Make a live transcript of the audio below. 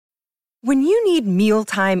When you need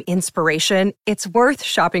mealtime inspiration, it's worth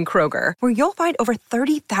shopping Kroger, where you'll find over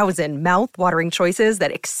 30,000 mouth-watering choices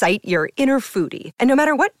that excite your inner foodie. And no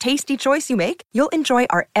matter what tasty choice you make, you'll enjoy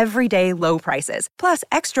our everyday low prices, plus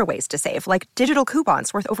extra ways to save, like digital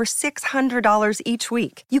coupons worth over $600 each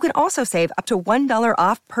week. You can also save up to $1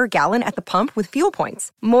 off per gallon at the pump with fuel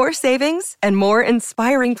points. More savings and more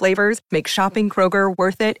inspiring flavors make shopping Kroger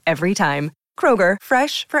worth it every time. Kroger,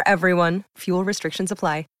 fresh for everyone. Fuel restrictions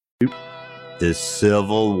apply. The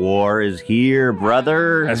Civil War is here,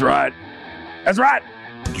 brother. That's right. That's right.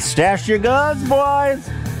 Stash your guns, boys.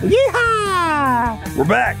 Yeehaw! We're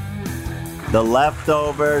back. The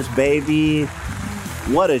Leftovers, baby.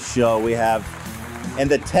 What a show we have. In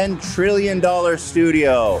the $10 trillion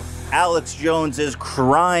studio, Alex Jones is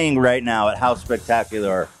crying right now at how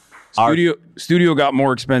spectacular. Studio got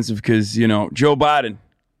more expensive because, Joe Biden,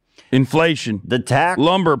 inflation, The tax.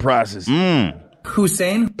 lumber prices.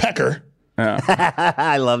 Hussein Pecker.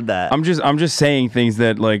 I love that. I'm just saying things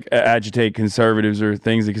that like agitate conservatives or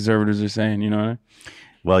things that conservatives are saying, you know what I mean?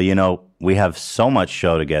 Well, we have so much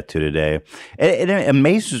show to get to today. It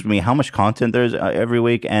amazes me how much content there's every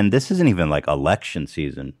week, and this isn't even like election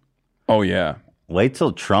season. Oh, yeah. Wait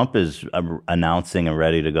till Trump is announcing and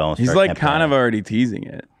ready to go. And He's start like kind of already teasing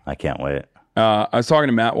it. I can't wait. I was talking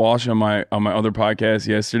to Matt Walsh on my other podcast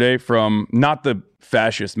yesterday from not the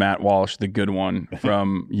fascist Matt Walsh, the good one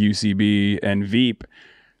from UCB and Veep.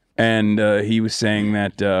 And he was saying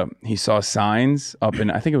that he saw signs up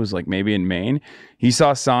in, I think it was like maybe in Maine. He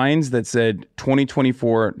saw signs that said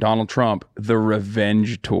 2024 Donald Trump, the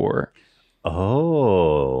revenge tour.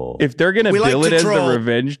 Oh. If they're going to bill it as the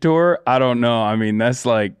revenge tour, I don't know. I mean, that's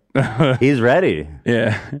like... He's ready.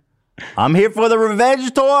 Yeah. I'm here for the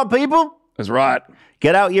revenge tour, people. That's right.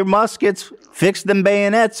 Get out your muskets. Fix them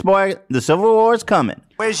bayonets, boy. The Civil War is coming.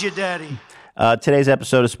 Where's your daddy? Today's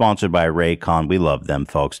episode is sponsored by Raycon. We love them,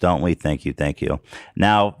 folks, don't we? Thank you, thank you.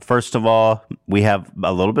 Now, first of all, we have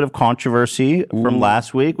a little bit of controversy from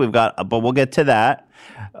last week. But we'll get to that.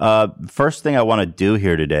 First thing I want to do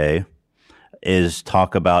here today is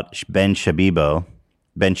talk about Ben Shapiro,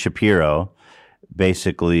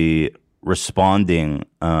 basically responding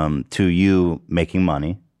to you making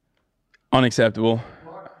money. Unacceptable.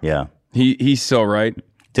 Yeah. He's so right.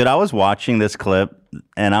 Dude, I was watching this clip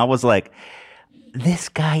and I was like, this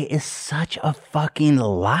guy is such a fucking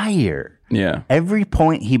liar. Yeah. Every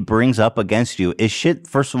point he brings up against you is shit,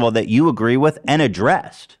 first of all, that you agree with and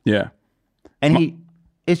addressed. Yeah. And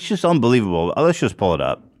it's just unbelievable. Let's just pull it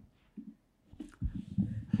up.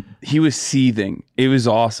 He was seething. It was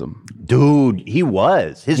awesome. Dude, he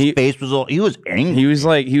was. His face was all, he was angry. He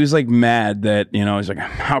was like mad that, he's like,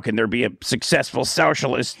 how can there be a successful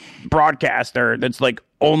socialist broadcaster that's like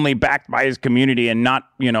only backed by his community and not,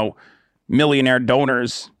 millionaire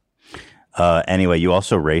donors? Anyway, you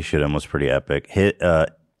also ratioed him, was pretty epic.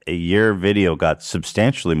 Your video got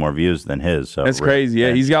substantially more views than his. So that's crazy.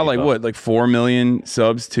 Yeah, he's got like 4 million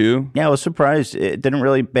subs too. Yeah, I was surprised it didn't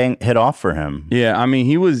really hit off for him. Yeah, I mean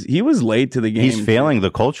he was late to the game. He's failing the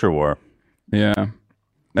culture war. Yeah,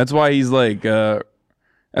 that's why he's like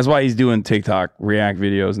that's why he's doing TikTok React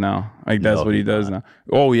videos now. Like that's what he does now.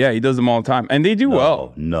 Oh yeah, he does them all the time, and they do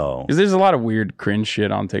well. No, because there's a lot of weird cringe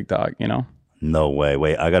shit on TikTok. No way.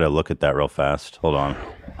 Wait, I gotta look at that real fast. Hold on.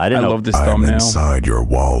 I love this thumbnail. I'm inside your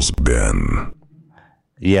walls, Ben.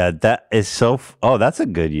 Yeah, that is so. Oh, that's a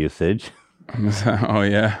good usage. Oh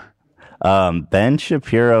yeah. Ben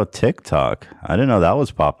Shapiro TikTok. I didn't know that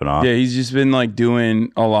was popping off. Yeah, he's just been like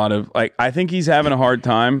doing a lot of like. I think he's having a hard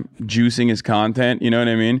time juicing his content. You know what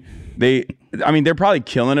I mean? They're probably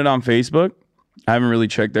killing it on Facebook. I haven't really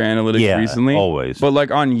checked their analytics recently. Always. But like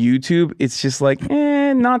on YouTube, it's just like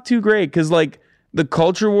not too great because like. The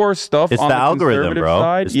culture war stuff it's on the the algorithm, bro.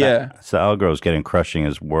 Side, it's the algorithm's crushing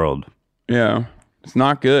his world. Yeah, it's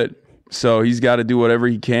not good. So he's got to do whatever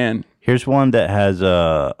he can. Here's one that has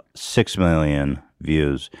 6 million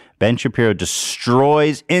views. Ben Shapiro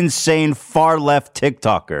destroys insane far left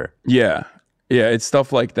TikToker. Yeah, it's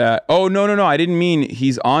stuff like that. Oh no! I didn't mean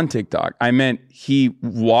he's on TikTok. I meant he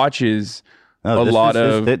watches.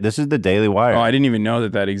 This is the Daily Wire. Oh, I didn't even know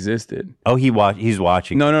that existed. Oh, he's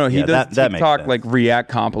watching. No, he does TikTok like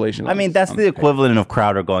React compilations. I mean, that's the equivalent of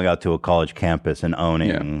Crowder going out to a college campus and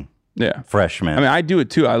owning freshmen. I mean, I do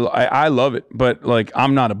it too. I love it, but like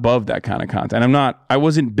I'm not above that kind of content. I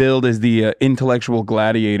wasn't billed as the intellectual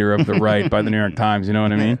gladiator of the right by the New York Times. You know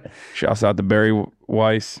what I mean? Shouts out to Barry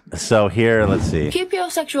Weiss. So here, let's see.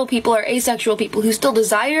 Cupiosexual people are asexual people who still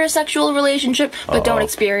desire a sexual relationship but don't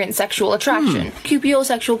experience sexual attraction.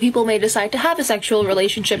 Cupiosexual people may decide to have a sexual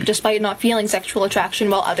relationship despite not feeling sexual attraction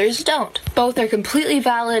while others don't. Both are completely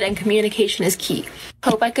valid and communication is key.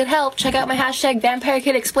 Hope I could help. Check out my hashtag Vampire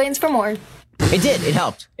Kid Explains for more. It did. It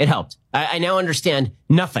helped. It helped. I now understand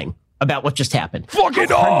nothing about what just happened. Fucking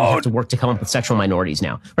How hard we have to work to come up with sexual minorities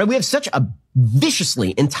now, right? We have such a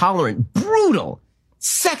viciously intolerant, brutal,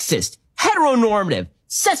 sexist, heteronormative,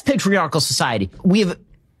 patriarchal society. We have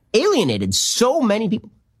alienated so many people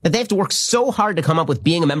that they have to work so hard to come up with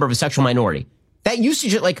being a member of a sexual minority. That used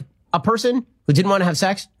to like a person who didn't want to have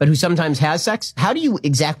sex, but who sometimes has sex. How do you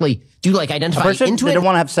exactly identify A person into didn't it?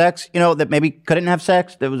 want to have sex, that maybe couldn't have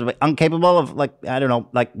sex, that was incapable of,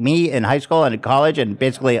 like me in high school and in college and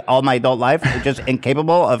basically all my adult life, just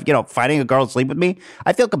incapable of, finding a girl to sleep with me.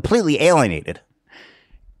 I feel completely alienated.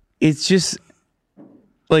 It's just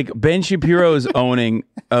like Ben Shapiro is owning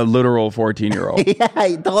a literal 14-year-old.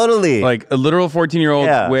 Yeah, totally. Like a literal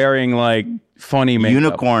 14-year-old wearing like funny makeup.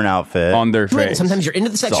 Unicorn outfit. On their face. Sometimes you're into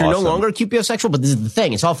the sex, you're no longer a cupiosexual, but this is the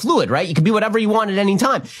thing. It's all fluid, right? You can be whatever you want at any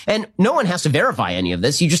time. And no one has to verify any of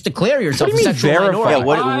this. You just declare yourself a sexual minority.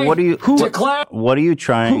 Yeah, what are you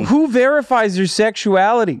trying? Who verifies your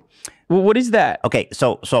sexuality? Well, what is that? Okay,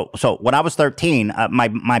 so when I was 13,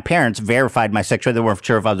 my parents verified my sexuality. They weren't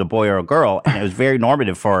sure if I was a boy or a girl, and it was very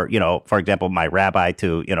normative for example, my rabbi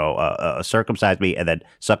to circumcise me and then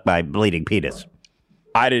suck my bleeding penis.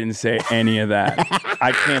 I didn't say any of that.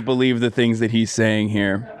 I can't believe the things that he's saying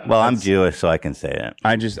here. Well, I'm Jewish, so I can say it.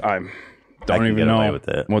 I don't even know with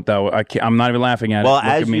it. what that. I'm not even laughing at well, it.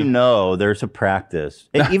 Well, as you know, there's a practice.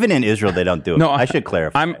 Even in Israel, they don't do it. No, I should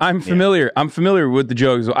clarify. I'm familiar. Yeah. I'm familiar with the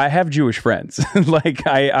jokes. I have Jewish friends. Like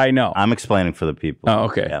I know. I'm explaining for the people. Oh,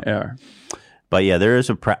 okay. Yeah. But yeah, there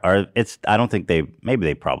is I don't think maybe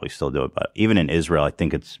they probably still do it, but even in Israel, I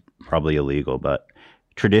think it's probably illegal. But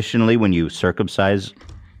traditionally, when you circumcise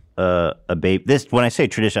a baby, when I say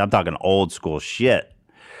tradition, I'm talking old school shit.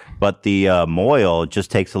 But the moil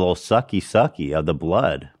just takes a little sucky of the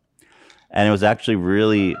blood. And it was actually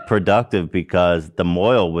really productive because the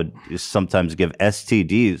moil would sometimes give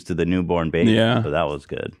STDs to the newborn baby. Yeah. So that was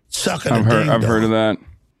good. I've heard of that.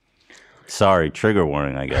 Sorry, trigger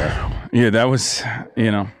warning, I guess. Yeah, that was,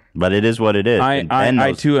 But it is what it is.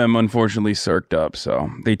 I too am unfortunately circed up,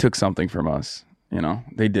 so they took something from us.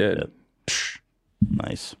 They did. Yep.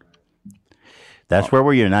 Nice. That's where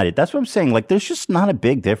we're united. That's what I'm saying. Like, there's just not a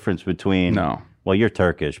big difference between. No. Well, you're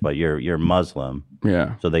Turkish, but you're Muslim.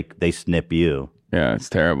 Yeah. So they snip you. Yeah, it's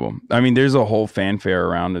terrible. I mean, there's a whole fanfare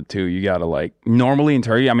around it too. You gotta normally in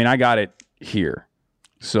Turkey. I mean, I got it here.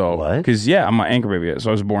 So what? Because I'm an anchor baby, so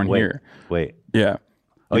I was born here. Wait. Yeah.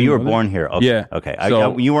 Oh, you were born here. Okay. Yeah. Okay.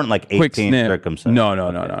 So, you weren't like 18 circumcised. No.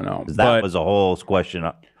 That was a whole question.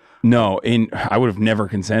 No, I would have never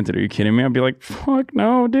consented. Are you kidding me? I'd be like, fuck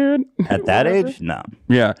no, dude. At that age? No.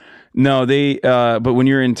 Yeah. No, but when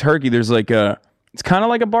you're in Turkey, there's it's kind of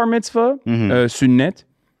like a bar mitzvah, sunnet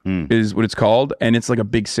is what it's called. And it's like a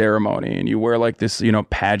big ceremony. And you wear like this,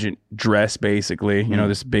 pageant dress, basically,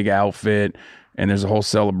 this big outfit. And there's a whole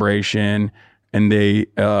celebration. And they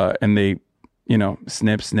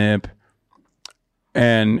snip.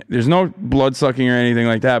 And there's no blood sucking or anything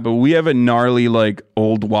like that, but we have a gnarly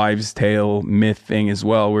old wives' tale myth thing as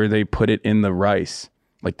well, where they put it in the rice,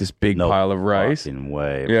 like this big pile of rice. Fucking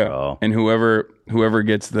way, yeah. bro. And whoever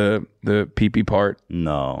gets the pee-pee part,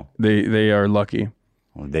 no, they are lucky.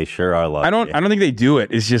 They sure are lucky. I don't think they do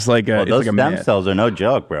it. It's just like those like a stem myth. cells are no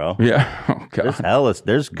joke, bro. Yeah. Oh, God.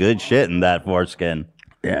 There's good shit in that foreskin.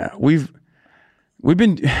 Yeah, We've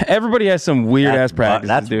been. Everybody has some weird ass practices.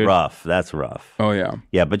 That's dude. rough. That's rough. Oh yeah.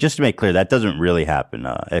 Yeah, but just to make clear, that doesn't really happen,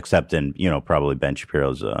 except in probably Ben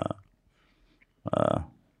Shapiro's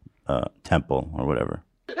temple or whatever.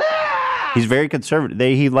 He's very conservative.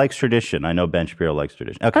 He likes tradition. I know Ben Shapiro likes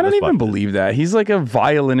tradition. Okay, I don't even believe that. He's like a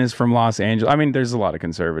violinist from Los Angeles. I mean, there's a lot of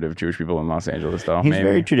conservative Jewish people in Los Angeles, though. He's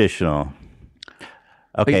very traditional.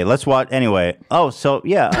 Okay, let's watch. Anyway. Oh, so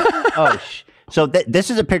yeah. So this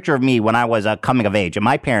is a picture of me when I was coming of age, and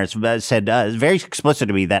my parents said very explicit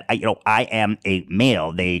to me that I am a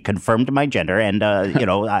male. They confirmed my gender, and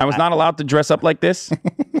I was not allowed to dress up like this,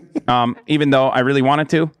 even though I really wanted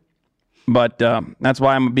to. But that's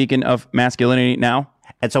why I'm a beacon of masculinity now.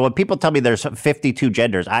 And so when people tell me there's 52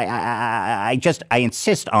 genders, I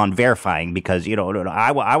insist on verifying because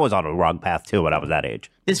I was on a wrong path too when I was that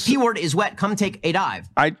age. This P word is wet. Come take a dive.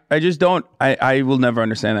 I just don't. I will never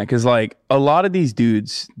understand that because a lot of these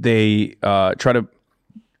dudes, they try to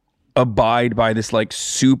abide by this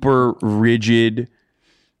super rigid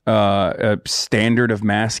standard of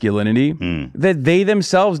masculinity that they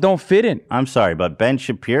themselves don't fit in. I'm sorry, but Ben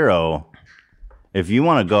Shapiro, if you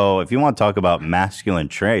want to talk about masculine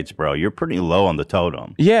traits, bro, you're pretty low on the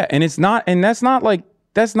totem. Yeah, and that's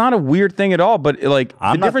not a weird thing at all. But like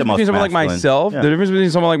I'm the difference between someone like myself, the difference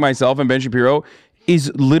between someone like myself and Ben Shapiro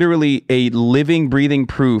is literally a living, breathing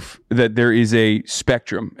proof that there is a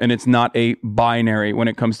spectrum and it's not a binary when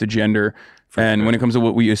it comes to gender and when it comes to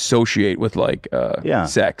what we associate with like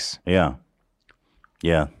sex. Yeah.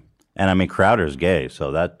 Yeah. And I mean, Crowder's gay,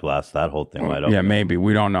 so that blasts that whole thing wide open. Yeah, maybe.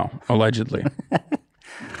 We don't know. Allegedly.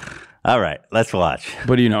 All right, let's watch.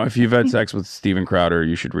 But, you know, if you've had sex with Steven Crowder,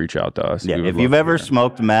 you should reach out to us. Yeah, if you've ever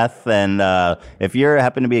smoked meth and if you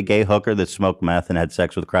happen to be a gay hooker that smoked meth and had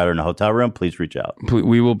sex with Crowder in a hotel room, please reach out.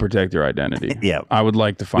 We will protect your identity. Yeah. I would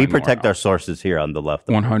like to find We protect our sources here on the left.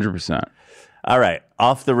 100%. All right,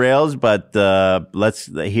 off the rails, but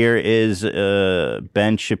here is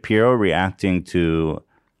Ben Shapiro reacting to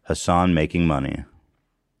Hassan making money.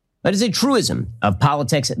 That is a truism of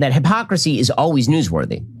politics, that hypocrisy is always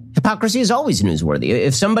newsworthy. Hypocrisy is always newsworthy.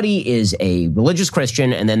 If somebody is a religious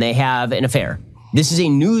Christian and then they have an affair, this is a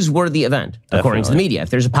newsworthy event, according to the media. If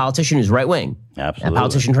there's a politician who's right-wing, that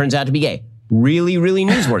politician turns out to be gay. Really, really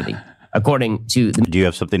newsworthy, according to the... Do you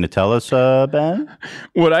have something to tell us, Ben?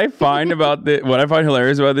 What I find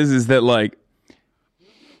hilarious about this is that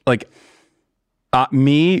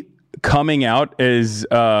me coming out as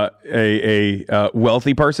a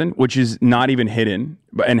wealthy person, which is not even hidden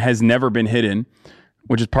and has never been hidden,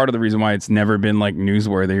 which is part of the reason why it's never been like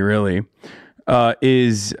newsworthy, really,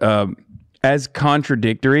 is as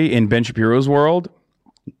contradictory in Ben Shapiro's world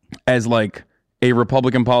as like a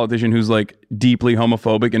Republican politician who's like deeply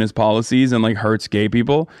homophobic in his policies and like hurts gay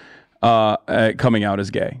people. Coming out as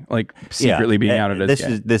gay, like secretly being outed as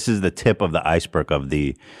gay. This is the tip of the iceberg of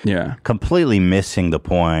the completely missing the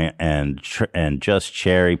point and just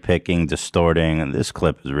cherry picking, distorting. And this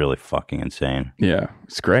clip is really fucking insane. Yeah,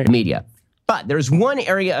 it's great. Media. But there's one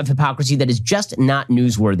area of hypocrisy that is just not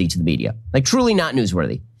newsworthy to the media, like truly not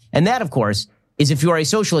newsworthy. And that, of course, is if you are a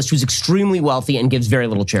socialist who's extremely wealthy and gives very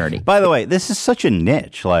little charity. By the way, this is such a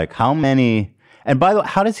niche. Like how many... And by the way,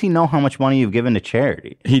 how does he know how much money you've given to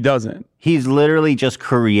charity? He doesn't. He's literally just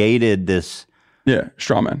created this... Yeah,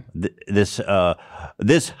 straw man. This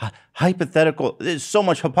hypothetical... There's so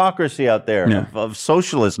much hypocrisy out there of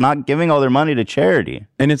socialists not giving all their money to charity.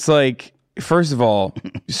 And it's like, first of all,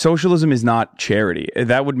 socialism is not charity.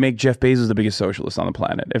 That would make Jeff Bezos the biggest socialist on the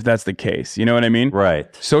planet, if that's the case. You know what I mean? Right.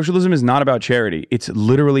 Socialism is not about charity. It's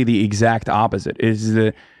literally the exact opposite. It is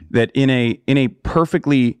that in a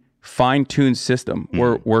perfectly fine-tuned system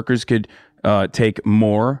where workers could take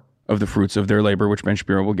more of the fruits of their labor, which Ben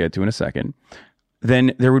Shapiro will get to in a second,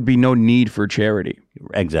 then there would be no need for charity.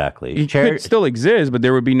 Exactly. It could still exist, but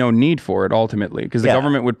there would be no need for it ultimately because the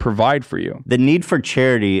government would provide for you. The need for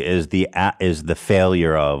charity is the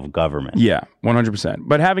failure of government. Yeah, 100%.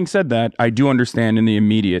 But having said that, I do understand in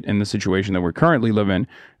the situation that we're currently living,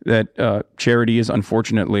 that charity is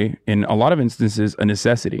unfortunately, in a lot of instances, a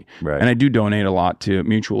necessity. Right. And I do donate a lot to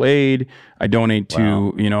mutual aid. I donate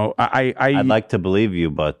to, I'd like to believe you,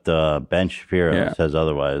 but Ben Shapiro says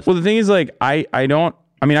otherwise. Well, the thing is, like, I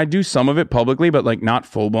do some of it publicly, but like not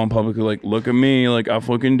full blown publicly. Like, look at me, like I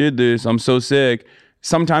fucking did this. I'm so sick.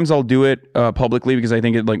 Sometimes I'll do it publicly because I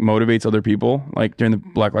think it like motivates other people. Like during the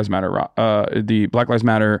Black Lives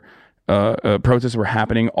Matter, protests were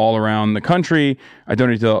happening all around the country. I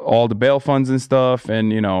donated to all the bail funds and stuff,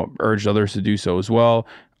 and urged others to do so as well.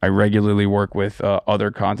 I regularly work with other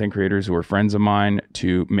content creators who are friends of mine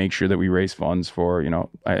to make sure that we raise funds for,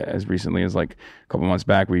 as recently as like a couple months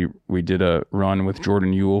back, we did a run with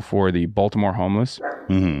Jordan Ewell for the Baltimore homeless.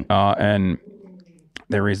 And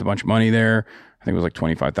they raised a bunch of money there. I think it was like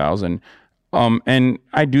 $25,000. And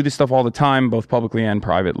I do this stuff all the time, both publicly and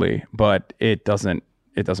privately, but it doesn't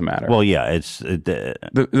matter. Well, yeah, the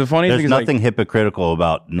funny thing is there's nothing hypocritical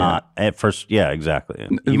about not at first. Yeah, exactly.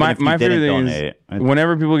 My favorite thing is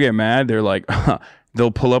whenever people get mad, they're like, they'll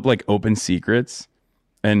pull up like open secrets,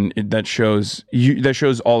 and that shows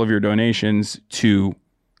all of your donations to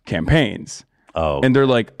campaigns. Oh, and they're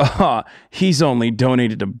like, he's only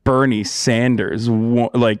donated to Bernie Sanders.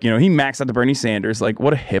 Like, he maxed out to Bernie Sanders. Like,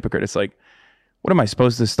 what a hypocrite. It's like, what am I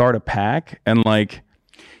supposed to start a PAC and like?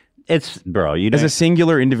 It's as a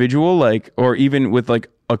singular individual, like, or even with like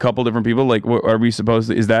a couple different people, like, what are we supposed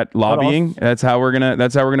to? Is that lobbying? That's how we're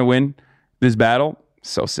gonna win this battle.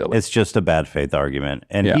 So silly. It's just a bad faith argument,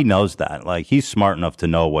 and he knows that. Like, he's smart enough to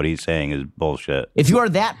know what he's saying is bullshit. If you are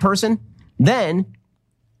that person, then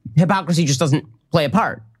hypocrisy just doesn't play a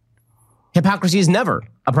part. hypocrisy is never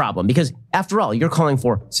a problem because, after all, you're calling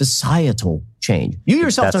for societal change. You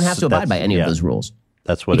yourself don't have to abide by any of those rules.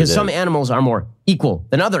 That's what it is. Because some animals are more equal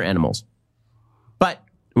than other animals. But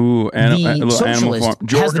the socialist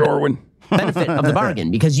George Orwell. benefit of the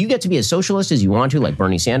bargain because you get to be as socialist as you want to, like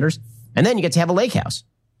Bernie Sanders, and then you get to have a lake house.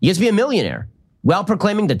 You get to be a millionaire while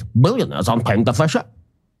proclaiming that billionaires are paying the flesh up.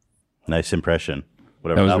 Nice impression.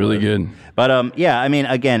 Whatever that was really good. But yeah, I mean,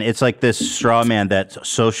 again, it's like this straw man that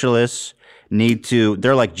socialists need to.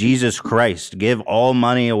 They're like Jesus Christ. Give all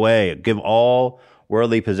money away. Give all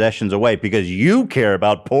worldly possessions away because you care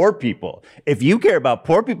about poor people. If you care about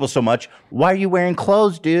poor people so much, why are you wearing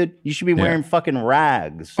clothes, dude? You should be wearing fucking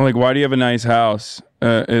rags. Like, why do you have a nice house?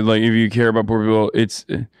 Like, if you care about poor people, it's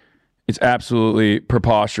absolutely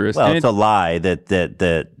preposterous. Well, and it's a lie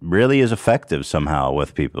that really is effective somehow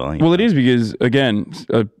with people. Well, it is because, again,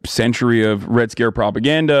 a century of Red Scare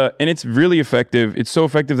propaganda, and it's really effective. It's so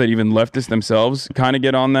effective that even leftists themselves kind of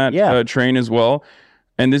get on that train as well.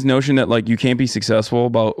 And this notion that, like, you can't be successful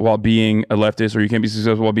while being a leftist, or you can't be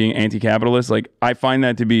successful while being anti-capitalist, like, I find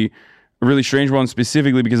that to be a really strange one,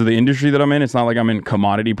 specifically because of the industry that I'm in. It's not like I'm in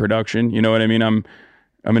commodity production. You know what I mean? I'm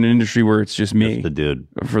in an industry where it's just me, the dude,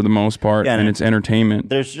 for the most part, and it's entertainment.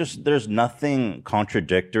 There's nothing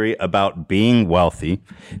contradictory about being wealthy,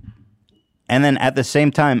 and then at the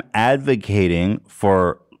same time advocating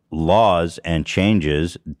for laws and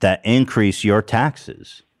changes that increase your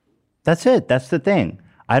taxes. That's it. That's the thing.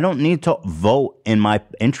 I don't need to vote in my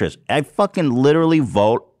interest. I fucking literally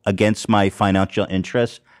vote against my financial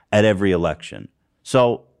interests at every election.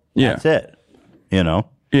 So that's it. You know.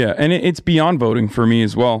 Yeah, and it's beyond voting for me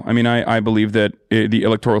as well. I mean, I believe that the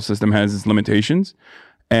electoral system has its limitations,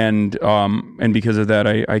 and because of that,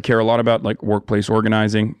 I care a lot about, like, workplace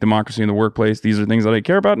organizing, democracy in the workplace. These are things that I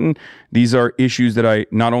care about, and these are issues that I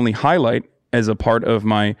not only highlight as a part of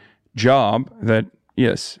my job that,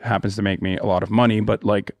 yes, happens to make me a lot of money, but,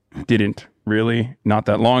 like, didn't really not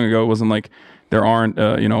that long ago. It wasn't like there aren't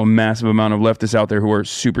a massive amount of leftists out there who are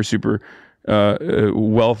super, super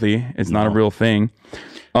wealthy. It's not a real thing.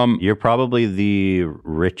 You're probably the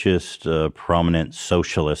richest prominent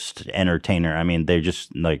socialist entertainer. I mean, they're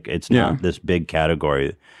just like, it's not this big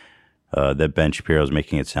category that Ben Shapiro is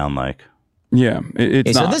making it sound like. Yeah,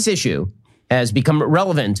 it's not. So this issue has become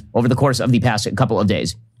relevant over the course of the past couple of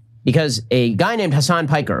days because a guy named Hassan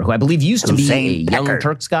Piker, who I believe used to be a Young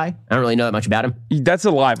Turks guy, I don't really know that much about him. That's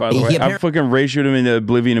a lie, by the way. I've fucking ratioed him into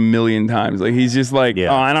oblivion a million times. Like, he's just like,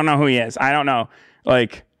 oh, I don't know who he is. I don't know.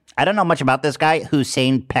 Like, I don't know much about this guy,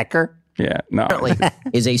 Hussein Pecker. Yeah, no. Apparently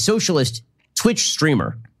is a socialist Twitch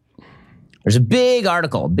streamer. There's a big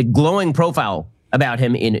article, big glowing profile about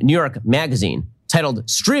him in New York Magazine titled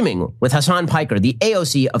Streaming with Hassan Piker, the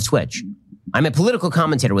AOC of Twitch. I'm a political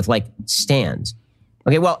commentator with, like, stands.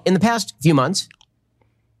 Okay, well, in the past few months,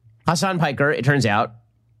 Hassan Piker, it turns out,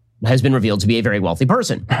 has been revealed to be a very wealthy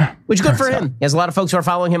person, which is good for him. He has a lot of folks who are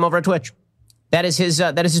following him over at Twitch. That is his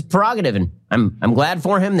prerogative, and I'm glad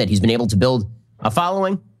for him that he's been able to build a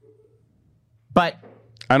following. But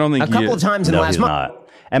I don't think a couple of times in the last month. Not.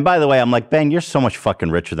 And by the way, I'm like, Ben, you're so much fucking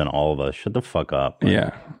richer than all of us. Shut the fuck up. Like,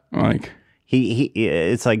 yeah, like he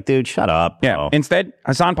it's like, dude, shut up. Yeah. Bro. Instead,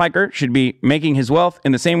 Hassan Piker should be making his wealth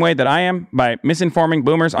in the same way that I am by misinforming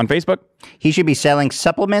boomers on Facebook. He should be selling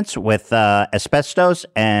supplements with asbestos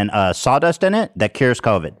and sawdust in it that cures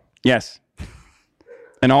COVID. Yes.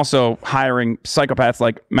 And also hiring psychopaths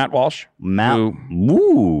like Matt Walsh.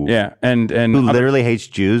 Yeah, and who literally hates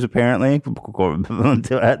Jews, apparently.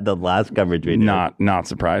 The last coverage we did. Not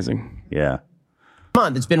surprising. Yeah.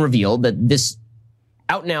 Month, it's been revealed that this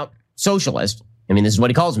out-and-out socialist, I mean, this is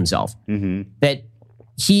what he calls himself, that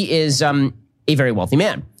he is a very wealthy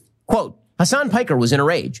man. Quote, Hassan Piker was in a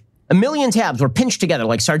rage. 1 million tabs were pinched together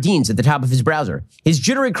like sardines at the top of his browser. His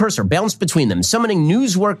jittery cursor bounced between them, summoning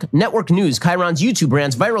Network News, Chiron's YouTube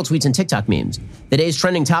rants, viral tweets, and TikTok memes. The day's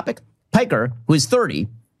trending topic? Piker, who is 30,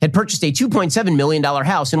 had purchased a $2.7 million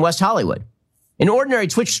house in West Hollywood. An ordinary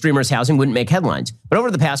Twitch streamer's housing wouldn't make headlines, but over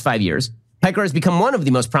the past 5 years, Piker has become one of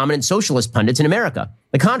the most prominent socialist pundits in America.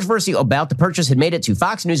 The controversy about the purchase had made it to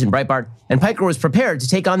Fox News and Breitbart, and Piker was prepared to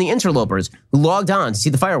take on the interlopers who logged on to see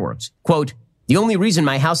the fireworks. Quote, the only reason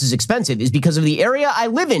my house is expensive is because of the area I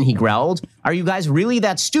live in, he growled. Are you guys really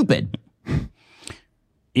that stupid?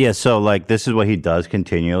 Yeah, so, like, this is what he does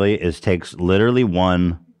continually, is takes literally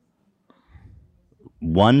one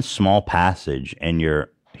small passage in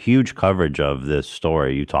your huge coverage of this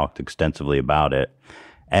story, you talked extensively about it,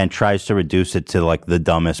 and tries to reduce it to, like, the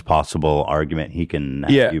dumbest possible argument he can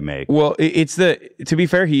have you make. Well, to be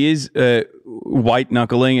fair, he is white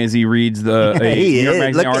knuckling as he reads the New York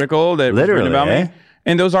Magazine article that was written about me.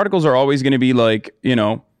 And those articles are always going to be like,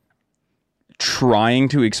 trying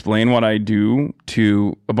to explain what I do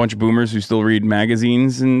to a bunch of boomers who still read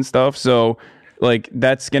magazines and stuff. So like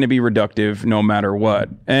that's going to be reductive no matter what.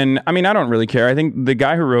 And I mean, I don't really care. I think the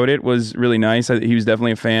guy who wrote it was really nice. He was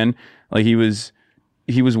definitely a fan. Like he was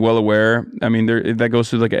well aware. I mean, that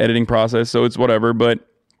goes through like an editing process, so it's whatever. But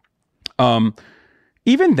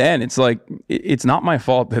even then, it's like it's not my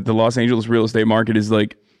fault that the Los Angeles real estate market is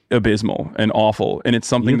like abysmal and awful, and it's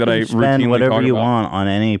something that I routinely whatever talk you about. want on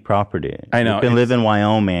any property. I know. You can live in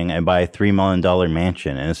Wyoming and buy a $3 million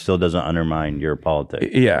mansion, and it still doesn't undermine your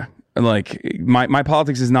politics. Yeah, like my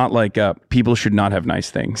politics is not like people should not have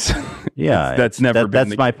nice things. Yeah, that's never.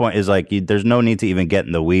 That's my point. Is like there's no need to even get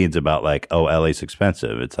in the weeds about like, oh, LA's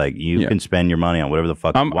expensive. It's like you can spend your money on whatever the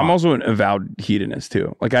fuck. I'm also an avowed hedonist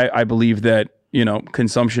too. Like I believe that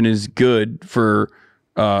consumption is good for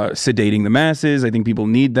sedating the masses. I think people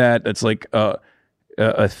need that. That's like a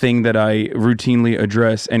thing that I routinely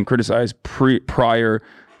address and criticize prior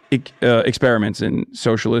experiments in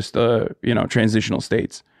socialist, transitional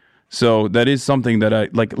states. So that is something that I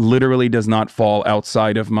like literally does not fall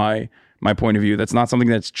outside of my point of view. That's not something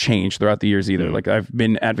that's changed throughout the years either. Like I've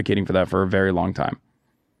been advocating for that for a very long time.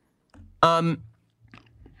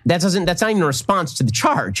 That's not even a response to the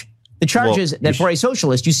charge. The charge is that for a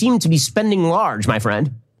socialist, you seem to be spending large, my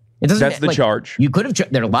friend. It doesn't. That's the charge. You could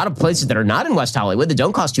have. There are a lot of places that are not in West Hollywood that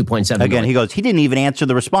don't cost $2.7 million. Again, he goes. He didn't even answer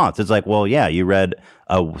the response. It's like, well, yeah, you read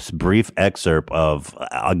a brief excerpt of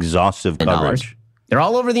exhaustive coverage. They're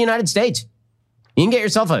all over the United States. You can get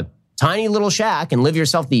yourself a tiny little shack and live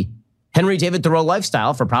yourself the Henry David Thoreau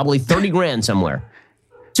lifestyle for probably 30 grand somewhere.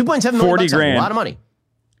 2.7 million 40 bucks, grand. A lot of money.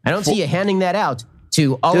 I don't see you handing that out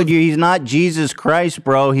to all Dude, of he's not Jesus Christ,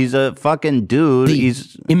 bro. He's a fucking dude. the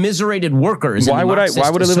He's immiserated workers. Why would I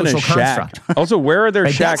live in a shack? Construct. Also, where are there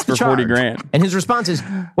Right, shacks that's for the 40 charge. grand? And his response is,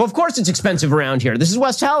 well, of course it's expensive around here. This is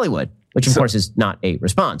West Hollywood, which of course is not a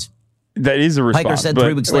response. That is a response. Hiker said but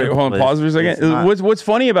 3 weeks later. Wait, hold on, pause for a second. What's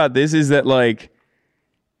funny about this is that like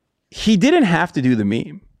he didn't have to do the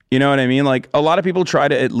meme. You know what I mean? Like a lot of people try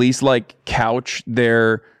to at least like couch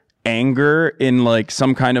their anger in like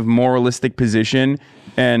some kind of moralistic position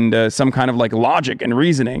and some kind of like logic and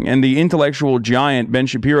reasoning. And the intellectual giant Ben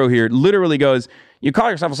Shapiro here literally goes, "You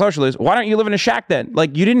call yourself a socialist? Why don't you live in a shack then?"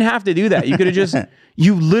 Like you didn't have to do that. You could have just.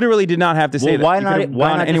 You literally did not have to say that. Why You not? could have Why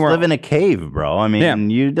gone not just anywhere live in else. a cave, bro? I mean,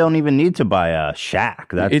 you don't even need to buy a shack.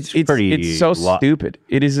 That's pretty. It's so stupid.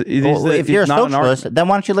 It is. Well, if you're a socialist, then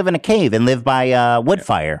why don't you live in a cave and live by wood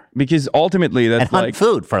fire Because ultimately, that's and hunt like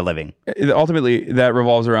food for a living? ultimately that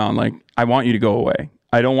revolves around like I want you to go away.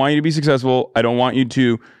 I don't want you to be successful. I don't want you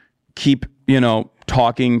to keep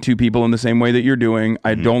talking to people in the same way that you're doing.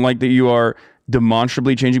 I don't like that you are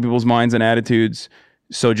demonstrably changing people's minds and attitudes.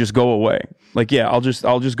 So just go away. Like, yeah, I'll just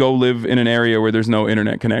go live in an area where there's no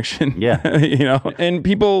internet connection. Yeah. And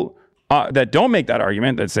people that don't make that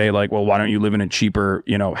argument, that say like, well, why don't you live in a cheaper,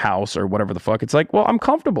 house or whatever the fuck? It's like, well, I'm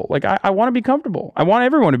comfortable. Like, I want to be comfortable. I want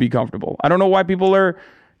everyone to be comfortable. I don't know why people are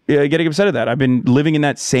getting upset at that. I've been living in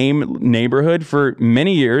that same neighborhood for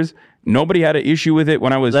many years. Nobody had an issue with it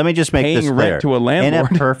when I was Let me just make paying this rent clear. to a landlord.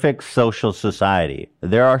 In a perfect social society,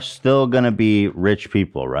 there are still going to be rich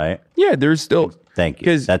people, right? Yeah, there's still. Thank you.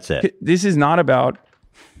 'Cause That's it. This is not about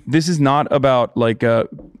like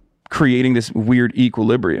creating this weird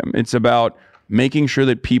equilibrium. It's about making sure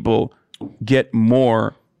that people get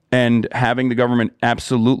more and having the government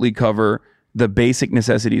absolutely cover the basic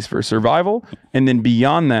necessities for survival. And then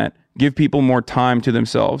beyond that, give people more time to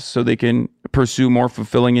themselves so they can pursue more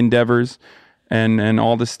fulfilling endeavors and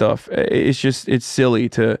all this stuff. It's silly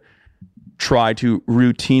to try to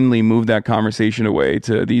routinely move that conversation away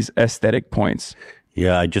to these aesthetic points.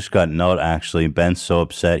 Yeah, I just got a note, actually. Ben's so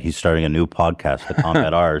upset he's starting a new podcast to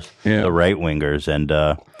combat ours, Yeah. the right-wingers, and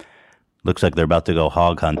looks like they're about to go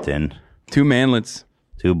hog hunting. 2 manlets.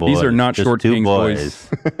 2 boys. These are not Just Short 2 Kings boys.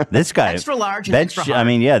 This guy. Extra large and Ben, extra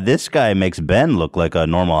hard. this guy makes Ben look like a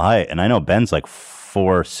normal height, and I know Ben's like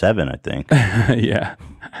 4'7", I think. Yeah.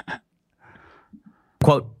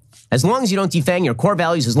 Quote, as long as you don't defang your core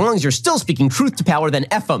values, as long as you're still speaking truth to power, then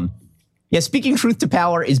F them. Yeah, speaking truth to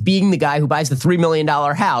power is being the guy who buys the $3 million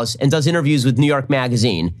house and does interviews with New York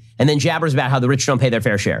Magazine and then jabbers about how the rich don't pay their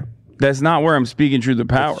fair share. That's not where I'm speaking truth to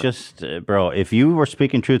power. It's just, bro, if you were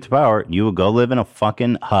speaking truth to power, you would go live in a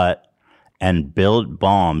fucking hut and build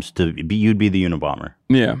bombs you'd be the Unabomber.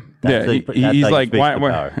 Yeah. That's Yeah. like- He's that's like like, speaking why, to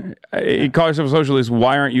why power. he calls himself a socialist.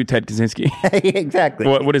 Why aren't you Ted Kaczynski? Exactly.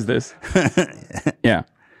 What is this? Yeah.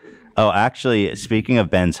 Oh, actually, speaking of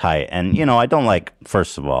Ben's height, and, I don't like,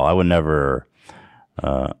 first of all, I would never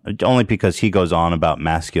Only because he goes on about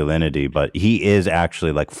masculinity, but he is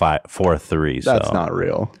actually like 4'3". That's so. not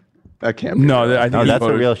real. That can't be. No, real. I think No, that's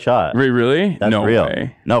a real shot. Really? That's no real.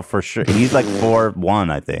 way. No, for sure. He's like 4'1",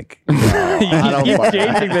 I think. He's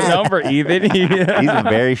changing the number, Ethan. He's a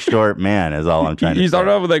very short man, is all I'm trying to say. He started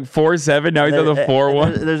off with like 4'7". Now he's on the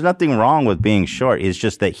 4'1". There's nothing wrong with being short. It's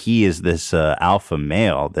just that he is this alpha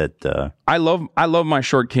male that... I love my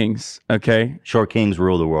short kings, okay? Short kings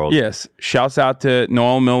rule the world. Yes. Shouts out to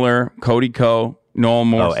Noel Miller, Cody Ko, Noel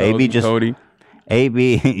Moore. AB just... Cody.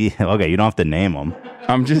 AB... Okay, you don't have to name them.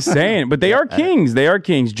 I'm just saying. But they are kings. They are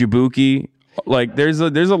kings. Jabuki. Like, there's a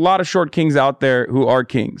lot of short kings out there who are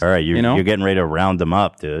kings. All right, you're getting ready to round them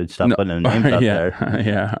up, dude. Stop putting their names out there.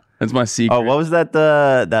 Yeah, that's my secret. Oh, what was that?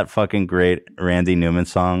 That fucking great Randy Newman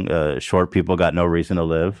song? Short people got no reason to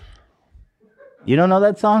live. You don't know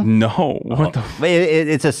that song? No. What the?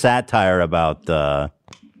 It's a satire about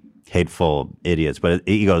hateful idiots. But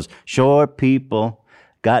he goes, "Short people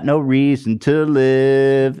got no reason to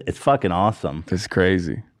live." It's fucking awesome. That's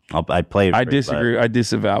crazy. I played. I disagree. I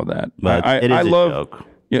disavow that. But it is a joke.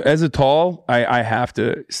 You know, as a tall, I have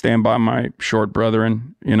to stand by my short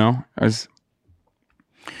brethren. You know,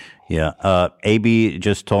 AB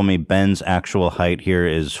just told me Ben's actual height here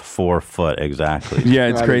is 4 foot exactly. Yeah,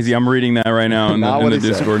 it's crazy. I'm reading that right now in the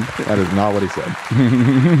Discord. That is not what he said.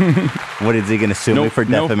 What is he going to sue me for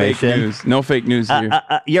defamation? No fake news here.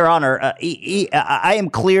 Your Honor, I am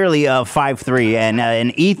clearly 5'3",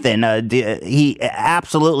 and Ethan, he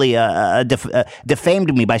absolutely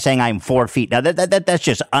defamed me by saying I am 4 feet. Now that's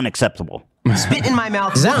just unacceptable. Spit in my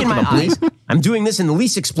mouth, look in my eyes. I'm doing this in the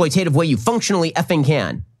least exploitative way you functionally effing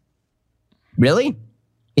can. Really?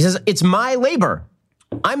 He says, it's my labor.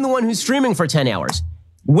 I'm the one who's streaming for 10 hours.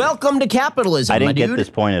 Welcome to capitalism, I didn't my get dude. this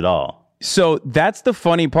point at all. So that's the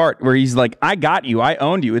funny part where he's like, I got you. I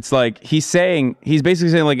owned you. It's like he's basically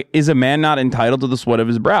saying, like, is a man not entitled to the sweat of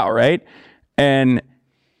his brow, right? And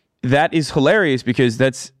that is hilarious because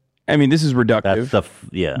this is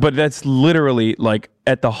reductive. But that's literally like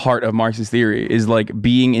at the heart of Marxist theory is like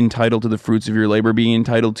being entitled to the fruits of your labor, being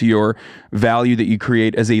entitled to your value that you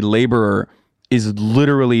create as a laborer is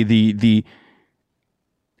literally the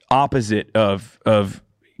opposite of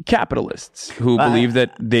capitalists who believe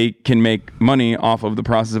that they can make money off of the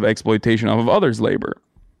process of exploitation off of others' labor.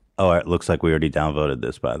 Oh, it looks like we already downvoted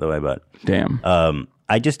this, by the way, but damn.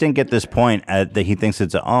 I just didn't get this point that he thinks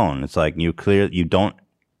it's his own. It's like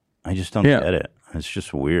I just don't get it. It's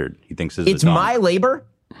just weird. He thinks it's my labor?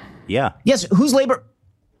 Yeah. Yes, whose labor?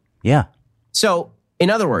 Yeah. So, in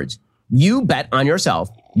other words, you bet on yourself,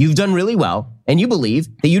 you've done really well, and you believe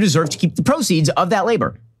that you deserve to keep the proceeds of that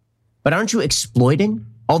labor. But aren't you exploiting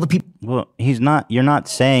all the people? Well, you're not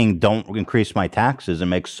saying don't increase my taxes and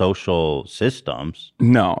make social systems.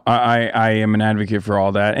 No, I am an advocate for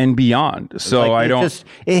all that and beyond. So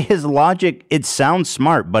his logic, it sounds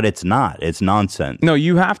smart, but it's not. It's nonsense. No,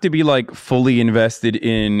 you have to be like fully invested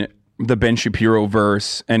in the Ben Shapiro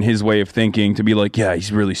verse and his way of thinking to be like, yeah,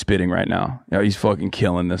 he's really spitting right now. Yeah, he's fucking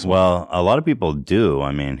killing this one. Well, a lot of people do.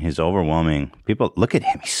 I mean, he's overwhelming. People, look at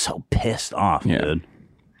him. He's so pissed off, dude.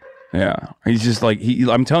 Yeah, he's just like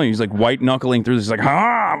I'm telling you, he's like white knuckling through this. Like,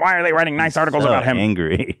 why are they writing nice articles about him?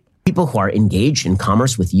 Angry people who are engaged in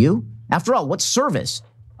commerce with you. After all, what service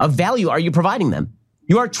of value are you providing them?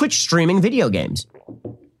 You are Twitch streaming video games.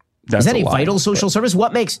 Is that a vital social service?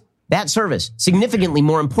 What makes that service significantly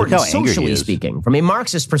more important, socially speaking, from a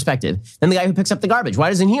Marxist perspective, than the guy who picks up the garbage? Why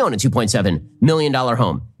doesn't he own a $2.7 million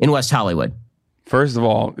home in West Hollywood? First of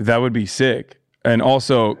all, that would be sick. And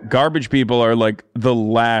also, garbage people are like the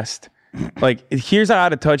last, like, here's how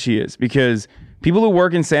out of touch he is, because people who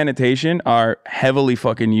work in sanitation are heavily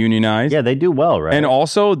fucking unionized. Yeah, they do well, right? And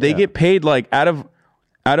also, they get paid, like, out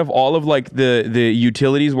of all of, like, the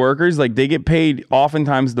utilities workers, like, they get paid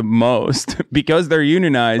oftentimes the most because they're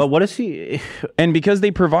unionized. But what is he? And because they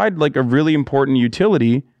provide, like, a really important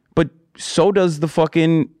utility, but so does the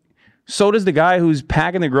guy who's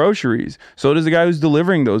packing the groceries. So does the guy who's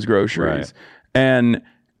delivering those groceries. Right. And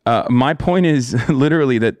my point is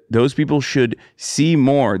literally that those people should see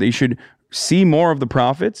more. They should see more of the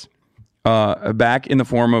profits back in the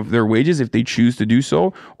form of their wages if they choose to do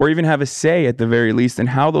so, or even have a say at the very least in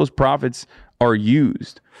how those profits are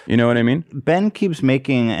used. You know what I mean? Ben keeps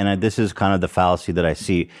making, and this is kind of the fallacy that I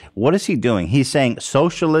see. What is he doing? He's saying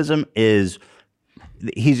socialism is,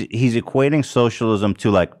 he's equating socialism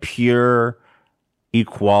to like pure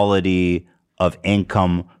equality of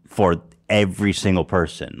income for every single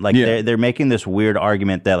person. Like they're making this weird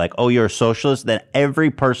argument that like, oh, you're a socialist, then every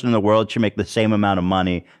person in the world should make the same amount of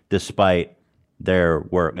money despite their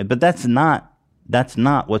work. But that's not That's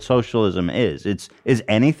not what socialism is. Is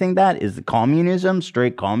anything that? Is communism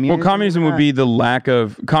straight communism? Well, communism would be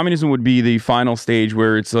communism would be the final stage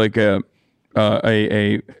where it's like a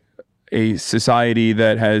society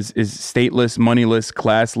that is stateless, moneyless,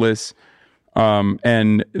 classless,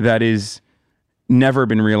 and that is never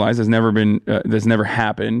been realized. That's never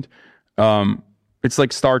happened. It's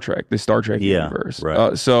like Star Trek, the Star Trek universe.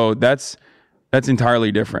 Right. So that's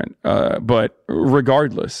entirely different. But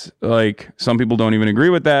regardless, like some people don't even agree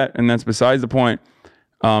with that, and that's besides the point.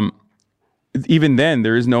 Even then,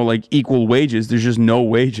 there is no like equal wages. There's just no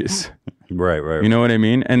wages. Right. You know what I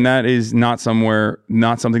mean? And that is not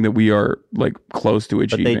something that we are like close to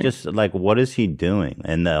achieving. But they just like, what is he doing?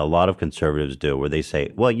 And a lot of conservatives do, where they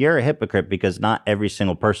say, well, you're a hypocrite because not every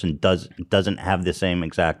single person doesn't have the same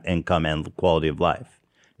exact income and quality of life.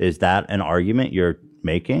 Is that an argument you're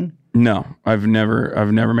making? No, I've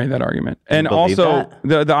never made that argument. And also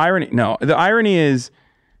the irony is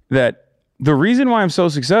that the reason why I'm so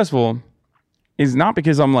successful is not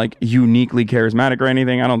because I'm like uniquely charismatic or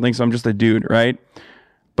anything. I don't think so. I'm just a dude, right?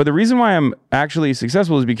 But the reason why I'm actually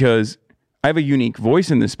successful is because I have a unique voice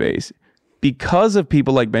in this space because of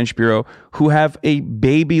people like Ben Shapiro who have a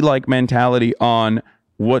baby-like mentality on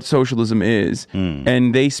what socialism is.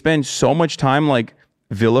 And they spend so much time like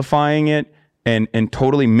vilifying it and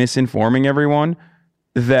totally misinforming everyone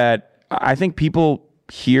that I think people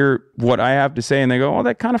hear what I have to say and they go, oh,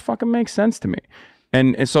 that kind of fucking makes sense to me.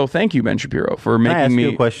 And so thank you, Ben Shapiro, for making me... Can I ask you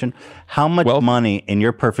a question? How much money in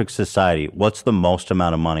your perfect society, what's the most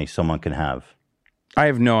amount of money someone can have? I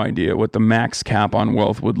have no idea what the max cap on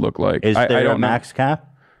wealth would look like. Is there a max cap?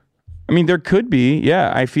 I mean, there could be,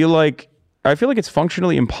 yeah. I feel like it's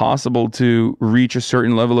functionally impossible to reach a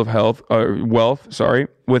certain level of wealth,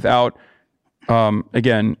 without,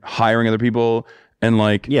 again, hiring other people and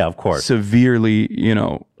like... Yeah, of course. Severely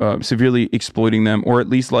exploiting them, or at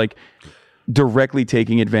least like... directly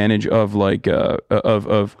taking advantage of like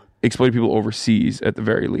of exploiting people overseas at the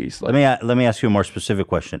very least. Like, let me ask you a more specific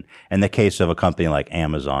question. In the case of a company like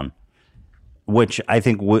Amazon, which I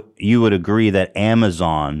think you would agree that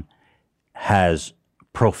Amazon has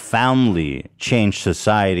profoundly changed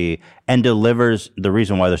society and delivers. The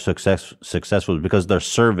reason why they're successful is because their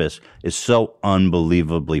service is so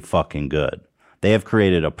unbelievably fucking good. They have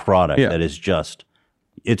created a product that is just.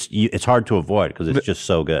 It's hard to avoid because it's just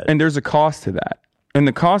so good. And there's a cost to that. And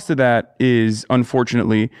the cost of that is,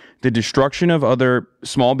 unfortunately, the destruction of other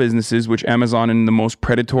small businesses, which Amazon, in the most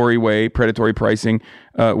predatory pricing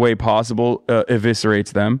way possible,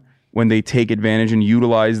 eviscerates them. When they take advantage and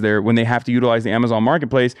when they have to utilize the Amazon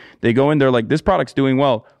marketplace, they go in there like, this product's doing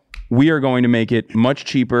well. We are going to make it much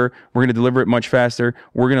cheaper. We're going to deliver it much faster.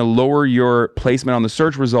 We're going to lower your placement on the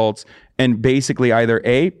search results and basically either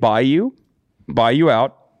A, buy you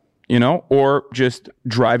out, or just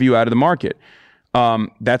drive you out of the market.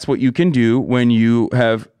 That's what you can do when you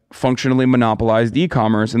have functionally monopolized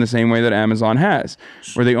e-commerce in the same way that Amazon has,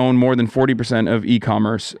 where they own more than 40% of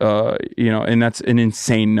e-commerce, and that's an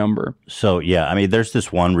insane number. So, yeah, I mean, there's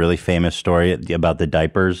this one really famous story about the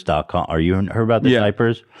diapers.com. Are you heard about the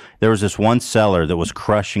diapers? There was this one seller that was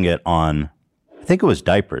crushing it on, I think it was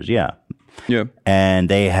diapers, yeah. Yeah. And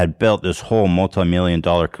they had built this whole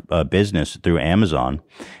multi-million-dollar business through Amazon,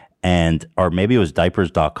 or maybe it was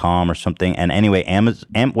diapers.com or something. And anyway,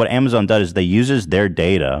 what Amazon does is they uses their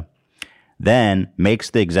data, then makes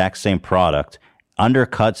the exact same product,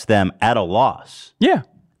 undercuts them at a loss. Yeah.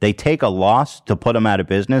 They take a loss to put them out of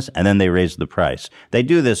business, and then they raise the price. They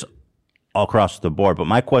do this all across the board. But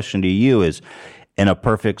my question to you is, in a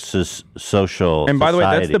perfect social And by the way,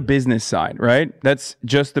 society, that's the business side, right? That's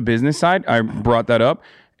just the business side. I brought that up.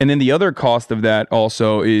 And then the other cost of that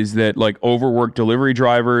also is that like overworked delivery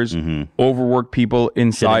drivers, overworked people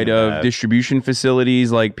inside of distribution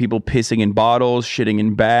facilities, like people pissing in bottles, shitting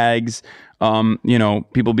in bags,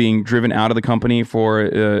 people being driven out of the company for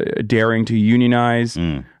daring to unionize.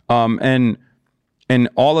 And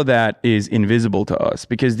all of that is invisible to us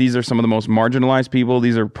because these are some of the most marginalized people.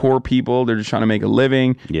 These are poor people. They're just trying to make a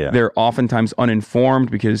living. Yeah. They're oftentimes uninformed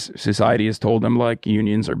because society has told them like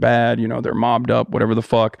unions are bad, they're mobbed up, whatever the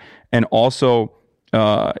fuck. And also,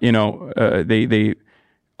 they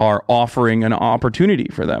are offering an opportunity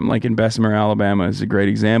for them. Like in Bessemer, Alabama is a great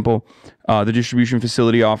example. The distribution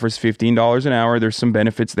facility offers $15 an hour. There's some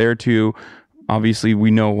benefits there too. Obviously,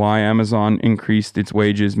 we know why Amazon increased its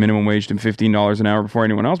minimum wage to $15 an hour before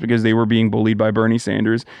anyone else, because they were being bullied by Bernie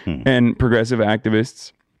Sanders and progressive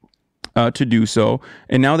activists to do so.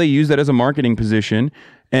 And now they use that as a marketing position.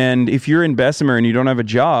 And if you're in Bessemer and you don't have a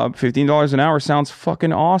job, $15 an hour sounds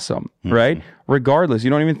fucking awesome, right? Regardless, you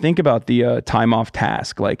don't even think about the time off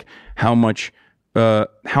task, like how much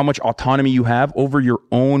how much autonomy you have over your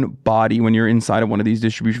own body when you're inside of one of these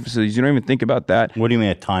distribution facilities. You don't even think about that. What do you mean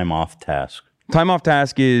a time off task? Time off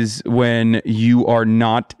task is when you are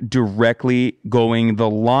not directly going the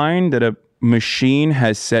line that a machine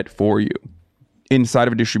has set for you inside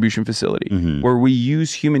of a distribution facility, where we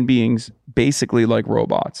use human beings basically like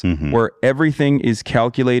robots, where everything is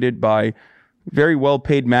calculated by very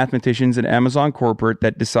well-paid mathematicians at Amazon corporate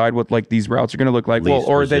that decide what like these routes are going to look like,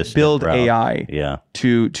 or that build route. AI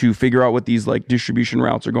to figure out what these like distribution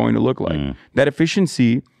routes are going to look like. That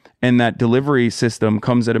efficiency and that delivery system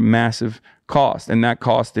comes at a massive cost, and that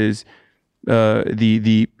cost is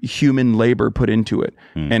the human labor put into it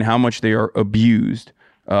and how much they are abused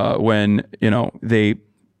when they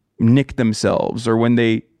nick themselves or when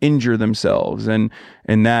they injure themselves, and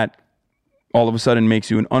that all of a sudden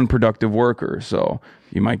makes you an unproductive worker, so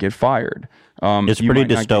you might get fired. It's pretty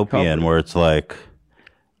dystopian, where it's like,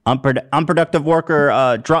 unproductive worker,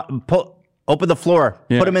 open the floor,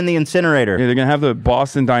 put him in the incinerator. Yeah, they're gonna have the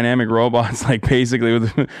Boston Dynamic robots, like basically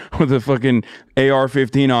with a fucking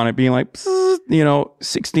AR-15 on it, being like,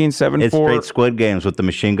 1674. It's straight Squid Games with the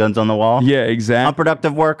machine guns on the wall. Yeah, exactly.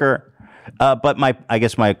 Unproductive worker. But I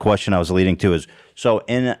guess my question I was leading to is, so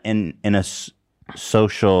in a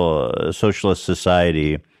socialist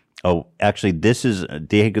society, actually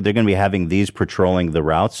they're going to be having these patrolling the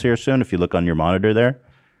routes here soon. If you look on your monitor there,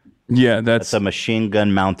 that's a machine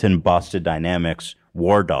gun mounted Boston Dynamics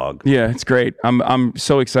war dog. Yeah, it's great. I'm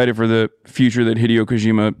so excited for the future that Hideo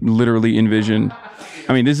Kojima literally envisioned.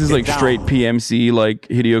 I mean, this is like straight PMC, like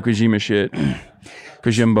Hideo Kojima shit.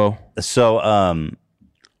 Kojimbo. So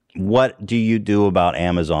what do you do about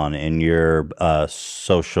Amazon in your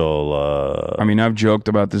social... I mean, I've joked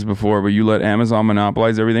about this before, but you let Amazon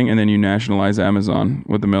monopolize everything, and then you nationalize Amazon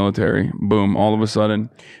with the military. Boom, all of a sudden.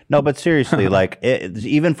 No, but seriously, like,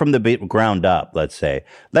 even from the ground up, let's say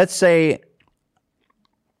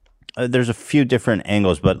there's a few different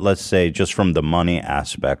angles, but let's say just from the money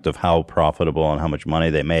aspect of how profitable and how much money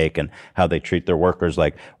they make and how they treat their workers,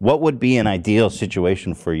 like, what would be an ideal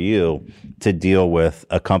situation for you to deal with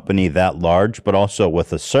a company that large, but also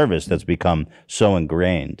with a service that's become so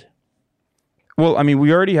ingrained? Well, I mean,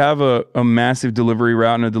 we already have a massive delivery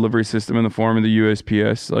route and a delivery system in the form of the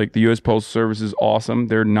USPS. Like, the U.S. Postal Service is awesome.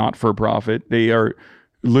 They're not for profit. They are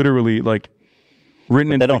literally like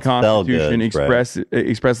written into the Constitution,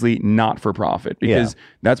 expressly not for profit, because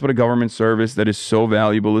that's what a government service that is so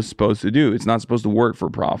valuable is supposed to do. It's not supposed to work for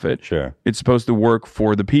profit. Sure. It's supposed to work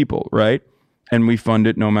for the people, right? And we fund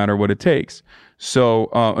it no matter what it takes. So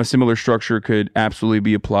a similar structure could absolutely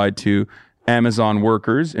be applied to Amazon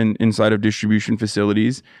workers inside of distribution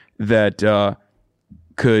facilities that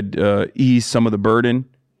could ease some of the burden,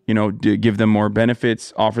 give them more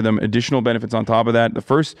benefits, offer them additional benefits on top of that. The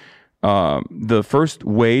first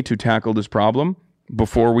way to tackle this problem,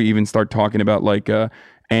 before we even start talking about like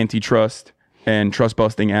antitrust and trust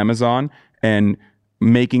busting Amazon and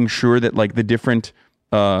making sure that like the different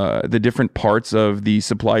parts of the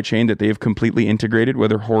supply chain that they have completely integrated,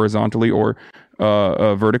 whether horizontally or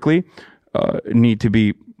vertically, need to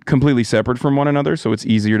be completely separate from one another, so it's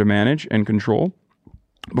easier to manage and control.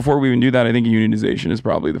 Before we even do that, I think unionization is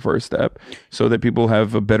probably the first step, so that people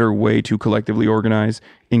have a better way to collectively organize,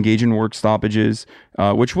 engage in work stoppages,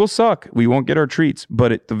 which will suck. We won't get our treats,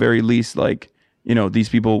 but at the very least, these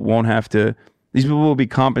people won't have to. These people will be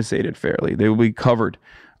compensated fairly. They will be covered.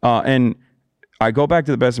 And I go back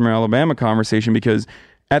to the Bessemer, Alabama conversation, because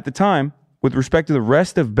at the time, with respect to the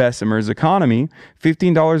rest of Bessemer's economy,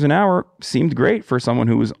 $15 an hour seemed great for someone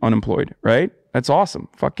who was unemployed, right? That's awesome.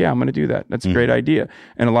 Fuck yeah, I'm going to do that. That's a great idea.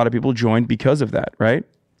 And a lot of people joined because of that, right?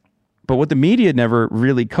 But what the media never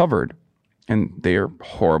really covered, and they are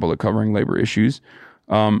horrible at covering labor issues,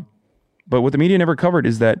 but what the media never covered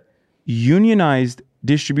is that unionized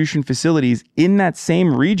distribution facilities in that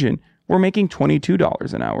same region were making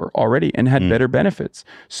 $22 an hour already and had better benefits.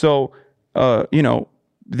 So,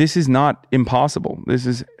 this is not impossible. This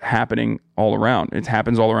is happening all around. It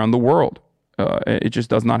happens all around the world. It just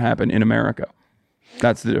does not happen in America.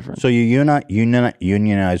 That's the difference. So you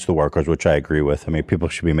unionize the workers, which I agree with. I mean, people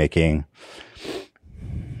should be making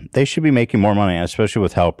more money, especially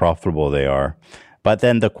with how profitable they are. But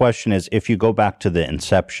then the question is, if you go back to the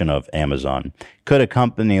inception of Amazon, could a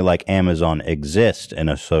company like Amazon exist in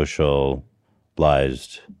a fully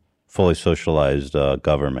socialized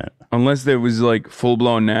government? Unless there was like full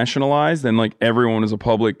blown nationalized and like everyone was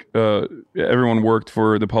everyone worked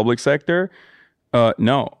for the public sector.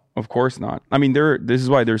 No, of course not. I mean, this is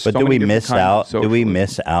why there's. But so many different kinds of socialism. Do we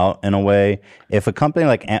miss out in a way? If a company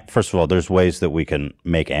like, first of all, there's ways that we can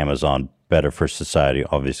make Amazon better for society,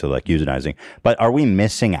 obviously, like euthanizing. But are we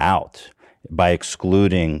missing out by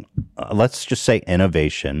excluding, let's just say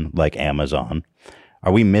innovation like Amazon?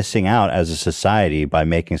 Are we missing out as a society by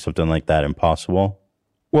making something like that impossible?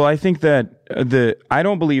 Well, I think that I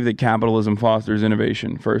don't believe that capitalism fosters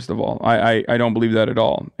innovation. First of all, I don't believe that at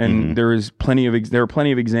all. And there are plenty of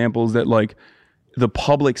examples that like the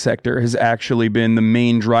public sector has actually been the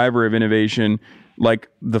main driver of innovation, like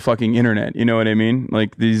the fucking internet. You know what I mean?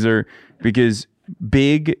 Like these are because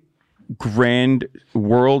big, grand,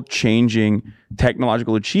 world-changing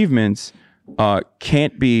technological achievements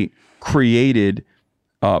can't be created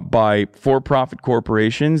by for-profit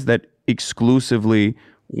corporations that exclusively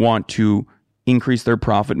want to increase their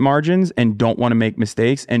profit margins and don't want to make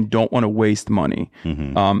mistakes and don't want to waste money.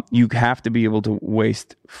 You have to be able to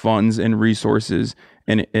waste funds and resources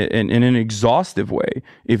in an exhaustive way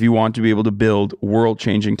if you want to be able to build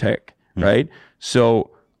world-changing tech, right?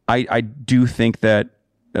 So I do think that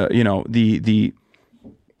the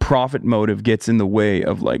profit motive gets in the way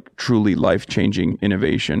of like truly life-changing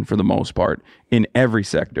innovation for the most part in every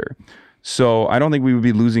sector. So I don't think we would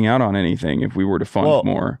be losing out on anything if we were to fund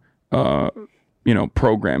more,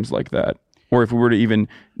 programs like that, or if we were to even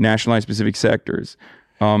nationalize specific sectors.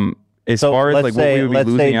 As far as like what we would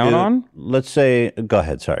be losing out on, let's say, go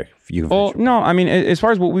ahead. Sorry, no, I mean, as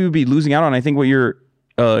far as what we would be losing out on, I think what you're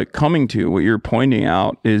what you're pointing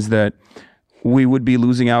out is that we would be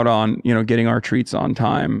losing out on, getting our treats on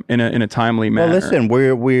time in a timely manner. Well, listen,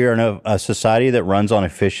 we're in a society that runs on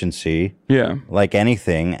efficiency, like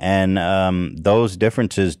anything, and those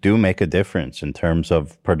differences do make a difference in terms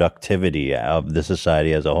of productivity of the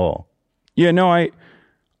society as a whole. Yeah, no, I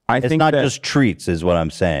it's think not that just treats, is what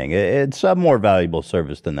I'm saying. It's a more valuable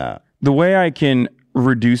service than that. The way I can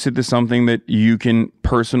reduce it to something that you can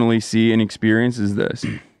personally see and experience is this: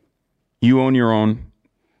 you own your own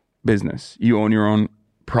business, you own your own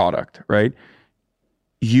product, right?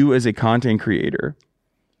 You as a content creator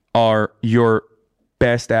are your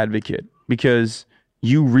best advocate because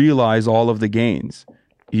you realize all of the gains.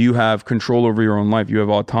 You have control over your own life. You have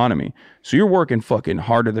autonomy. So you're working fucking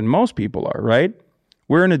harder than most people are, right?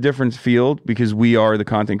 We're in a different field because we are the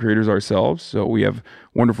content creators ourselves. So we have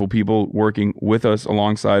wonderful people working with us,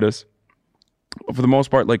 alongside us. But for the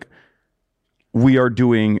most part, like, we are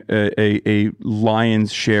doing a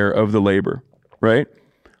lion's share of the labor, right?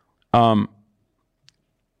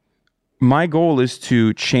 My goal is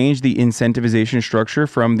to change the incentivization structure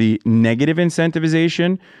from the negative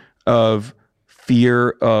incentivization of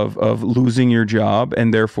fear of losing your job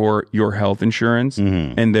and therefore your health insurance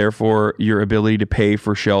and therefore your ability to pay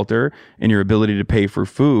for shelter and your ability to pay for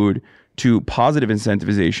food to positive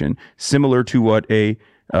incentivization, similar to what a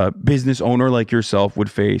business owner like yourself would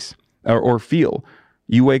face or feel.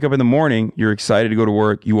 You wake up in the morning, you're excited to go to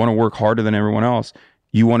work, you want to work harder than everyone else,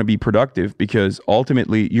 you want to be productive because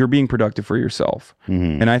ultimately you're being productive for yourself.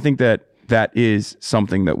 And I think that is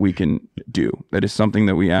something that we can do. That is something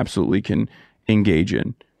that we absolutely can engage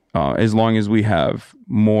in as long as we have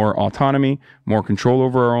more autonomy, more control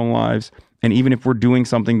over our own lives. And even if we're doing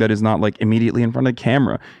something that is not like immediately in front of the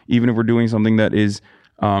camera, even if we're doing something that is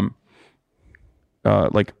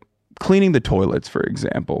like cleaning the toilets, for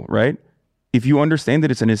example, right? If you understand that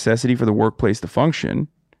it's a necessity for the workplace to function,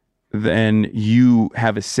 then you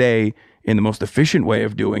have a say in the most efficient way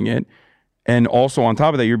of doing it. And also on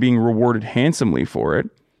top of that, you're being rewarded handsomely for it.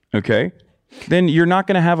 Okay. Then you're not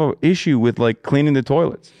going to have an issue with like cleaning the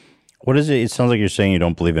toilets. What is it? It sounds like you're saying you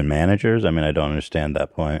don't believe in managers. I mean, I don't understand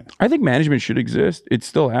that point. I think management should exist. It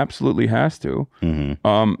still absolutely has to.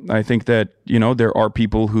 I think that, there are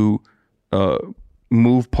people who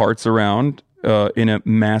move parts around in a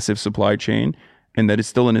massive supply chain, and that is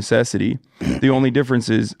still a necessity. The only difference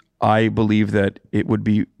is I believe that it would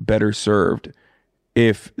be better served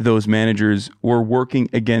if those managers were working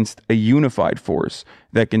against a unified force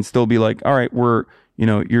that can still be like, all right,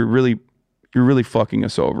 you're really fucking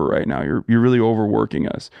us over right now. You're really overworking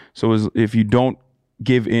us. So if you don't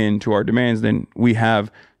give in to our demands, then we have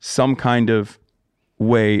some kind of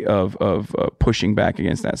way of pushing back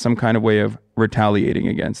against that, some kind of way of retaliating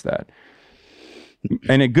against that.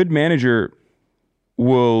 And a good manager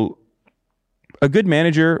or a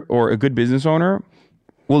good business owner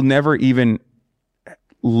will never even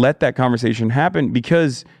let that conversation happen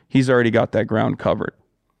because he's already got that ground covered.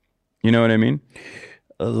 You know what I mean?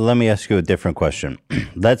 Let me ask you a different question.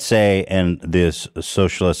 Let's say in this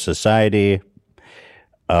socialist society,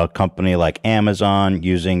 a company like Amazon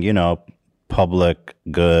using, public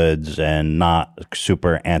goods and not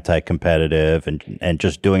super anti-competitive and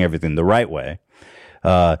just doing everything the right way.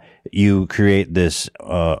 You create this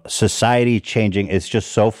society changing. It's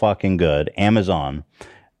just so fucking good. Amazon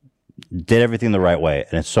did everything the right way,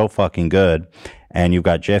 and it's so fucking good. And you've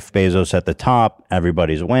got Jeff Bezos at the top.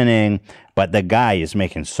 Everybody's winning, but the guy is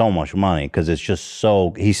making so much money because it's just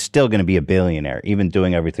so. He's still going to be a billionaire, even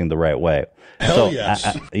doing everything the right way. Hell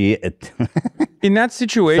yes. In that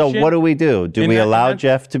situation, so what do we do? Do we allow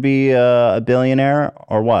Jeff to be a billionaire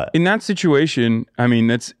or what? In that situation, I mean,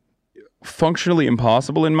 that's functionally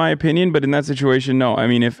impossible in my opinion. But in that situation, no. I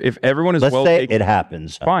mean, if everyone is Let's well say taken, it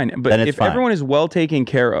happens, fine. But if everyone is well taken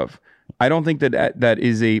care of, I don't think that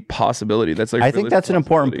is a possibility. That's like I think that's an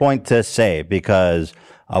important point to say because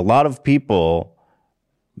a lot of people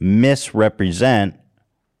misrepresent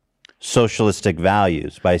socialistic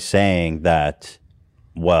values by saying that,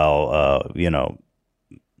 well, why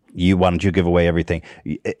don't you give away everything?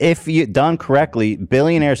 If you done correctly,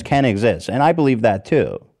 billionaires can exist, and I believe that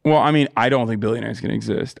too. Well, I mean, I don't think billionaires can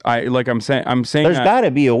exist. I'm saying there's got to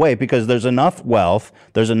be a way because there's enough wealth,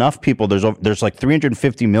 there's enough people, there's like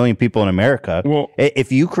 350 million people in America. Well,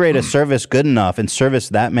 if you create a service good enough and service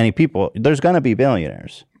that many people, there's going to be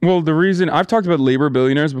billionaires. Well, the reason I've talked about labor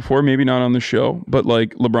billionaires before, maybe not on the show, but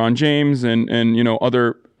like LeBron James and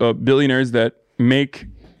other billionaires that make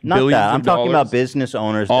billions that. I'm of talking dollars about business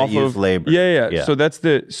owners that use labor. Yeah. So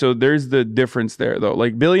there's the difference there though.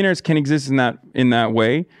 Like billionaires can exist in that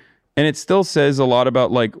way, and it still says a lot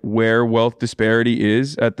about like where wealth disparity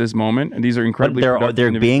is at this moment. And these are incredibly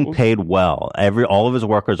they're being paid well. All of his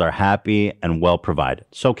workers are happy and well provided.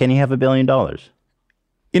 So can he have $1 billion?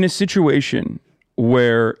 In a situation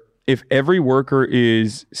where if every worker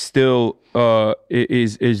is still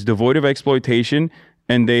is devoid of exploitation,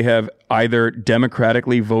 and they have either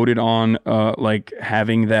democratically voted on like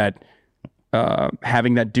having that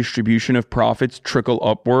distribution of profits trickle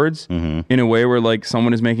upwards in a way where like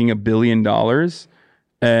someone is making $1 billion,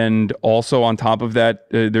 and also on top of that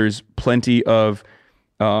there's plenty of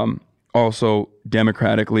also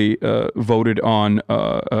democratically voted on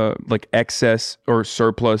like excess or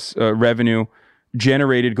surplus revenue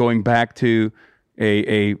generated going back to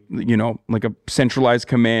a like a centralized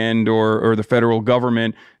command or the federal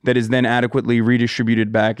government that is then adequately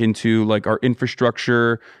redistributed back into like our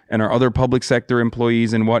infrastructure and our other public sector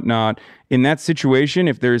employees and whatnot. In that situation,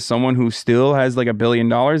 if there's someone who still has like $1 billion,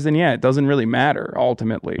 then yeah, it doesn't really matter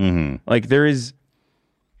ultimately. Like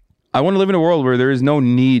I want to live in a world where there is no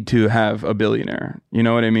need to have a billionaire. You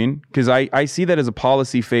know what I mean? Because I see that as a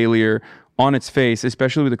policy failure on its face,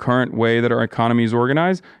 especially with the current way that our economy is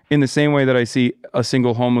organized, in the same way that I see a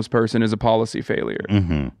single homeless person as a policy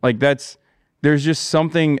failure. Like there's just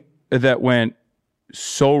something that went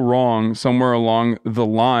so wrong somewhere along the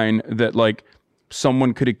line that like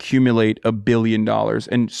someone could accumulate $1 billion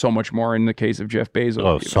and so much more in the case of Jeff Bezos.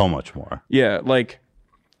 Oh, so much more. Yeah. Like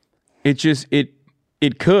it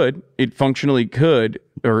functionally could,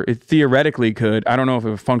 or it theoretically could. I don't know if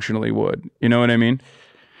it functionally would. You know what I mean?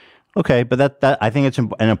 Okay, but that I think it's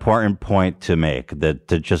an important point to make,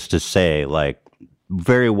 to say like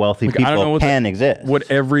very wealthy like, people can exist. What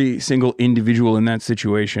every single individual in that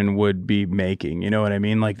situation would be making, you know what I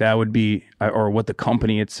mean? Like that would be, or what the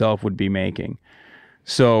company itself would be making.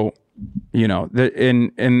 So,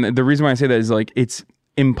 and the reason why I say that is like it's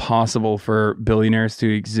impossible for billionaires to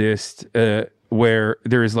exist where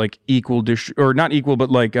there is like equal or not equal, but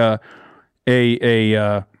like a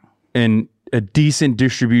decent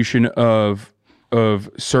distribution of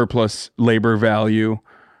surplus labor value,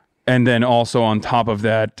 and then also on top of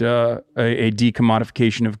that a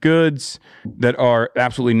decommodification of goods that are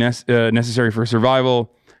absolutely necessary for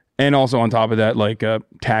survival, and also on top of that like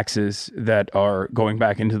taxes that are going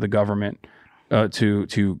back into the government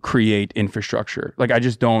to create infrastructure. Like I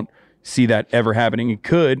just don't see that ever happening. It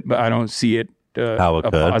could, but I don't see it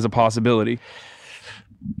as a possibility.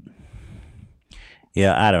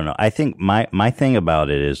 Yeah, I don't know. I think my thing about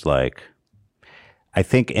it is like, I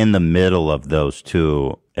think in the middle of those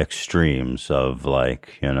two extremes of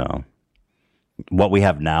like, what we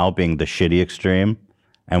have now being the shitty extreme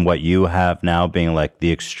and what you have now being like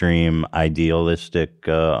the extreme idealistic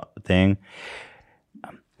thing.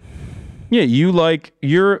 Yeah,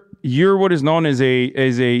 you're what is known as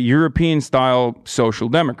a European style social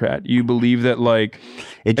democrat. You believe that like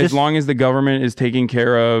as long as the government is taking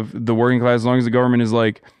care of the working class, as long as the government is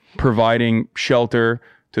like providing shelter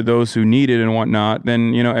to those who need it and whatnot,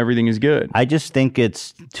 then everything is good. I just think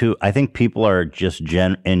I think people are just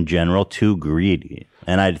in general too greedy,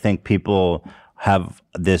 and I think people have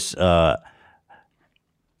this.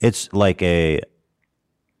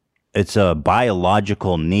 It's a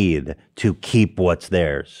biological need to keep what's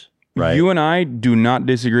theirs. Right. You and I do not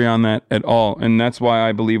disagree on that at all, and that's why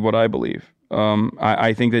I believe what I believe.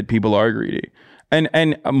 I think that people are greedy,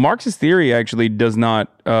 and Marx's theory actually does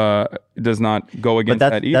not go against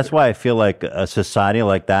that either. That's why I feel like a society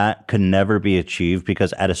like that could never be achieved,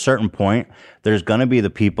 because at a certain point, there's going to be the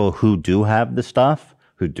people who do have the stuff,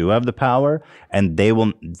 who do have the power, and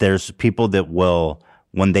there's people that will,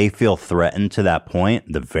 when they feel threatened to that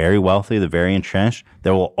point, the very wealthy, the very entrenched,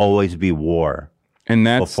 there will always be war. And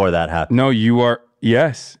that's before that happens. No,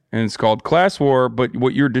 yes. And it's called class war. But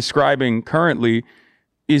what you're describing currently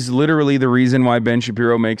is literally the reason why Ben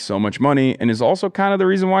Shapiro makes so much money, and is also kind of the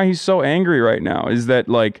reason why he's so angry right now, is that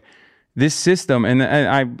like this system, and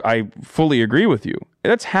I fully agree with you,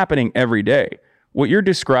 that's happening every day. What you're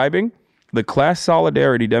describing, the class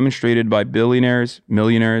solidarity demonstrated by billionaires,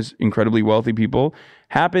 millionaires, incredibly wealthy people,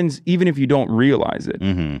 happens even if you don't realize it.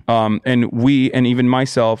 And we, and even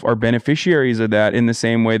myself, are beneficiaries of that in the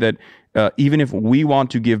same way that even if we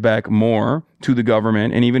want to give back more to the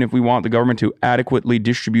government, and even if we want the government to adequately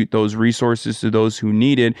distribute those resources to those who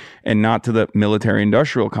need it and not to the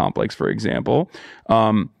military-industrial complex, for example,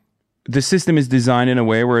 the system is designed in a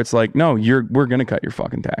way where it's like, no, we're going to cut your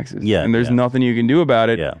fucking taxes. Yeah, and there's nothing you can do about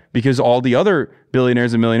it because all the other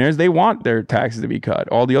billionaires and millionaires, they want their taxes to be cut.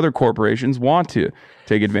 All the other corporations want to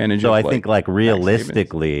take advantage of. So I think like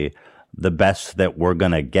realistically, the best that we're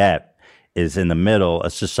going to get is in the middle, a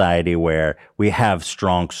society where we have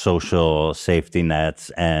strong social safety nets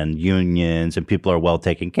and unions and people are well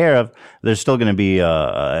taken care of. There's still going to be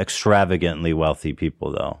extravagantly wealthy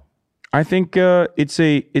people, though. I think it's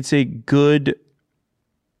a good,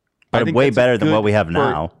 but way better than what we have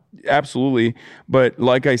now. Absolutely, but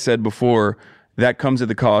like I said before, that comes at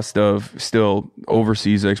the cost of still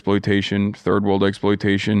overseas exploitation, third world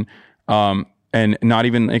exploitation, and not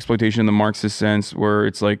even exploitation in the Marxist sense, where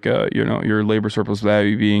it's like your labor surplus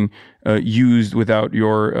value being used without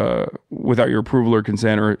your approval or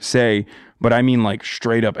consent or say. But I mean like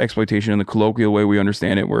straight up exploitation in the colloquial way we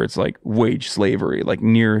understand it, where it's like wage slavery, like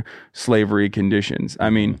near slavery conditions. I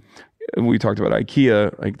mean, we talked about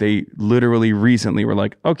IKEA, like they literally recently were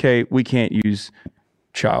like, okay, we can't use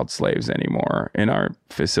child slaves anymore in our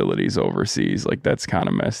facilities overseas. Like that's kind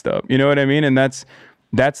of messed up. You know what I mean? And that's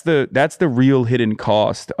the real hidden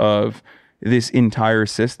cost of this entire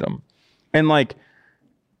system. And like,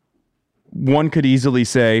 one could easily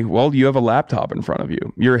say, well, you have a laptop in front of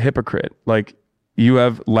you. You're a hypocrite. Like you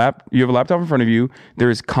have a laptop in front of you.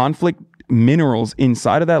 There's conflict minerals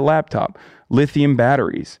inside of that laptop, lithium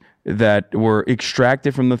batteries that were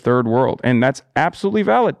extracted from the third world. And that's absolutely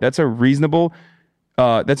valid. That's a reasonable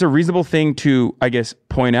thing to, I guess,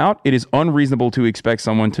 point out. It is unreasonable to expect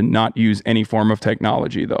someone to not use any form of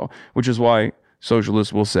technology, though, which is why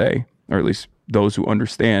socialists will say, or at least those who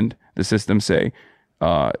understand the system say,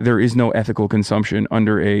 there is no ethical consumption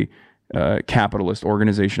under a capitalist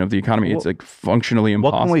organization of the economy. It's like functionally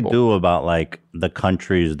impossible. What can we do about like the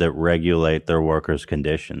countries that regulate their workers'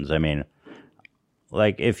 conditions? I mean,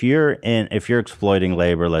 like if you're exploiting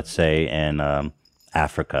labor, let's say in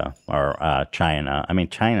Africa or China. I mean,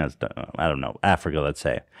 China's, I don't know, Africa, let's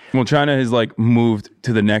say. Well, China has like moved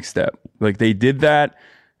to the next step. Like they did that,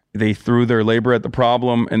 they threw their labor at the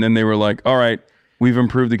problem, and then they were like, all right, we've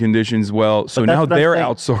improved the conditions well, so now they're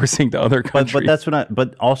outsourcing to other countries.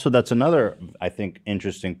 But also that's another, I think,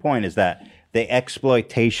 interesting point is that the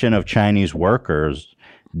exploitation of Chinese workers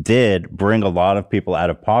did bring a lot of people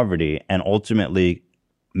out of poverty and ultimately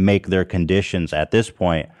make their conditions at this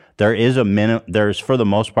point. There's for the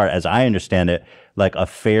most part, as I understand it, like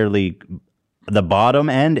the bottom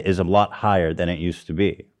end is a lot higher than it used to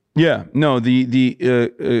be. Yeah, no, the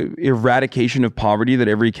eradication of poverty that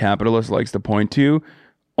every capitalist likes to point to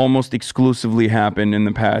almost exclusively happened in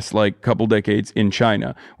the past like couple decades in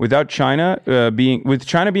China. Without China being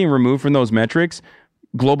removed from those metrics,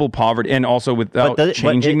 global poverty, and also without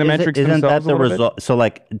changing the metrics themselves. Isn't that the result? So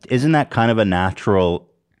like, isn't that kind of a natural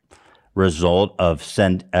result of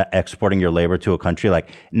exporting your labor to a country?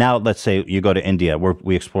 Like now, let's say you go to India, where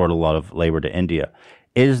we export a lot of labor to India.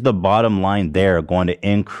 Is the bottom line there going to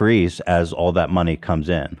increase as all that money comes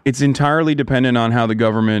in? It's entirely dependent on how the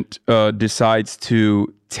government decides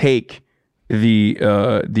to take the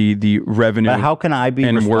revenue. But how can I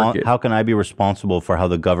be work it? How can I be responsible for how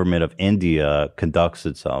the government of India conducts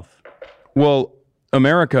itself? Well,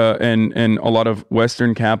 America and a lot of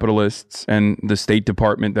Western capitalists and the State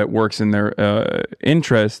Department that works in their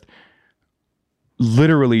interest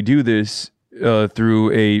literally do this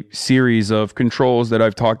through a series of controls that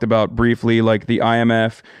I've talked about briefly, like the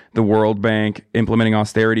IMF, the World Bank, implementing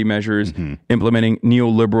austerity measures, implementing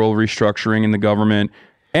neoliberal restructuring in the government,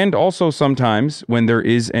 And also sometimes when there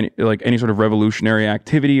is any sort of revolutionary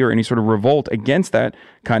activity or any sort of revolt against that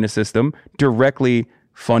kind of system, directly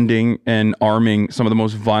funding and arming some of the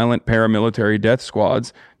most violent paramilitary death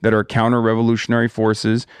squads that are counter-revolutionary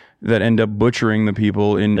forces that end up butchering the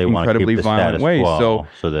people in incredibly violent ways.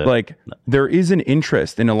 There is an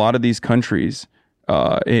interest in a lot of these countries,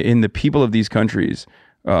 in the people of these countries,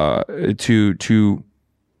 to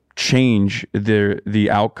change the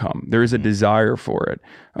outcome. There is a desire for it.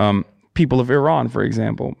 People of Iran, for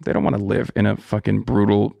example, they don't want to live in a fucking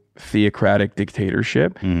brutal theocratic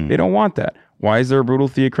dictatorship. They don't want that. Why is there a brutal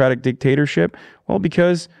theocratic dictatorship? Well,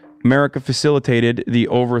 because America facilitated the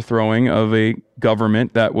overthrowing of a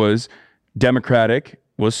government that was democratic,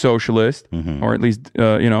 was socialist, or at least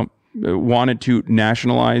wanted to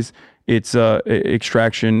nationalize its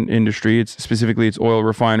extraction industry, specifically its oil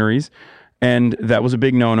refineries. And that was a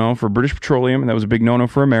big no-no for British Petroleum, and that was a big no-no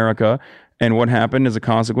for America. And what happened as a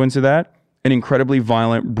consequence of that? An incredibly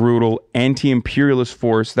violent, brutal, anti-imperialist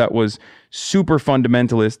force that was super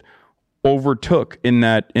fundamentalist overtook in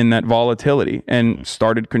that volatility and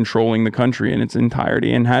started controlling the country in its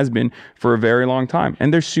entirety, and has been for a very long time.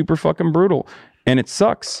 And they're super fucking brutal, and it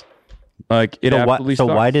sucks. Absolutely sucks.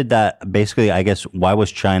 Why did that? Basically, I guess, why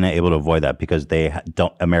was China able to avoid that? Because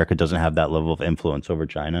America doesn't have that level of influence over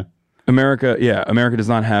China. America does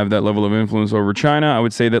not have that level of influence over China. I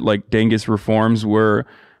would say that Dengist reforms were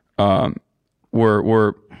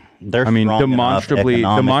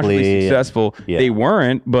demonstrably successful. Yeah. They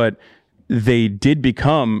weren't, but they did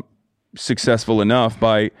become successful enough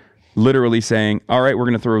by literally saying, all right, we're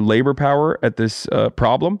going to throw labor power at this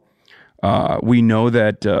problem. We know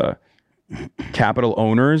that capital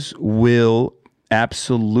owners will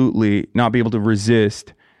absolutely not be able to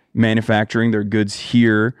resist manufacturing their goods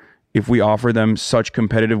here if we offer them such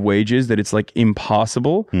competitive wages that it's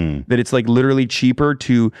impossible, that it's literally cheaper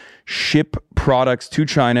to ship products to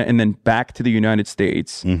China and then back to the United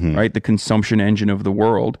States, right? The consumption engine of the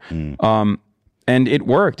world. And it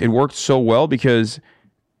worked. It worked so well because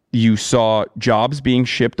you saw jobs being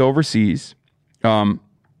shipped overseas.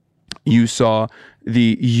 You saw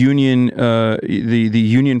the union, the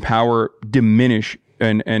union power diminish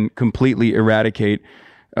and completely eradicate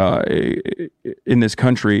in this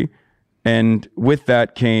country. And with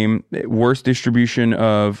that came worse distribution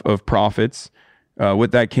of profits.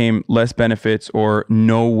 With that came less benefits or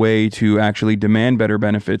no way to actually demand better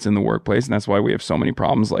benefits in the workplace. And that's why we have so many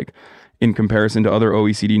problems in comparison to other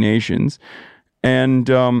OECD nations. And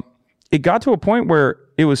it got to a point where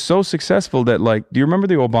it was so successful that do you remember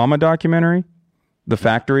the Obama documentary? The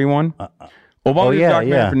Factory one? Obama did a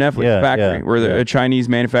documentary for Netflix, Factory, where a Chinese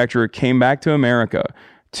manufacturer came back to America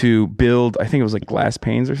to build, I think it was glass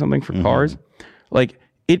panes or something for cars.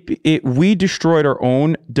 We destroyed our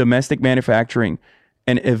own domestic manufacturing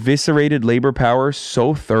and eviscerated labor power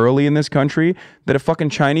so thoroughly in this country that a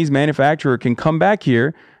fucking Chinese manufacturer can come back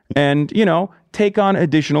here and, take on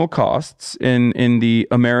additional costs in the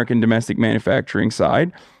American domestic manufacturing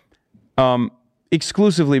side,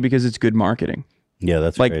 exclusively because it's good marketing. Yeah,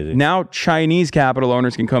 that's crazy. Now Chinese capital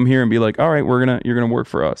owners can come here and be like, all right, you're gonna work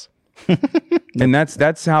for us. And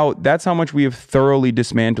that's how much we have thoroughly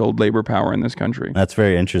dismantled labor power in this country. That's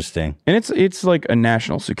very interesting. And it's a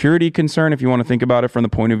national security concern if you want to think about it from the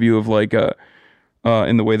point of view of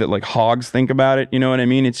in the way that hogs think about it. You know what I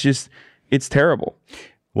mean? It's terrible.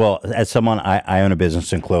 Well, as someone, I own a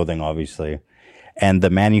business in clothing, obviously. And the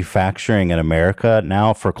manufacturing in America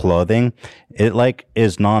now for clothing, it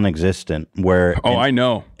is non-existent. I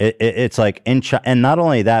know. It's in China, and not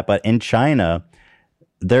only that, but in China,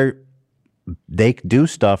 they do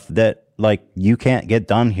stuff that you can't get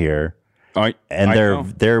done here.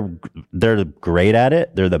 They're great at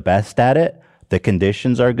it. They're the best at it. The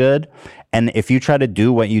conditions are good. And if you try to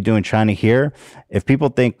do what you do in China here, if people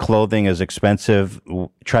think clothing is expensive,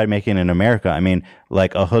 try making it in America. I mean,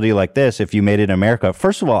 a hoodie like this, if you made it in America,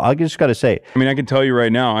 first of all, I just got to say. I mean, I can tell you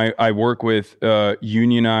right now, I work with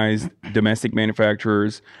unionized domestic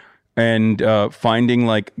manufacturers, and finding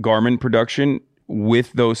garment production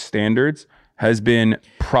with those standards has been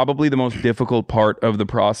probably the most difficult part of the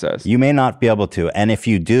process. You may not be able to. And if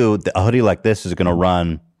you do, a hoodie like this is going to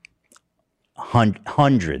run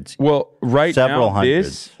hundreds. Well, several now,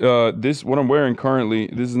 hundreds. This what I'm wearing currently,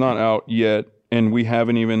 this is not out yet, and we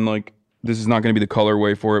haven't even this is not going to be the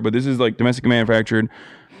colorway for it, but this is domestic manufactured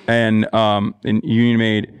and union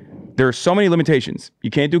made. There are so many limitations.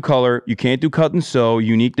 You can't do color, you can't do cut and sew,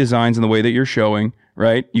 unique designs in the way that you're showing,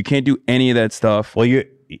 right? You can't do any of that stuff. Well,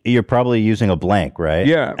 you're probably using a blank, right?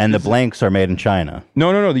 Yeah. And the blanks are made in China.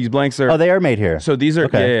 No. These blanks are. Oh, they are made here. So these are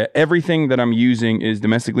Okay. everything that I'm using is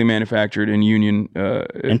domestically manufactured and union.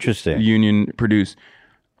 Interesting. Union produced.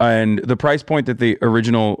 And the price point that the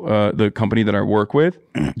original the company that I work with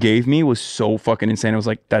gave me was so fucking insane. I was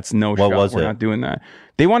like, that's no shot. was We're it? not doing that.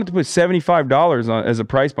 They wanted to put $75 on as a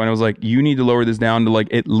price point. I was like, you need to lower this down to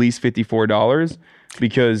like at least $54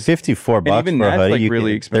 because $54 even for a that's, hoodie. like,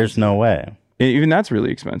 really expensive. There's no way. Even that's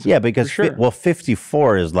really expensive. Yeah, because For sure.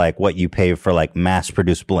 54 is like what you pay for like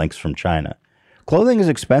mass-produced blanks from China. Clothing is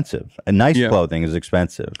expensive. And nice clothing is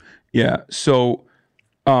expensive. Yeah. So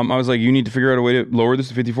I was like, you need to figure out a way to lower this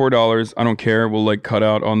to $54. I don't care. We'll like cut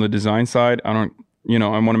out on the design side. I want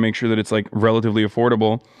to make sure that it's like relatively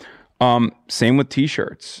affordable. Same with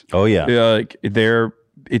t-shirts. Oh yeah. Like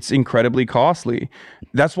it's incredibly costly.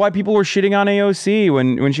 That's why people were shitting on AOC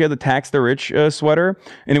when she had the Tax the Rich sweater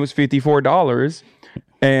and it was $54.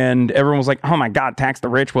 And everyone was like, oh my God, tax the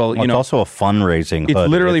rich. Well, It's also a fundraising hood. It's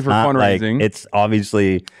literally for not fundraising. Like, it's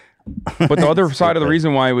obviously... But the other side of the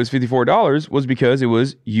reason why it was $54 was because it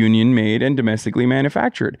was union made and domestically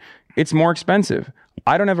manufactured. It's more expensive.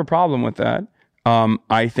 I don't have a problem with that.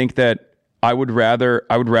 I think that I would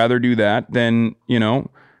rather do that than,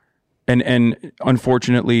 and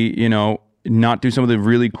unfortunately, not do some of the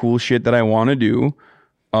really cool shit that I want to do.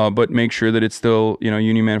 But make sure that it's still,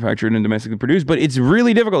 union manufactured and domestically produced. But it's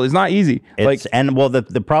really difficult. It's not easy.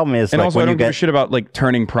 The problem is, and like, also when I you don't give a shit about like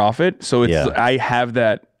turning profit. So it's I have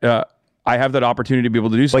that opportunity to be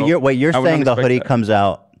able to do so. But you're saying the hoodie comes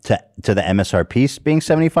out to the MSRP being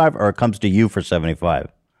 75, or it comes to you for 75?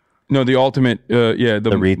 No, the ultimate,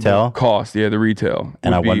 the retail the cost, the retail.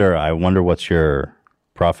 And I wonder what's your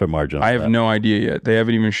profit margin. I have no idea yet. They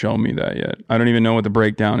haven't even shown me that yet. I don't even know what the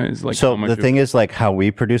breakdown is. Like, so the thing is, like, how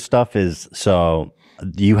we produce stuff is, so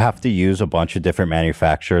you have to use a bunch of different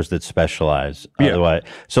manufacturers that specialize. Yeah. Otherwise,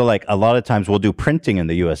 so like a lot of times we'll do printing in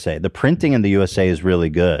the USA. The printing in the USA is really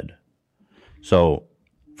good. So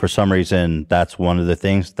for some reason, that's one of the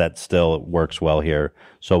things that still works well here.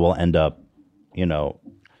 So we'll end up,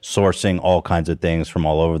 sourcing all kinds of things from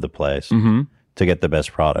all over the place to get the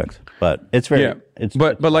best product. But it's very,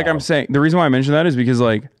 but like I'm saying, the reason why I mention that is because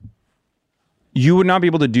like you would not be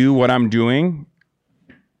able to do what I'm doing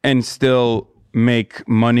and still make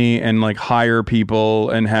money and like hire people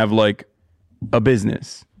and have like a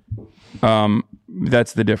business.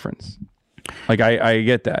 That's the difference. Like I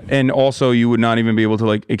get that. And also you would not even be able to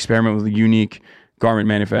like experiment with unique garment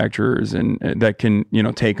manufacturers and that can,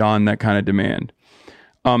 take on that kind of demand.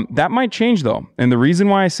 That might change though. And the reason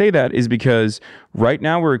why I say that is because right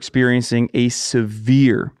now we're experiencing a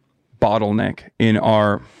severe bottleneck in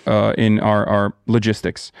our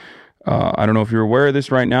logistics. I don't know if you're aware of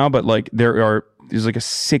this right now, but like there's like a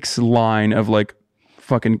 6 line of like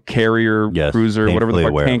fucking carrier, cruiser, whatever the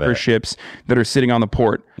fuck, tanker ships that are sitting on the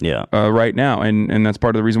port right now. And that's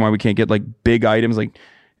part of the reason why we can't get like big items like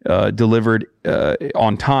delivered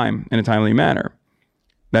on time in a timely manner.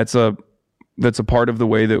 That's a part of the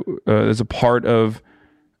way that there's a part of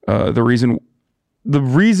the reason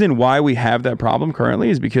why we have that problem currently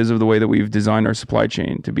is because of the way that we've designed our supply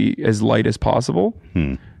chain to be as light as possible.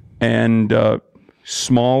 And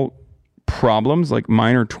small problems, like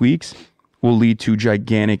minor tweaks, will lead to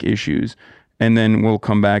gigantic issues. And then we'll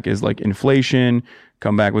come back as like inflation,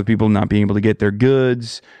 come back with people not being able to get their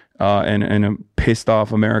goods, and a pissed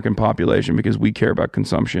off American population because we care about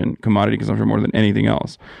commodity consumption more than anything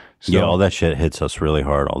else. So, all that shit hits us really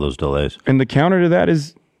hard, all those delays. And the counter to that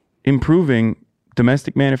is improving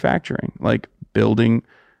domestic manufacturing, like building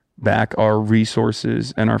back our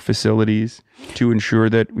resources and our facilities to ensure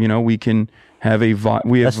that, we can have a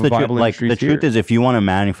viable industry. The truth is, if you want to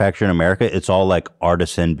manufacture in America, it's all like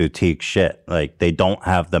artisan boutique shit. Like they don't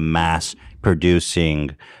have the mass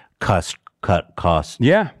producing cost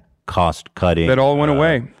cutting. That all went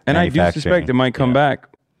away. And I do suspect it might come back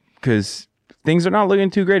because things are not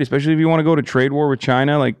looking too great, especially if you want to go to trade war with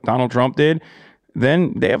China like Donald Trump did.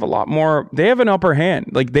 Then they have they have an upper hand.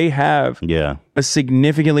 Like they have a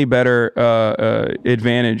significantly better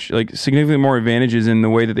advantage, like significantly more advantages in the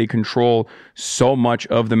way that they control so much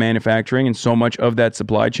of the manufacturing and so much of that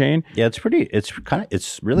supply chain. Yeah,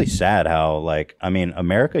 it's really sad how, like, I mean,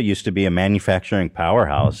 America used to be a manufacturing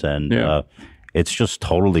powerhouse and it's just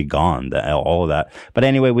totally gone, all of that. But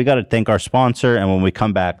anyway, we got to thank our sponsor. And when we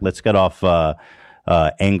come back, let's get off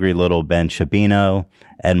angry little Ben Shabino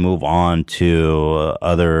and move on to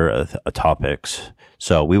other topics.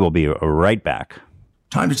 So we will be right back.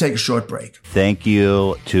 Time to take a short break. Thank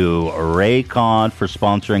you to Raycon for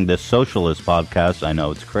sponsoring this socialist podcast. I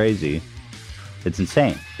know it's crazy. It's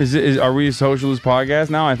insane. Are we a socialist podcast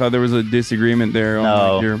now? I thought there was a disagreement there.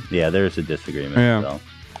 No, yeah, there's a disagreement. Yeah. So.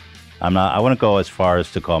 I'm not. I wouldn't go as far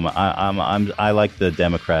as to call him. I like the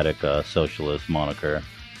Democratic Socialist moniker.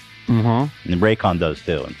 And Raycon does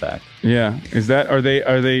too. In fact. Yeah. Are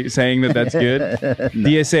they saying that that's good?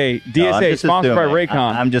 DSA sponsored by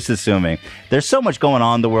Raycon. I'm just assuming. There's so much going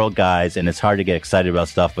on in the world, guys, and it's hard to get excited about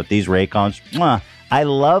stuff. But these Raycons, I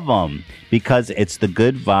love them because it's the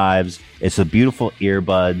good vibes. It's the beautiful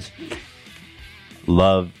earbuds.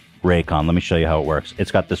 Love Raycon. Let me show you how it works.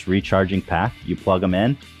 It's got this recharging pack. You plug them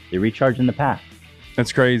in. They recharge in the pack.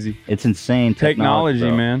 That's crazy. It's insane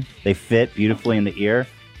technology, man. They fit beautifully in the ear.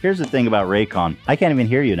 Here's the thing about Raycon. I can't even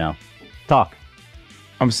hear you now. Talk.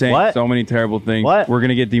 I'm saying so many terrible things. What? We're going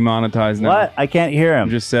to get demonetized now. What? I can't hear him.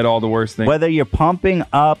 You just said all the worst things. Whether you're pumping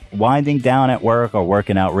up, winding down at work, or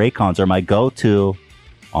working out, Raycons are my go-to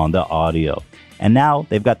on the audio. And now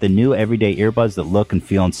they've got the new everyday earbuds that look and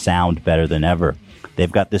feel and sound better than ever.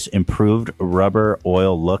 They've got this improved rubber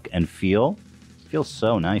oil look and feel. Feels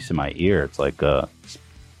so nice in my ear. It's like having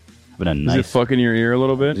a nice. Is it fucking your ear a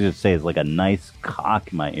little bit? I was say it's like a nice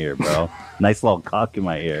cock in my ear, bro. Nice little cock in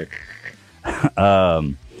my ear. It's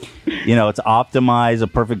optimized, a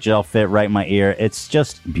perfect gel fit right in my ear. It's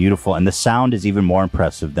just beautiful, and the sound is even more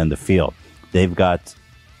impressive than the feel. They've got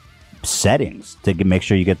settings to make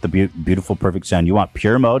sure you get the beautiful, perfect sound you want.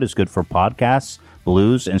 Pure mode is good for podcasts,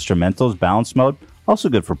 blues, instrumentals. Balance mode also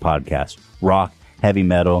good for podcasts. Rock. Heavy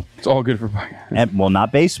metal. It's all good for podcasts. And,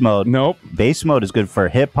 not bass mode. Nope. Bass mode is good for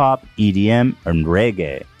hip-hop, EDM, and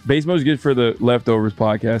reggae. Bass mode is good for the Leftovers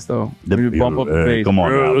podcast, though. Bump up the bass. Come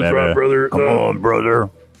on, now, that's right, brother. Come on,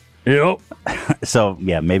 brother. Yep. So,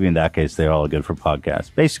 yeah, maybe in that case, they're all good for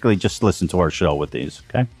podcasts. Basically, just listen to our show with these,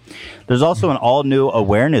 okay? There's also an all-new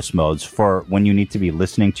awareness modes for when you need to be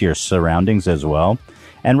listening to your surroundings as well.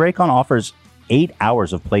 And Raycon offers 8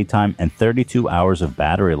 hours of playtime and 32 hours of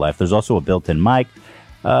battery life. There's also a built-in mic,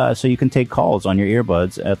 so you can take calls on your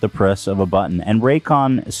earbuds at the press of a button. And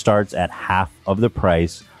Raycon starts at half of the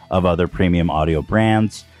price of other premium audio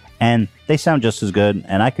brands, and they sound just as good,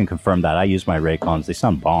 and I can confirm that. I use my Raycons. They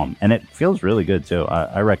sound bomb, and it feels really good, too.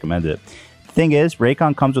 I recommend it. The thing is,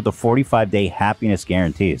 Raycon comes with a 45-day happiness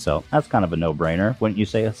guarantee, so that's kind of a no-brainer, wouldn't you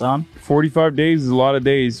say, Hassan? 45 days is a lot of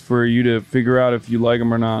days for you to figure out if you like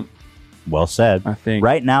them or not. Well said. I think.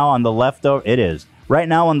 Right now on the Leftovers, it is. Right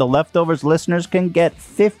now on the Leftovers, listeners can get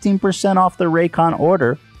 15% off their Raycon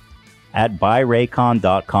order at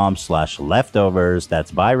buyraycon.com/leftovers.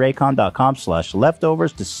 That's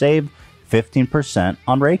buyraycon.com/leftovers to save 15%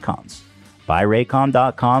 on Raycons.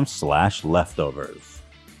 buyraycon.com/leftovers.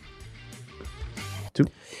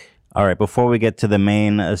 All right, before we get to the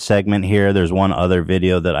main segment here, there's one other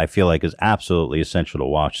video that I feel like is absolutely essential to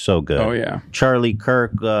watch. So good. Oh, yeah. Charlie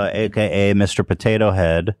Kirk, a.k.a. Mr. Potato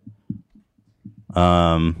Head.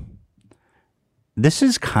 This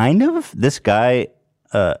is kind of this guy,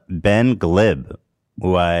 Ben Glib,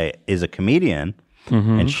 who is a comedian.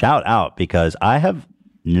 And shout out, because I have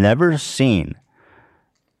never seen,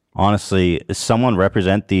 honestly, someone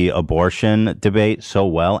represent the abortion debate so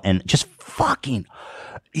well and just fucking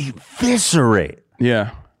eviscerate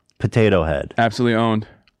Potato Head. Absolutely owned.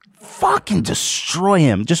 Fucking destroy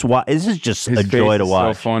him. Just watch. This is just His a joy to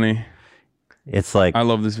watch. So funny. It's like, I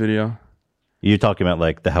love this video. You're talking about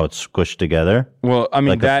like how it's squished together? Well, I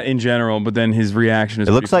mean, like that in general, but then his reaction is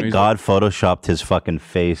it looks like funny. God photoshopped his fucking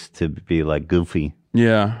face to be like goofy.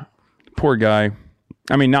 Yeah. Poor guy.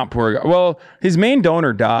 I mean, not poor guy. Well, his main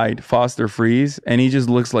donor died, Foster Freeze, and he just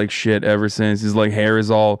looks like shit ever since. His like hair is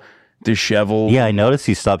all disheveled. Yeah, I noticed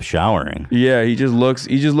he stopped showering. Yeah, he just looks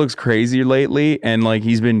crazy lately, and like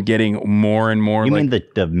he's been getting more and more. You like, mean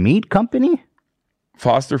the meat company?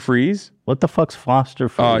 Foster Freeze? What the fuck's Foster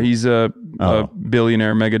Freeze? He's a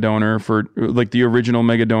billionaire mega donor for like the original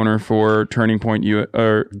mega donor for Turning Point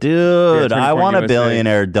Dude, I want USA. a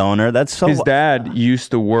billionaire donor. That's so. His dad used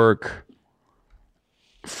to work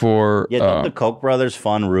for. Yeah, don't the Koch brothers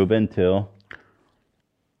fund Ruben too?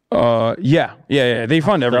 Yeah. They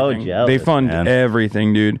fund everything. jealous, They fund man.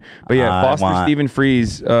 everything, dude. But yeah, Foster Stephen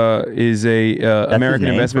Freeze is a American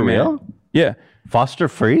name investment for man. real? Yeah, Foster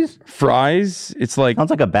Freeze? Fries. It's like Sounds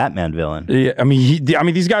like a Batman villain. yeah. I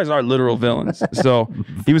mean, these guys are literal villains. So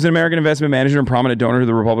he was an American investment manager and prominent donor to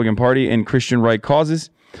the Republican Party and Christian right causes.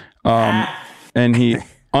 And he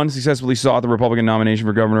unsuccessfully sought the Republican nomination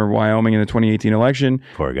for governor of Wyoming in the 2018 election.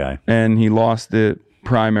 Poor guy. And he lost the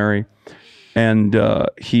primary. And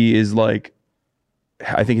he is like,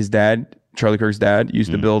 I think his dad, Charlie Kirk's dad,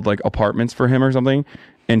 used to build like apartments for him or something.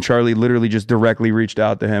 And Charlie literally just directly reached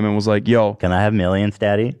out to him and was like, yo. Can I have millions,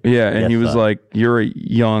 daddy? Yeah. And Yes, he was son. like, you're a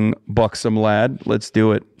young, buxom lad. Let's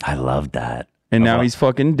do it. I love that. And now he's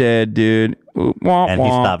fucking dead, dude. Womp, And he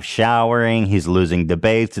womp. stopped showering. He's losing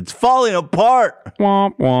debates. It's falling apart.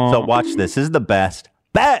 Womp, womp. So watch this. This is the best.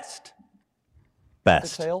 Best.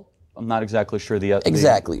 Tail? I'm not exactly sure the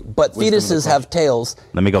Exactly, but fetuses have tails.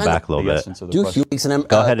 Let me go back a little bit. Do humans an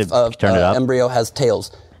Go ahead and turn it up. embryo has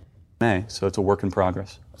tails? So it's a work in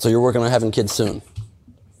progress. So you're working on having kids soon.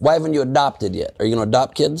 Why haven't you adopted yet? Are you going to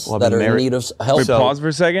adopt kids Well, I've that been are in married- need of help? Wait, pause for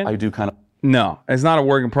a second. I do kind of. No, it's not a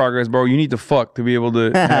work in progress, bro. You need to fuck to be able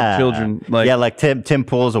to have children. Like, yeah, like Tim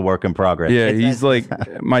Pool's a work in progress. yeah, he's like,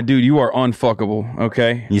 my dude, you are unfuckable.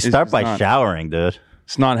 Okay, You start It's by not- showering, dude.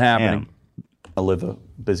 It's not happening. I live a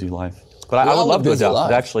busy life. But We I all would love live to busy adopt.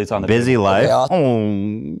 lives. Actually, it's on the Busy table. life. Okay,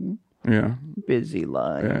 Oh, Yeah, busy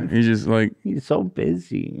life. yeah. He's just like, He's so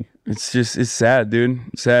busy. it's sad, dude.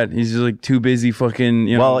 It's sad. He's just like too busy,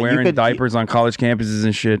 fucking, Well, you wearing could- diapers on college campuses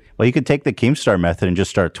and shit. Well, you could take the Keemstar method and just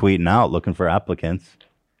start tweeting out looking for applicants.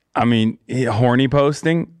 I mean, horny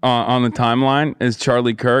posting on the timeline is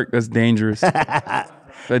Charlie Kirk. That's dangerous. That's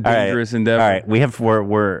a dangerous endeavor. All right,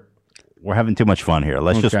 we're having too much fun here.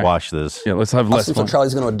 Let's just Okay. watch this. Yeah, let's have less So fun.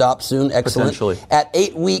 Charlie's going to adopt soon. Excellent. Potentially. At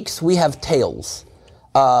 8 weeks, we have tails.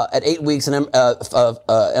 At 8 weeks, an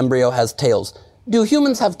embryo has tails. Do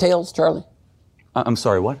humans have tails, Charlie? I'm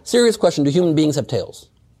sorry, what? Serious question. Do human beings have tails?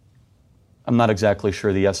 I'm not exactly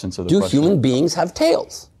sure the essence of the Do question. human beings have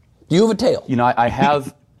tails? Do you have a tail? You know, I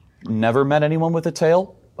have never met anyone with a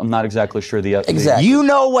tail. I'm not exactly sure the Exactly. You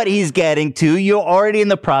know what he's getting to. You're already in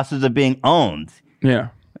the process of being owned. Yeah,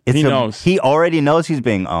 he knows. He already knows he's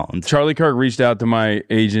being owned. Charlie Kirk reached out to my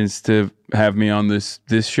agents to have me on this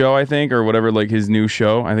show, I think, or whatever, like his new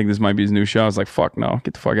show. I think this might be his new show. I was like, fuck no,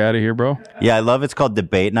 get the fuck out of here, bro. Yeah, I love it's called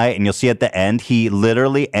Debate Night, and you'll see at the end he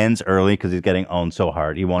literally ends early because he's getting owned so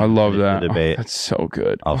hard. He won't. I love finish that. the debate. That's so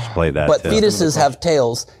good. I'll just play that. But too. fetuses have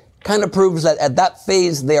tails. Kind of proves that at that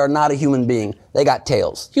phase, they are not a human being. They got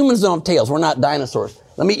tails. Humans don't have tails. We're not dinosaurs.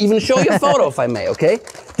 Let me even show you a photo, if I may, okay?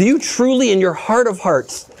 Do you truly, in your heart of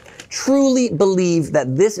hearts, truly believe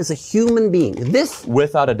that this is a human being? This,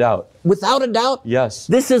 Without a doubt. without a doubt, Yes.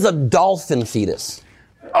 this is a dolphin fetus.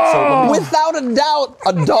 So Without a doubt,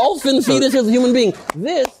 a dolphin fetus is a human being.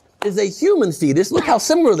 This is a human fetus. Look how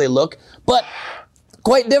similar they look, but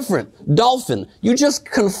quite different. Dolphin. You just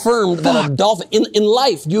confirmed that a dolphin, in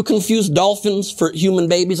life, do you confuse dolphins for human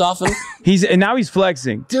babies often? And now he's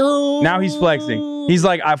flexing. Dude. Now he's flexing. He's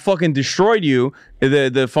like, I fucking destroyed you.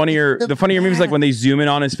 The funnier meme is like when they zoom in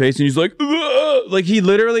on his face and he's like, "Ugh." Like he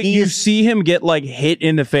literally, you see him get like hit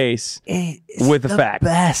in the face with the fact.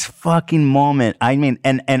 Best fucking moment. I mean,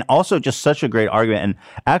 and also just such a great argument. And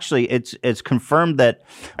actually, it's confirmed that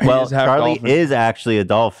well, is half Charlie dolphin. is actually a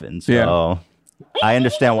dolphin. So Yeah. I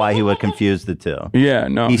understand why he would confuse the two. Yeah,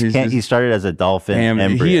 no, he started as a dolphin Damn,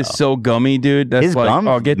 embryo. he is so gummy, dude. That's His like, gum,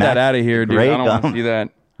 oh, get that Max, out of here, dude. great I don't want to gum. see that.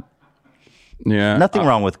 Yeah, Nothing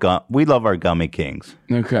wrong with gum. We love our gummy kings.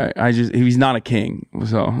 Okay, he's not a king,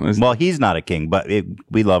 so Well, he's not a king, but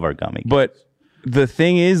we love our gummy. But the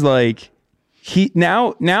thing is, like, he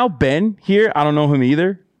now Ben here, I don't know him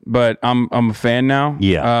either, but I'm a fan now.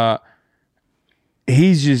 Yeah.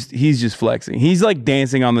 He's just flexing. He's like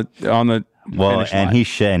dancing on the Well, finish and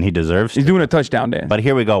line. he deserves He's to. doing a touchdown dance. But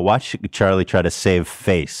here we go. Watch Charlie try to save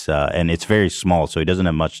face, and it's very small, so he doesn't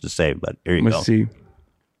have much to save. But here you Let's go. see.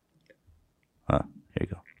 Here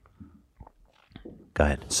you go. Go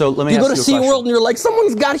ahead. So let me You ask go to you a question. SeaWorld and you're like,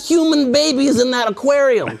 someone's got human babies in that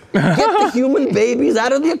aquarium. Get the human babies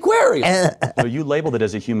out of the aquarium. So you labeled it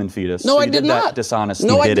as a human fetus. No, so I you did that not. dishonestly.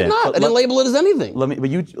 No, I didn't. did not. I Let- didn't label it as anything. Let me, but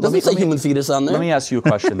you Doesn't say human fetus on there. Let me ask you a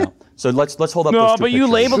question though. So let's hold up. No, those two but you pictures.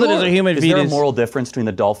 labeled it as a human Is there a fetus. moral difference between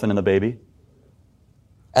the dolphin and the baby?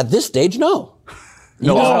 At this stage, no.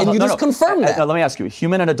 You just confirmed that. Let me ask you: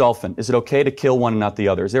 human and a dolphin. Is it okay to kill one and not the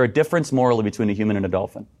other? Is there a difference morally between a human and a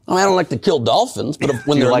dolphin? I mean, I don't like to kill dolphins, but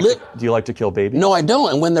when do you they're do you like to kill babies? no, I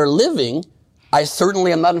don't. And when they're living, I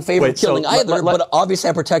certainly am not in favor Wait, of killing so either. let- but obviously,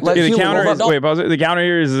 I protect Yeah, the the human counter over a is dolphin. pause it. The counter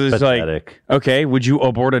here is like, Pathetic. okay, would you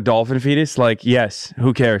abort a dolphin fetus? Like, yes.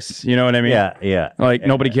 Who cares? You know what I mean? Yeah. Like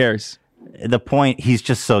nobody cares. The point, he's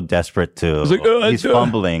just so desperate to. like, he's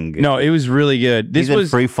fumbling. No, it was really good. This he's was in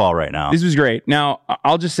free fall right now. This was great. Now,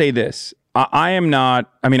 I'll just say this. I am not,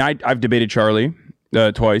 I mean, I've debated Charlie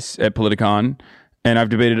twice at Politicon, and I've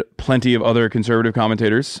debated plenty of other conservative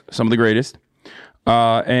commentators, some of the greatest.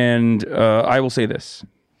 And I will say this.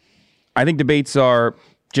 I think debates are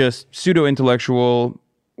just pseudo-intellectual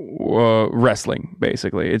wrestling,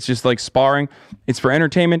 basically. It's just like sparring. It's for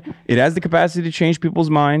entertainment. It has the capacity to change people's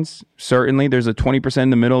minds. Certainly, there's a 20% in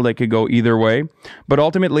the middle that could go either way. But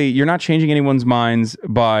ultimately, you're not changing anyone's minds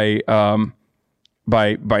by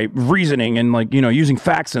reasoning and like, you know, using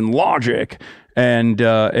facts and logic. And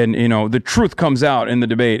you know, the truth comes out in the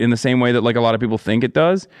debate in the same way that like a lot of people think it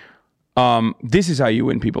does. This is how you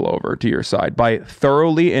win people over to your side, by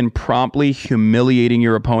thoroughly and promptly humiliating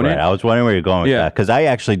your opponent. Right, I was wondering where you're going with that, because I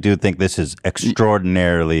actually do think this is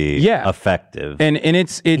extraordinarily effective. And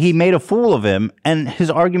it's he made a fool of him, and his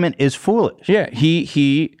argument is foolish. Yeah,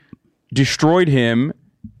 he destroyed him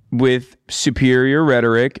with superior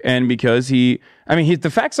rhetoric, and because the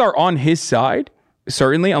facts are on his side.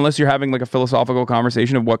 Certainly, unless you're having like a philosophical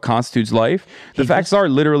conversation of what constitutes life, the facts are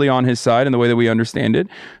literally on his side in the way that we understand it.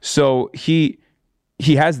 So he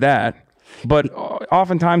has that, but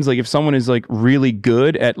oftentimes, like if someone is like really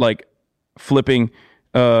good at like flipping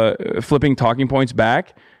talking points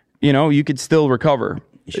back, you know, you could still recover.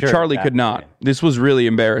 Sure, Charlie could not. This was really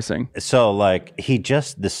embarrassing. So like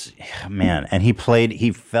and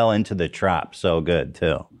he fell into the trap so good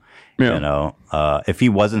too. Yeah. You know, if he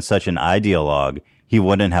wasn't such an ideologue, he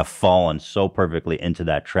wouldn't have fallen so perfectly into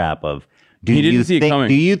that trap of, do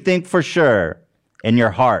you think for sure in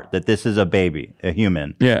your heart that this is a baby, a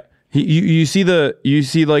human? Yeah. You see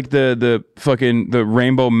like the fucking the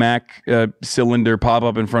rainbow Mac cylinder pop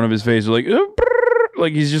up in front of his face, like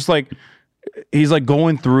he's like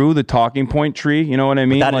going through the talking point tree. You know what I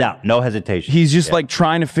mean? Without a doubt, no hesitation. He's just like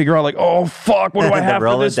trying to figure out like, oh fuck, what do I have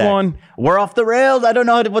for this one? We're off the rails. I don't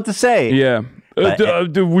know what to say. Yeah.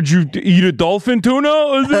 Would you eat a dolphin tuna?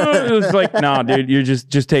 It's like, nah, dude. You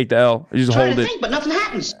just take the L. You just hold it. Think, but nothing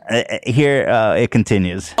happens. Here it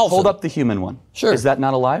continues. Hold up the human one. Sure. Is that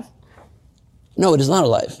not alive? No, it is not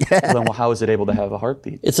alive. Then how is it able to have a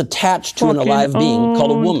heartbeat? It's attached to an alive being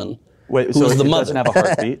called a woman. Wait, so it doesn't have a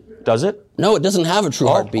heartbeat, does it? No, it doesn't have a true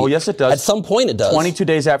heartbeat. Oh, yes, it does. At some point, it does. 22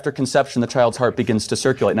 days after conception, the child's heart begins to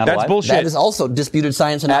circulate. Not That's alive? bullshit. That is also disputed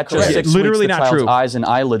science and not correct. After 6 literally weeks, the not child's true. eyes and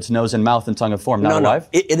eyelids, nose and mouth and tongue have formed. Not alive?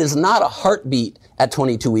 It is not a heartbeat at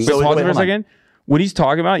 22 weeks. So pause it for a second. What he's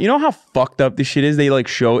talking about, you know how fucked up this shit is? They like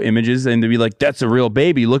show images and they be like, that's a real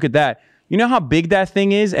baby. Look at that. You know how big that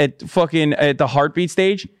thing is at the heartbeat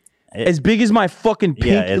stage? As big as my fucking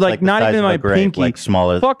pinky, yeah, like not even my pinky. Like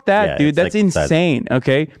smaller. Fuck that, dude. That's like insane.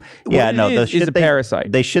 Okay. The shit is a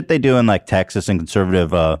parasite. They do in like Texas and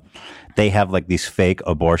conservative. They have like these fake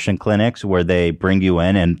abortion clinics where they bring you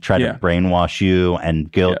in and try to brainwash you and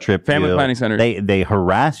guilt trip you. Family planning centers. They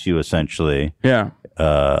harass you essentially. Yeah.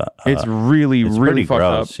 It's really fucked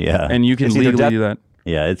gross, up. Yeah. And you can legally do that.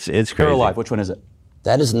 Yeah, it's crazy. They're alive. Which one is it?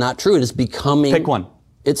 That is not true. It is becoming. Pick one.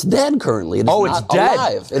 It's dead currently. It is it's dead.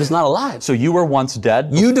 Alive. It is not alive. So you were once dead.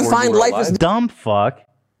 You defined life as dumb fuck.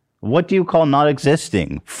 What do you call not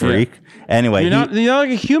existing, freak? Yeah. Anyway, you're not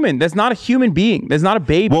like a human. That's not a human being. That's not a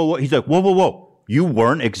baby. Whoa, he's like, whoa. You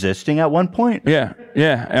weren't existing at one point? Yeah.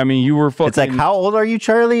 I mean, you were fucking... It's like, how old are you,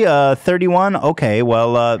 Charlie? 31? Okay,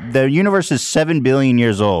 well, the universe is 7 billion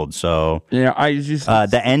years old, so... Yeah, I just...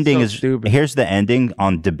 the ending is... Stupid. Here's the ending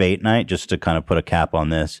on debate night, just to kind of put a cap on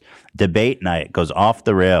this. Debate night goes off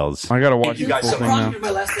the rails. I gotta watch you this guys whole thing now. my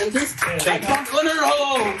last sentence. Hold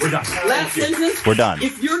on. We're done. Last sentence. We're done.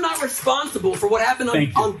 If you're not responsible for what happened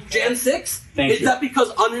on Jan 6, is that because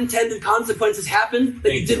unintended consequences happened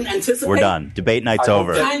that you didn't anticipate? We're done. Debate night's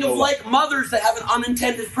over. Kind of like mothers that have an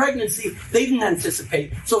unintended pregnancy, they didn't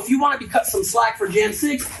anticipate. So if you want to be cut some slack for Jan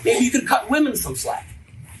 6, maybe you could cut women some slack.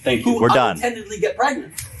 Thank you. Who We're done. unintentionally get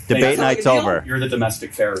pregnant. Debate night's over. You're the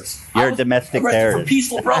domestic terrorist. You're a domestic arrested terrorist. for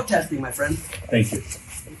peaceful protesting, my friend. Thank you.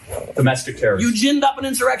 Domestic terrorist. You ginned up an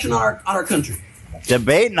insurrection on our country.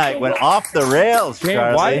 Debate night went off the rails,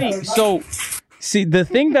 Charlie. See, the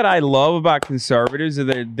thing that I love about conservatives is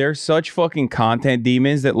that they're such fucking content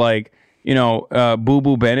demons that, like, you know, Boo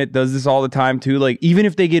Boo Bennett does this all the time too. Like, even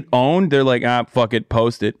if they get owned, they're like, fuck it,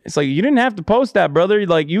 post it. It's like, you didn't have to post that, brother.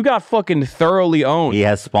 Like, you got fucking thoroughly owned. He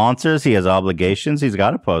has sponsors. He has obligations. He's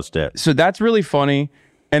got to post it. So that's really funny.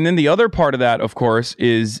 And then the other part of that, of course,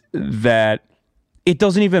 is that it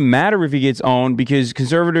doesn't even matter if he gets owned, because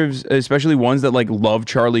conservatives, especially ones that like love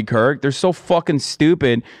Charlie Kirk, they're so fucking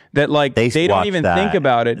stupid that like they don't even think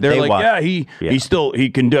about it. They're like, he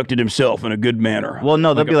conducted himself in a good manner. Well,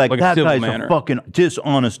 no, they'll be like that guy's manner. a fucking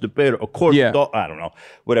dishonest debater. Of course, I don't know,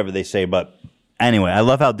 whatever they say. But anyway, I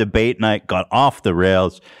love how debate night got off the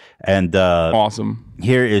rails. And awesome.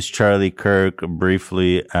 Here is Charlie Kirk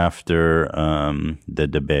briefly after the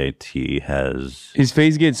debate. His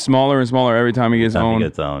face gets smaller and smaller every time he gets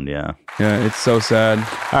owned. Yeah. Yeah, it's so sad.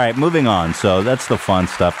 All right, moving on. So that's the fun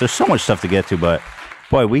stuff. There's so much stuff to get to, but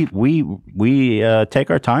Boy, we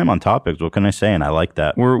take our time on topics. What can I say? And I like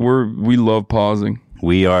that. We love pausing.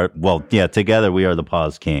 We are, well, yeah, together we are the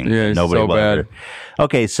pause king. Yeah, it's Nobody so bad.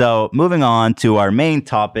 Okay, so moving on to our main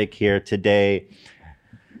topic here today.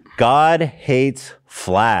 God hates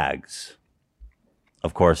flags.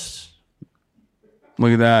 Of course.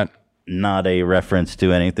 Look at that. Not a reference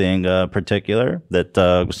to anything particular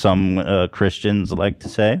that some Christians like to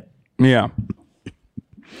say. Yeah.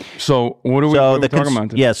 So what are we talking about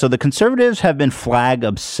today? Yeah, so the conservatives have been flag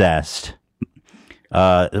obsessed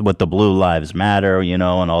with the Blue Lives Matter, and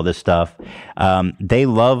all this stuff. They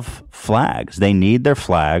love flags. They need their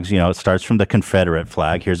flags. It starts from the Confederate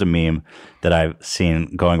flag. Here's a meme that I've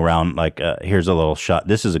seen going around. Here's a little shot.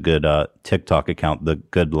 This is a good TikTok account, The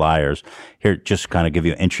Good Liars. Here, just kind of give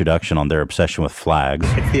you an introduction on their obsession with flags.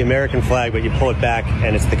 It's the American flag, but you pull it back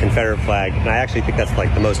and it's the Confederate flag. And I actually think that's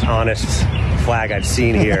the most honest flag I've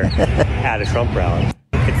seen here at a Trump rally.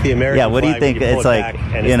 It's the American flag. Yeah, what do you think? It's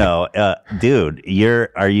dude,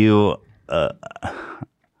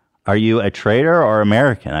 are you a traitor or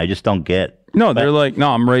American? I just don't get. No, they're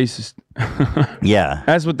I'm racist. Yeah.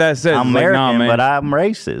 That's what that says. I'm American, but I'm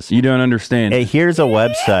racist. You don't understand. Hey, here's a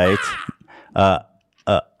website.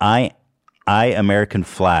 I American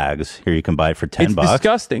Flags. Here, you can buy it for $10. It's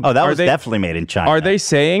disgusting. Oh, that was definitely made in China. Are they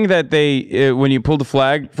saying that when you pull the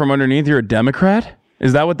flag from underneath, you're a Democrat?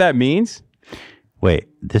 Is that what that means? Wait,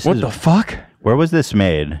 what the fuck? Where was this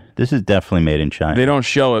made? This is definitely made in China. They don't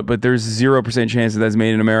show it, but there's 0% chance that that's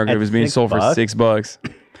made in America. It was being sold for $6.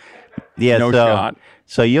 Yeah, no shot.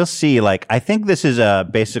 So you'll see, I think this is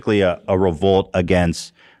basically a revolt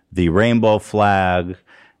against the rainbow flag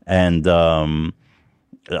and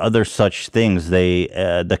other such things.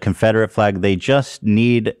 The Confederate flag,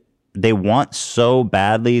 they want so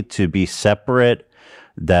badly to be separate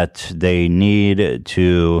that they need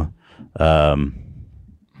to,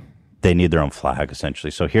 they need their own flag, essentially.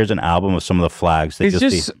 So here's an album of some of the flags.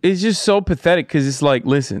 It's just so pathetic because it's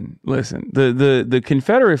listen, the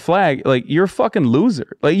Confederate flag, you're a fucking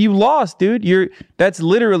loser. You lost, dude. That's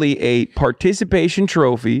literally a participation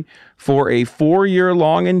trophy for a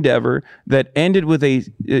 4-year-long endeavor that ended with a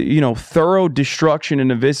thorough destruction and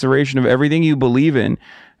evisceration of everything you believe in.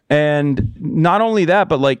 And not only that,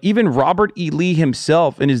 but even Robert E. Lee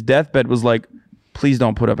himself in his deathbed was like, please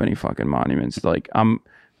don't put up any fucking monuments.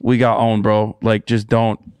 We got owned, bro. Just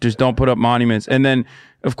don't put up monuments. And then,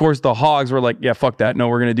 of course, the hogs were like, yeah, fuck that. No,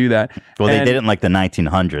 we're going to do that. Well, they did it in the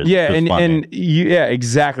 1900s. Yeah,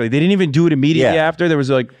 exactly. They didn't even do it immediately after. There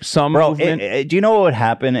was some movement. Do you know what would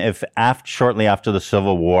happen if shortly after the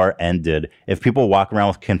Civil War ended, if people walk around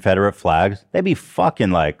with Confederate flags, they'd be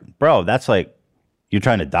fucking bro, that's you're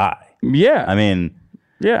trying to die. Yeah. I mean,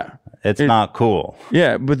 yeah. It's not cool.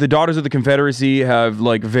 Yeah, but the Daughters of the Confederacy have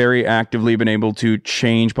very actively been able to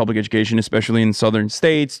change public education, especially in southern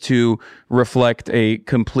states, to reflect a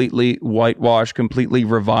completely whitewashed, completely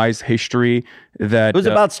revised history that it was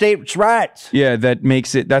about states' rights. Yeah, that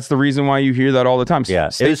makes it. That's the reason why you hear that all the time. Yeah,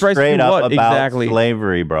 states' rights straight up about exactly?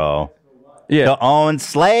 Slavery, bro. Yeah, to own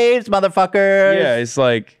slaves, motherfuckers.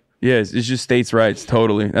 Yeah, it's just states' rights.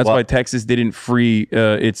 Totally. That's why Texas didn't free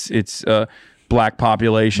its black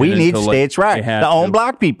population. We need states' rights to own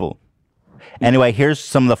black people. Anyway, here's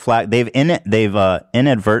some of the flag. They've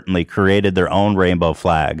inadvertently created their own rainbow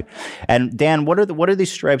flag. And Dan, what are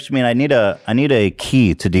these stripes mean? I need a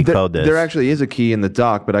key to decode this. There actually is a key in the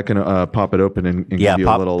dock, but I can pop it open and give you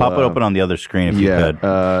a little. Pop it open on the other screen if you could.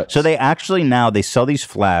 So they actually they sell these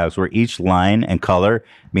flags where each line and color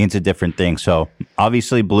means a different thing. So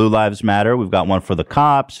obviously, Blue Lives Matter. We've got one for the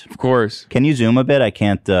cops, of course. Can you zoom a bit? I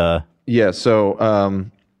can't. Yeah. So.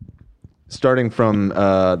 Starting from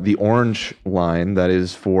the orange line, that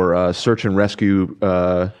is for search and rescue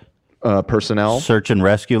personnel. Search and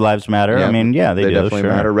rescue lives matter. Yeah, I mean, yeah, they do. Definitely sure.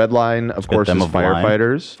 matter. Red line, of course, is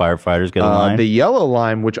firefighters. Firefighters get a line. The yellow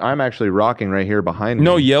line, which I'm actually rocking right here behind me.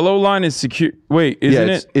 No, yellow line is secure. Wait, isn't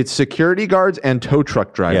it? It's security guards and tow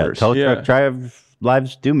truck drivers. Yeah, tow truck driver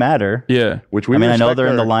lives do matter. Yeah, which I know they're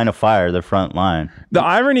in the line of fire, the front line. The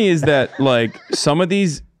irony is that some of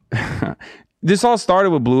these. This all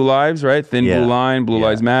started with Blue Lives, right? Thin Blue Line, Blue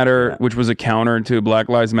Lives Matter, which was a counter to Black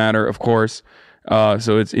Lives Matter, of course.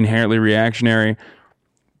 So it's inherently reactionary.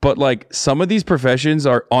 But some of these professions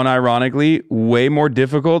are unironically way more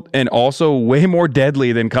difficult and also way more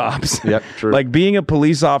deadly than cops. Yep, true. Being a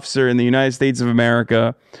police officer in the United States of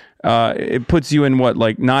America, it puts you in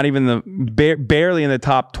not even barely in the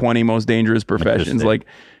top 20 most dangerous professions.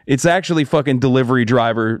 It's actually fucking delivery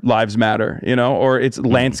driver lives matter, or it's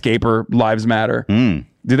landscaper lives matter.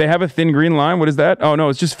 Do they have a thin green line? What is that? Oh no,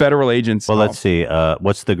 it's just federal agents. Well, let's see.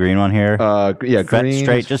 What's the green one here? Green.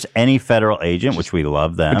 Straight, just any federal agent, which we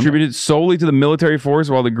love them. Attributed solely to the military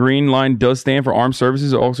force, while the green line does stand for armed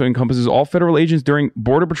services. It also encompasses all federal agents during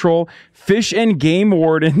border patrol, fish and game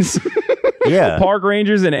wardens, park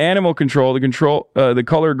rangers, and animal control. The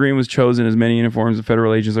color green was chosen as many uniforms of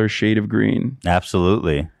federal agents are a shade of green.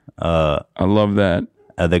 Absolutely. I love that.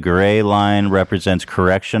 The gray line represents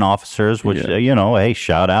correction officers, which, hey,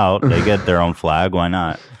 shout out. They get their own flag. Why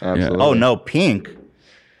not? Absolutely. Oh, no, pink.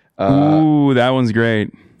 Ooh, that one's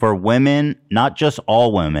great. For women, not just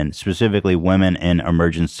all women, specifically women in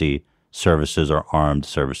emergency services or armed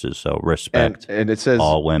services. So respect and it says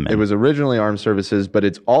all women. It was originally armed services, but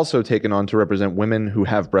it's also taken on to represent women who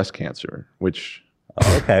have breast cancer, which...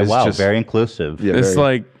 Okay, wow, very inclusive. Yeah, it's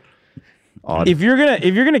like... Odd. If you're gonna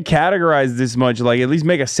categorize this much, like at least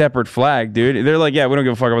make a separate flag, dude. They're like, yeah, we don't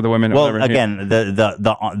give a fuck about the women. Well, again,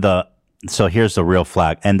 so here's the real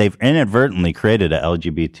flag, and they've inadvertently created a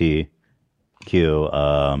LGBTQ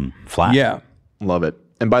flag. Yeah, love it.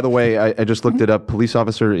 And by the way, I just looked it up. Police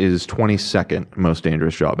officer is 22nd most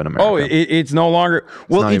dangerous job in America. Oh, it's no longer.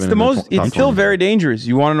 Well, it's the most. It's still very dangerous.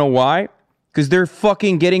 You want to know why? Because they're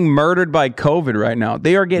fucking getting murdered by COVID right now.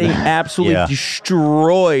 They are getting absolutely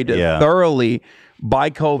destroyed thoroughly by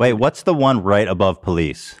COVID. Wait, what's the one right above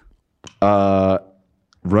police? Number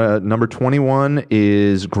 21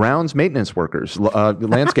 is grounds maintenance workers,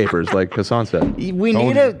 landscapers, like Hassan said. We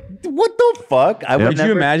need what the fuck? Could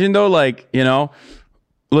you imagine though, like, your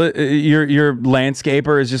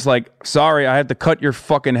landscaper is just like, sorry, I have to cut your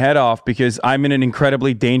fucking head off because I'm in an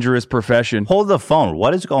incredibly dangerous profession. Hold the phone.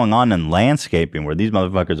 What is going on in landscaping where these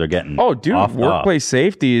motherfuckers are getting workplace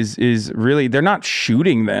safety is really, they're not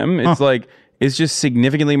shooting them. It's like, it's just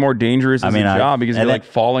significantly more dangerous as a job because you're like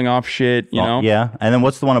falling off shit, you know? Yeah. And then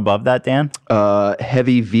what's the one above that, Dan?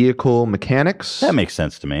 Heavy vehicle mechanics. That makes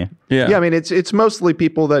sense to me. Yeah. Yeah, I mean, it's mostly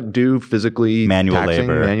people that do physically manual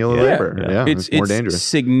labor. Yeah, it's more dangerous.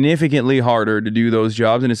 Significantly harder to do those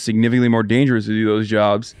jobs, and it's significantly more dangerous to do those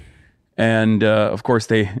jobs. And of course,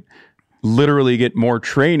 they literally get more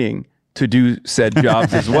training to do said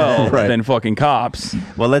jobs as well than fucking cops.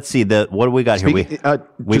 Well, let's see. What do we got here?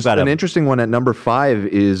 We've got an interesting one at number 5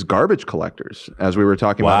 is garbage collectors, as we were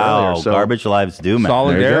talking about earlier. So garbage lives do matter.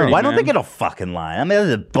 Solidarity. Why don't they get a fucking line? I mean,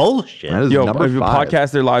 that's bullshit. That is number 5.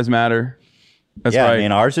 Podcast, their lives matter. That's right. I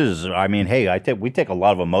mean, ours is. I mean, hey, we take a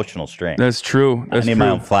lot of emotional strain. That's true. I need my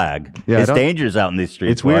own flag. Yeah, it's dangerous out in these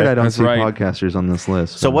streets. It's weird. I don't see podcasters on this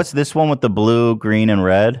list. So what's this one with the blue, green, and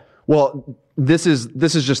red? Well, this is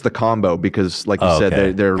just the combo because, like you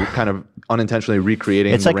said, they're kind of unintentionally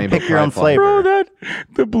recreating. It's the like rainbow pick your own flavor. Bro,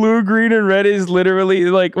 the blue, green, and red is literally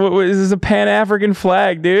like this is a Pan-African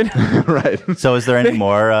flag, dude. Right. So, is there any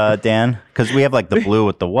more, Dan? Because we have like the blue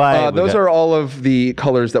with the white. Those are all of the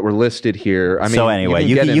colors that were listed here. I mean, so anyway,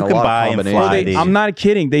 you can buy and fly these. I'm not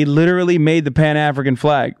kidding. They literally made the Pan-African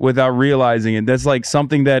flag without realizing it. That's like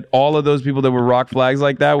something that all of those people that would rock flags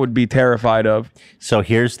like that would be terrified of. So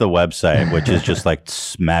here's the website, which is just like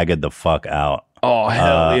smagged the fuck out. Oh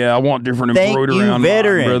hell yeah! I want different embroidery on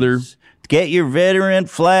mine, brother. Get your veteran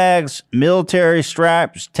flags, military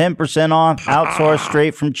stripes, 10% off, outsourced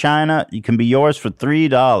straight from China. You can be yours for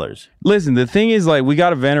 $3. Listen, the thing is, like, we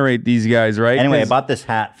got to venerate these guys, right? Anyway, I bought this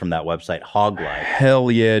hat from that website, Hog Life. Hell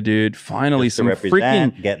yeah, dude. Finally, some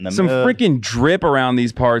freaking drip around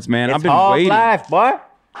these parts, man. It's I've been Hog waiting. Life, boy.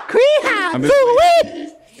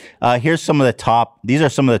 Here's some of the top. These are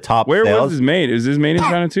some of the top Where sales. was this made? Is this made in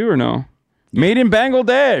China too or no? Made in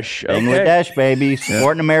Bangladesh. Bangladesh, baby.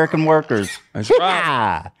 Supporting American workers. That's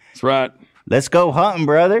right. That's right. Let's go hunting,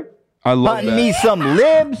 brother. I love hunting me some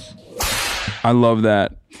libs. I love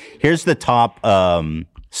that. Here's the top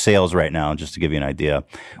sales right now, just to give you an idea.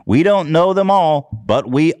 We don't know them all,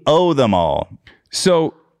 but we owe them all.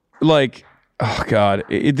 So, like, oh God,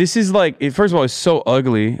 this is like, first of all, it's so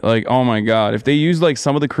ugly. Like, oh my God. If they use like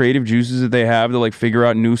some of the creative juices that they have to like figure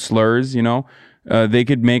out new slurs, you know, they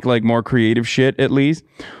could make like more creative shit at least.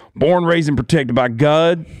 Born, raised, and protected by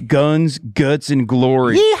God, guns, guts, and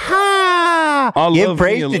glory. Yeehaw! Give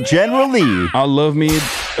praise to General Lee. I love me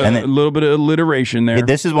a little bit of alliteration there.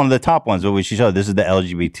 This is one of the top ones. What we should show. This is the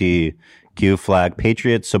LGBTQ flag.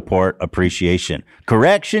 Patriot Support Appreciation.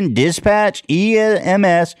 Correction, Dispatch,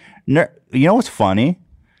 EMS. You know what's funny?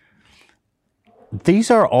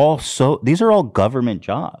 These are all government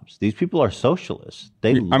jobs. These people are socialists.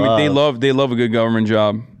 They love a good government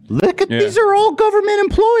job. Look at these are all government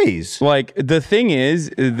employees. Like the thing is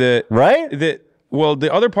that the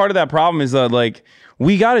other part of that problem is that like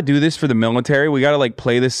we got to do this for the military. We got to like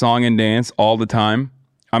play this song and dance all the time.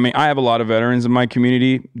 I mean, I have a lot of veterans in my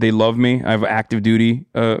community. They love me. I have active duty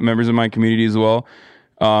members in my community as well,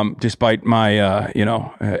 despite my,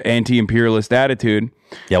 anti-imperialist attitude.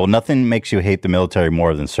 Yeah, well, nothing makes you hate the military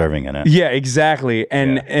more than serving in it. Yeah, exactly.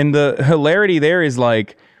 And the hilarity there is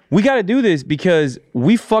like, we got to do this because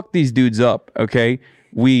we fuck these dudes up, okay?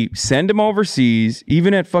 We send them overseas.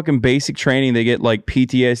 Even at fucking basic training, they get like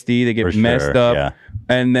PTSD. They get messed up. Yeah.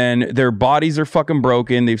 And then their bodies are fucking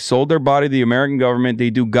broken. They've sold their body to the American government. They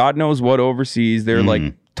do God knows what overseas. They're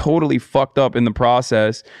like totally fucked up in the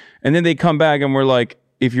process. And then they come back and we're like,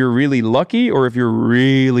 if you're really lucky or if you're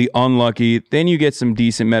really unlucky, then you get some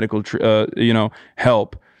decent medical,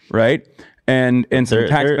 help, right? And some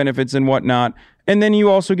tax benefits and whatnot. And then you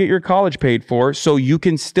also get your college paid for, so you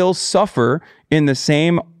can still suffer in the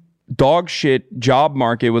same dog shit job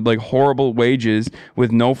market with like horrible wages, with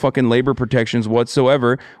no fucking labor protections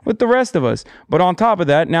whatsoever with the rest of us. But on top of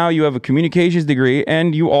that, now you have a communications degree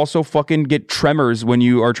and you also fucking get tremors when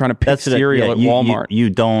you are trying to pick cereal at Walmart. You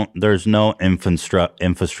don't, there's no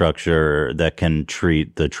infrastructure that can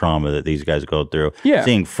treat the trauma that these guys go through. Yeah.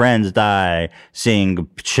 Seeing friends die, seeing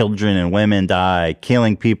children and women die,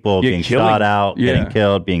 killing people, being shot out, getting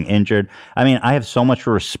killed, being injured. I mean, I have so much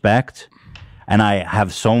respect. And I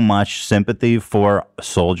have so much sympathy for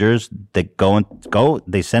soldiers that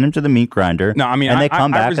they send them to the meat grinder. No, I mean, and they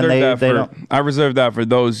come back and they don't. I reserve that for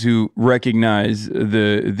those who recognize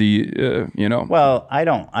the. Well, I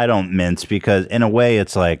don't mince, because in a way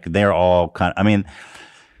it's like they're all kind of, I mean,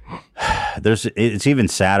 it's even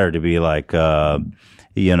sadder to be like,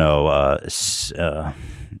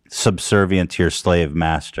 subservient to your slave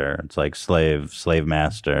master. It's like slave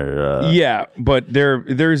master. Yeah, but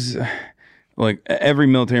there's. Like every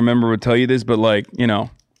military member would tell you this, but like,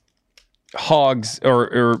 hogs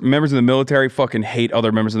or members of the military fucking hate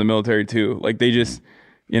other members of the military too. Like they just,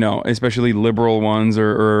 especially liberal ones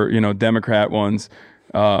or Democrat ones.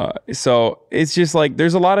 So it's just like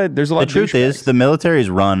there's a lot. The truth is, the military is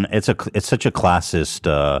run. It's such a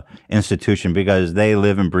classist institution because they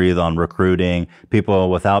live and breathe on recruiting people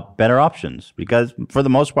without better options. Because for the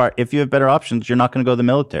most part, if you have better options, you're not going to go to the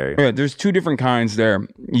military. Yeah, there's two different kinds there.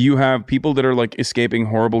 You have people that are like escaping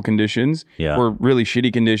horrible conditions or really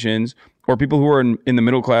shitty conditions, or people who are in the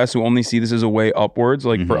middle class who only see this as a way upwards,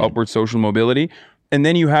 like for upward social mobility. And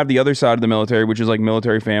then you have the other side of the military, which is like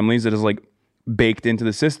military families that is like baked into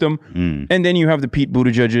the system. And then you have the Pete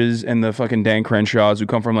Buttigieg's and the fucking Dan Crenshaws who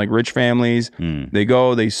come from like rich families.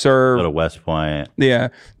 They serve. Go to West Point. Yeah.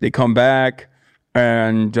 They come back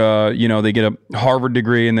and, they get a Harvard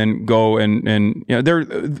degree and then go and they're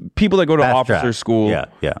people that go to officer school.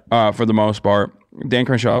 Yeah. For the most part. Dan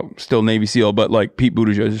Crenshaw, still Navy SEAL, but like Pete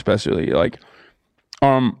Buttigieg especially. Like,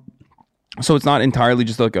 so it's not entirely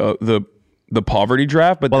just like the poverty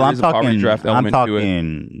draft, but there is a poverty draft element to it. I'm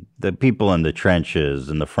talking the people in the trenches,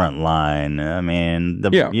 in the front line. I mean,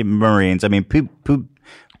 the Marines. I mean, Pete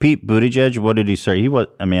Buttigieg, what did he say? He was,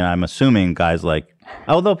 I mean, I'm assuming guys like,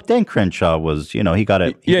 although Dan Crenshaw was, he got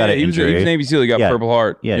an injury. He was Navy SEAL, he got Purple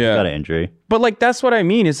Heart. Yeah, he got an injury. But like, that's what I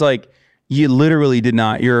mean. It's like, you literally did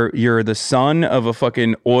not, you're the son of a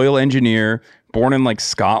fucking oil engineer born in like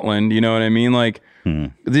Scotland. You know what I mean? Like,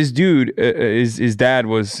 this dude, his dad's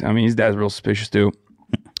real suspicious too.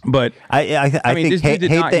 But I think hate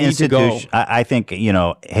the institution. I think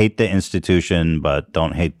hate the institution, but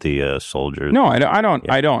don't hate the soldiers. No, I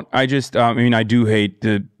don't. I just I do hate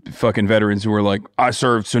the fucking veterans who are like, I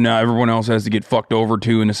served, so now everyone else has to get fucked over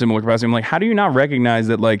too in a similar capacity. I'm like, how do you not recognize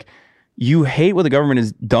that like you hate what the government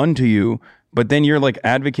has done to you, but then you're like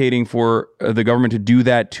advocating for the government to do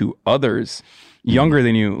that to others younger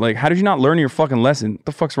than you? Like, how did you not learn your fucking lesson? What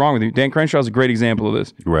the fuck's wrong with you? Dan Crenshaw is a great example of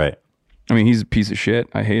this. Right. I mean, he's a piece of shit.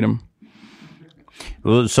 I hate him.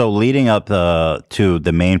 Well, so leading up to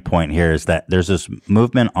the main point here is that there's this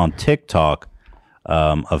movement on TikTok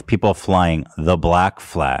of people flying the black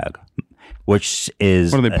flag, which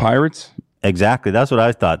is... What are they, pirates? Exactly. That's what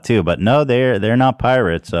I thought too. But no, they're not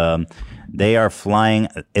pirates. They are flying.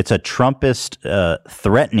 It's a Trumpist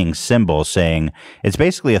threatening symbol, saying it's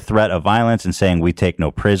basically a threat of violence and saying we take no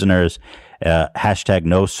prisoners. Hashtag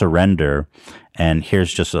no surrender. And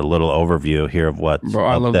here's just a little overview here of what. Bro,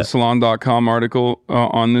 I love the Salon.com article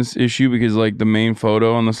on this issue because like the main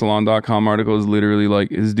photo on the Salon.com article is literally like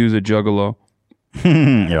this dude's a juggalo.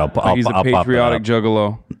 Here, he's a patriotic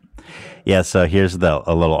juggalo. Yeah, so here's a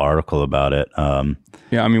little article about it.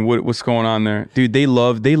 Yeah, I mean, what's going on there, dude? They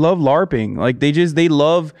love LARPing. Like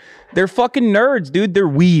they're fucking nerds, dude. They're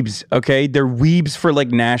weebs. Okay, they're weebs for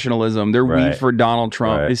like nationalism. They're weebs for Donald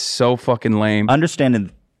Trump. It's so fucking lame.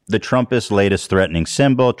 Understanding the Trumpist latest threatening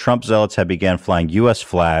symbol, Trump zealots have began flying U.S.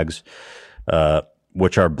 flags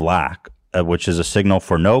which are black, which is a signal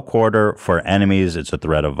for no quarter. For enemies, it's a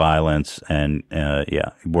threat of violence. And we're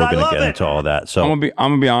going to get into all that. So I'm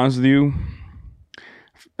gonna be honest with you.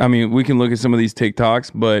 I mean, we can look at some of these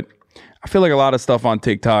TikToks, but I feel like a lot of stuff on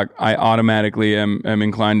TikTok, I automatically am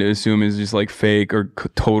inclined to assume is just like fake or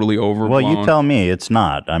totally overblown. Well, you tell me it's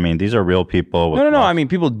not. I mean, these are real people. No. I mean,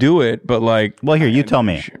 people do it, but like, well, here you tell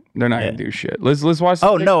me. They're not gonna do shit. Let's watch.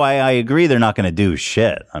 Oh no, I agree. They're not gonna do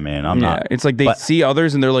shit. I mean, I'm not. It's like they see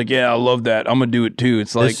others and they're like, yeah, I love that. I'm gonna do it too.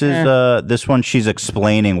 It's like this one. She's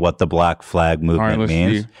explaining what the black flag movement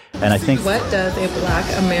means, and I think what does a black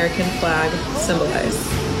American flag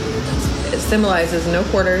symbolize? It symbolizes no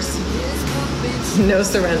quarters, no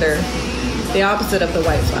surrender, the opposite of the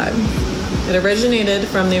white flag. It originated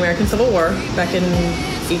from the American Civil War back in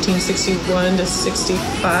 1861 to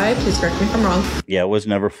 65. Please correct me if I'm wrong. Yeah, it was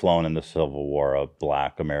never flown in the Civil War, a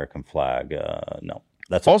black American flag. No,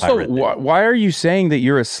 that's also why are you saying that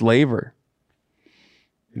you're a slaver?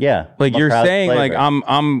 Yeah, like you're saying, slaver. like I'm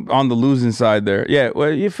on the losing side there. Yeah, well,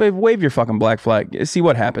 if wave your fucking black flag, see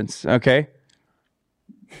what happens. Okay.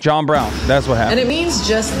 John Brown, that's what happened. And it means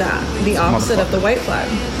just that, the opposite of the white flag.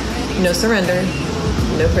 No surrender,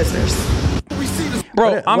 no prisoners.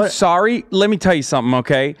 Bro, I'm sorry. Let me tell you something,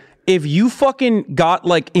 okay? If you fucking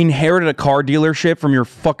inherited a car dealership from your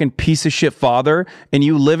fucking piece of shit father and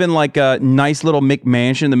you live in like a nice little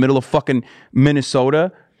McMansion in the middle of fucking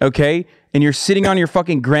Minnesota, okay? And you're sitting on your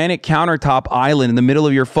fucking granite countertop island in the middle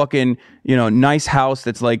of your fucking, nice house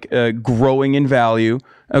that's like growing in value,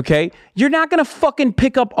 okay? You're not going to fucking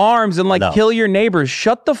pick up arms and kill your neighbors.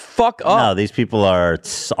 Shut the fuck up. No, these people are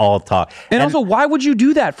all talk. And also, why would you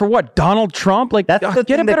do that? For what? Donald Trump? Like, that's the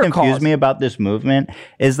get thing a better that confused cause. me about this movement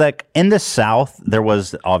is like in the South, there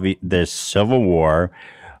was this Civil War,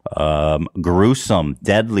 gruesome,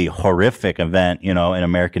 deadly, horrific event, in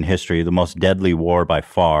American history, the most deadly war by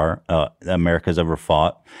far America's ever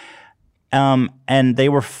fought. And they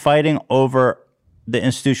were fighting over the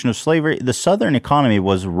institution of slavery. The Southern economy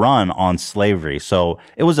was run on slavery. So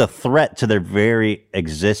it was a threat to their very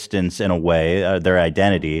existence in a way, their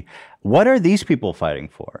identity. What are these people fighting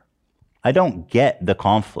for? I don't get the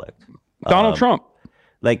conflict. Donald Trump.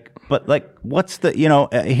 What's the,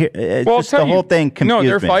 just the whole thing confused No,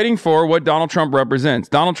 they're me. fighting for what Donald Trump represents.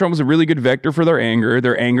 Donald Trump was a really good vector for their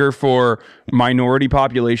anger for minority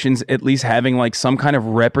populations, at least having like some kind of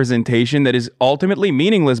representation that is ultimately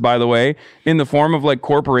meaningless, by the way, in the form of like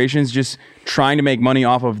corporations just trying to make money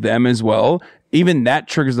off of them as well. Even that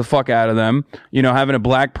triggers the fuck out of them. Having a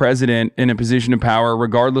black president in a position of power,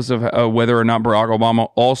 regardless of whether or not Barack Obama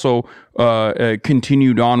also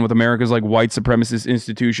continued on with America's like white supremacist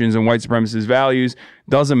institutions and white supremacist values,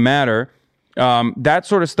 doesn't matter. That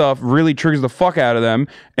sort of stuff really triggers the fuck out of them.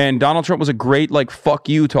 And Donald Trump was a great like fuck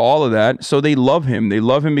you to all of that. So they love him. They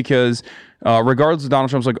love him because regardless of Donald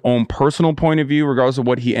Trump's like own personal point of view, regardless of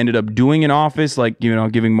what he ended up doing in office, like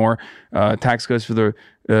giving more tax cuts for the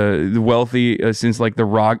wealthy since like the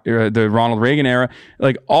Ronald Reagan era,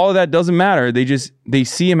 like all of that doesn't matter. They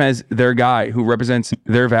see him as their guy who represents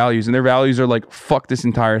their values, and their values are like fuck this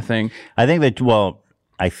entire thing. I think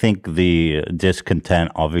the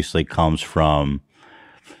discontent obviously comes from,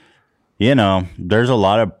 there's a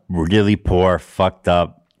lot of really poor, fucked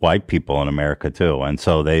up white people in America too. And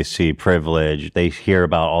so they see privilege, they hear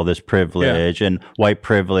about all this privilege and white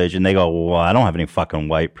privilege, and they go, well, I don't have any fucking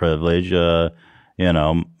white privilege.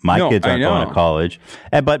 My kids aren't going to college.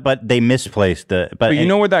 But they misplaced the... But you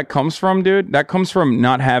know where that comes from, dude? That comes from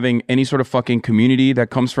not having any sort of fucking community. That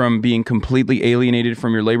comes from being completely alienated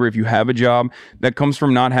from your labor if you have a job. That comes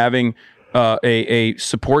from not having a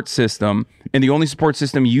support system. And the only support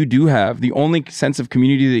system you do have, the only sense of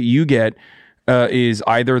community that you get is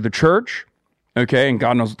either the church, okay, and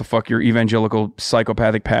God knows what the fuck your evangelical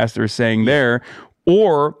psychopathic pastor is saying there,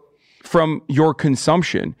 or from your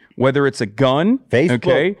consumption, whether it's a gun, Facebook.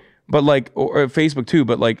 Okay, but like, or Facebook too,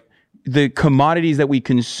 but like the commodities that we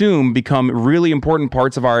consume become really important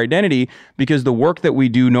parts of our identity because the work that we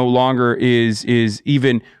do no longer is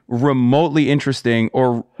even remotely interesting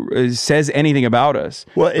or says anything about us.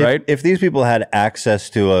 Well, right? If these people had access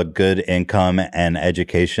to a good income and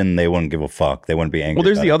education, they wouldn't give a fuck. They wouldn't be angry. Well,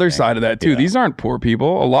 there's the other side of that too. These aren't poor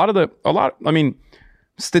people. I mean,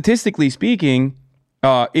 statistically speaking,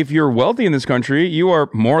 if you're wealthy in this country, you are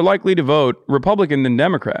more likely to vote Republican than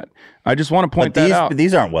Democrat. I just want to point that out.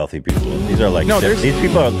 These aren't wealthy people. These are like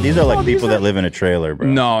these are people that live in a trailer, bro.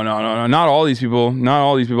 No. Not all these people. Not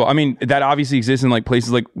all these people. I mean, that obviously exists in like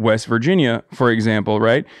places like West Virginia, for example,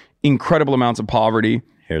 right? Incredible amounts of poverty.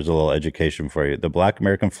 Here's a little education for you. The black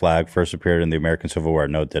American flag first appeared in the American Civil War.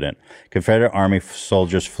 No, it didn't. Confederate Army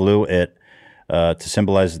soldiers flew it to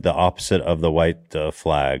symbolize the opposite of the white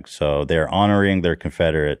flag. So they're honoring their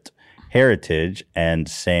Confederate heritage and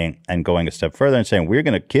going a step further and saying, we're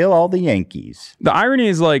going to kill all the Yankees. The irony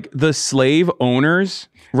is, like, the slave owners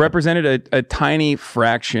represented a tiny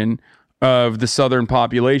fraction of the Southern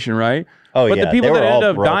population, right? Oh, but yeah. the people They that were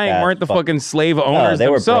ended all up dying weren't the fucking slave owners they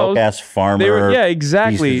were themselves. broke-ass farmer Yeah,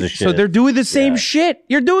 exactly. pieces of So shit. they're doing the same shit.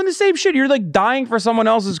 You're doing the same shit. You're like dying for someone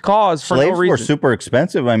else's cause for Slaves no reason. were super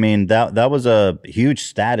expensive. I mean, that was a huge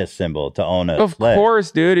status symbol to own a Of slave.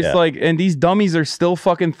 course, dude. It's Yeah. like, and these dummies are still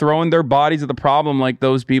fucking throwing their bodies at the problem, like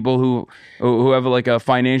those people who have like a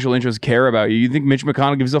financial interest care about you. You think Mitch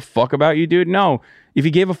McConnell gives a fuck about you, dude? No. If he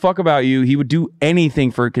gave a fuck about you, he would do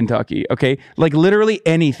anything for Kentucky, okay? Like literally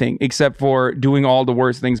anything except for doing all the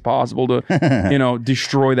worst things possible to,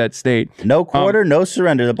 destroy that state. No quarter, no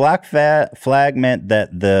surrender. The black flag meant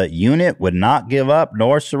that the unit would not give up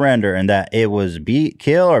nor surrender, and that it was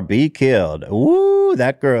kill or be killed. Ooh,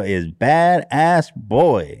 that girl is badass,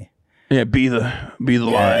 boy. Yeah, be the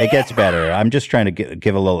line. It gets better. I'm just trying to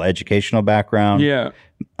give a little educational background. Yeah.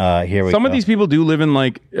 Here we Some go. of these people do live in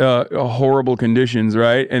like horrible conditions,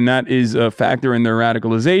 right? And that is a factor in their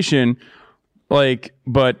radicalization. Like,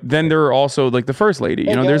 but then there are also like the first lady.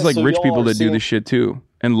 Hey, There's guys, like so rich y'all people are that do seeing- this shit too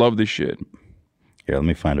and love this shit. Here, let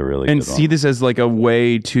me find a really And good see one. this as like a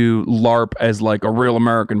way to LARP as like a real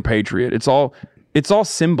American patriot. It's all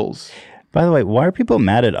symbols. By the way, why are people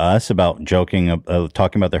mad at us about talking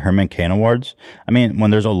about the Herman Cain Awards? I mean, when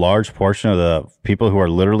there's a large portion of the people who are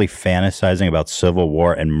literally fantasizing about civil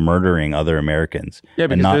war and murdering other Americans. Yeah,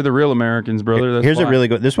 And because they're the real Americans, brother. That's Here's why. a really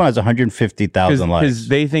good. This one has 150,000 likes. Because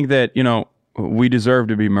they think that, we deserve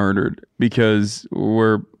to be murdered because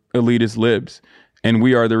we're elitist libs. And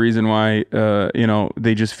we are the reason why,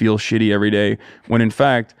 they just feel shitty every day. When in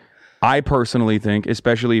fact, I personally think,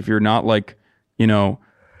 especially if you're not like,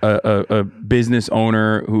 a business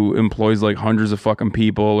owner who employs like hundreds of fucking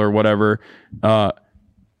people or whatever,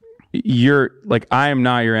 you're like, I am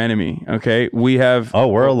not your enemy. Okay.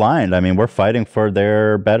 We're aligned. I mean, we're fighting for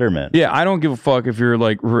their betterment. Yeah. I don't give a fuck if you're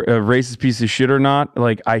like a racist piece of shit or not.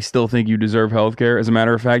 Like, I still think you deserve healthcare. As a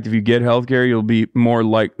matter of fact, if you get healthcare, you'll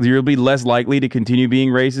be less likely to continue being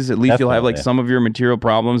racist. At least you'll have like Definitely. some of your material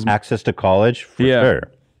problems. Access to college, for sure.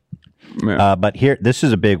 But here, this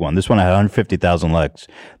is a big one. This one had 150,000 likes.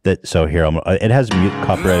 It has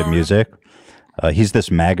copyrighted music. He's this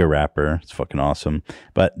MAGA rapper. It's fucking awesome.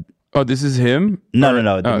 But this is him?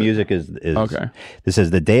 No. The music is okay. This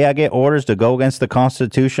says, the day I get orders to go against the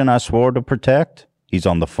Constitution I swore to protect, he's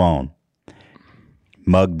on the phone,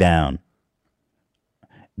 mugged down.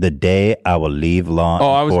 The day I will leave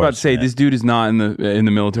law. I was about to say, this dude is not in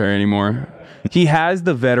the military anymore. He has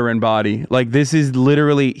the veteran body. Like, this is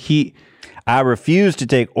literally I refuse to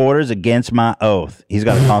take orders against my oath. He's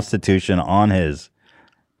got a Constitution on his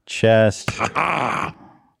chest.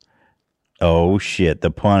 Oh shit, the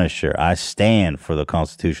Punisher. I stand for the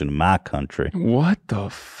Constitution of my country. What the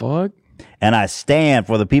fuck? And I stand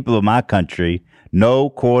for the people of my country. No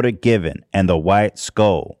quarter given. And the white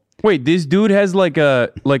skull. Wait, this dude has like a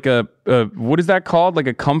what is that called? Like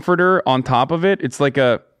a comforter on top of it? It's like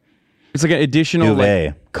an additional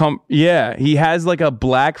duvet. He has like a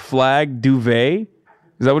black flag duvet.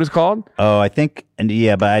 Is that what it's called? Oh, I think,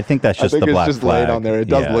 but I think that's just the black it's just flag. laid on there. It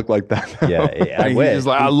does look like that. Yeah, He's just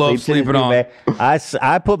like, I love sleeping on.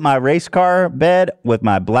 I put my race car bed with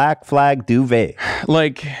my black flag duvet.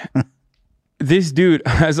 Like, this dude,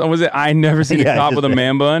 I never seen a cop with a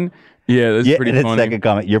man bun. Yeah, that's pretty and funny. Second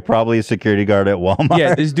comment, you're probably a security guard at Walmart.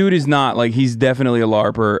 Yeah, this dude is not. Like, he's definitely a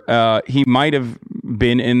LARPer. He might have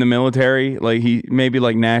been in the military. Like, he maybe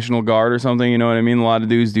like National Guard or something. You know what I mean? A lot of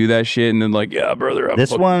dudes do that shit, and then like, yeah, brother.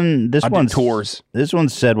 This one's tours. This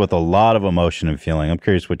one's said with a lot of emotion and feeling. I'm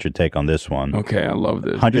curious what your take on this one. Okay, I love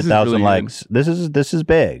this. 100,000 really likes. This is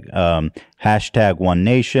big. Hashtag One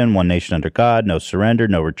Nation under God, no surrender,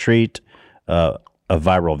 no retreat. A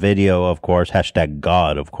viral video, of course. Hashtag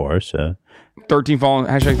God, of course. 13 fallen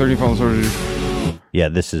soldiers. Yeah,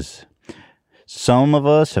 this is. Some of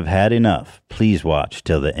us have had enough. Please watch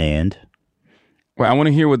till the end. Wait, I want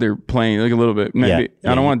to hear what they're playing, like a little bit. Maybe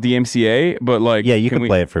I don't want DMCA, but like, you can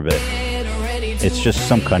play it for a bit. It's just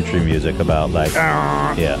some country music about like,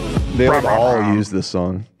 They like all use this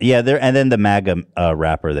song. Yeah, and then the MAGA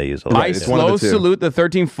rapper they use a lot. I slow salute the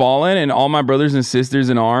 13 fallen and all my brothers and sisters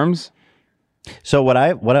in arms. So what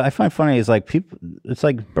I find funny is like people. It's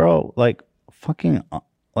like, bro, like fucking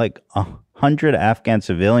like 100 Afghan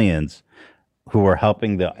civilians who were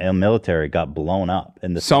helping the military got blown up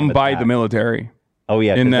in the Some by the military. Oh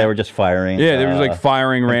yeah, In because that- they were just firing. Yeah, they were just like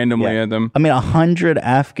firing randomly yeah. at them. I mean, 100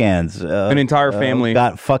 Afghans. An entire family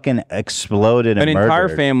got fucking exploded and An entire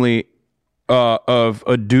murdered. family of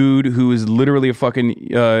a dude who was literally a fucking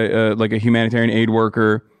like a humanitarian aid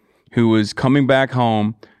worker who was coming back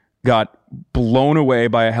home, got blown away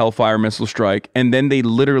by a Hellfire missile strike, and then they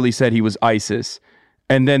literally said he was ISIS.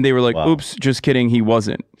 And then they were like, oops, just kidding, he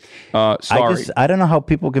wasn't. Sorry. I don't know how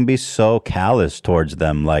people can be so callous towards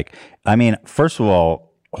them. Like, I mean, first of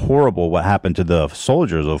all, horrible what happened to the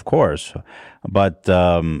soldiers, of course. But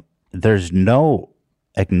there's no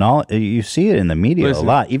you see it in the media a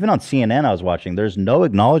lot. Even on CNN I was watching, there's no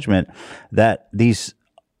acknowledgement that these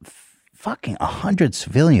fucking 100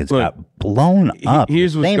 civilians got blown up.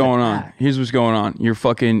 Here's what's going on. Here's what's going on.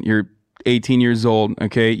 You're 18 years old,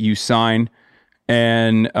 okay? You sign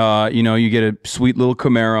and you get a sweet little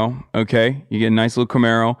Camaro, okay? You get a nice little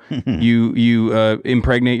Camaro. you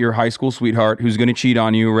impregnate your high school sweetheart who's going to cheat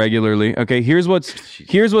on you regularly. Okay, here's what's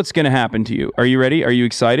going to happen to you. Are you ready? Are you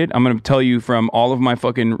excited? I'm going to tell you from all of my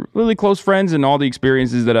fucking really close friends and all the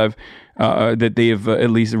experiences that I've that they have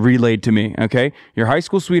at least relayed to me, okay? Your high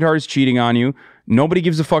school sweetheart is cheating on you. Nobody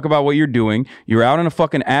gives a fuck about what you're doing. You're out in a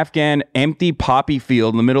fucking Afghan empty poppy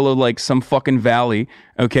field in the middle of like some fucking valley,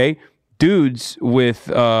 okay? Dudes with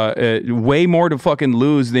way more to fucking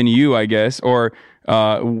lose than you, I guess, or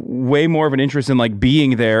way more of an interest in like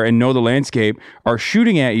being there and know the landscape, are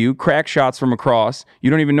shooting at you, crack shots from across.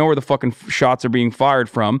 You don't even know where the fucking shots are being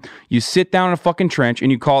fired from. You sit down in a fucking trench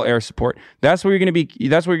and you call air support. That's what you're gonna be.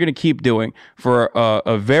 That's what you're gonna keep doing for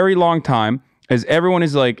a very long time. As everyone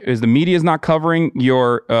is like, as the media is not covering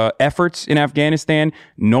your efforts in Afghanistan,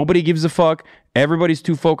 nobody gives a fuck. Everybody's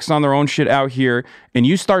too focused on their own shit out here. And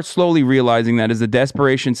you start slowly realizing that as the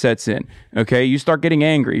desperation sets in, okay? You start getting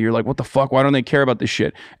angry. You're like, what the fuck? Why don't they care about this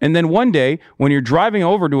shit? And then one day, when you're driving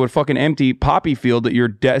over to a fucking empty poppy field that you're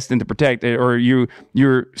destined to protect, or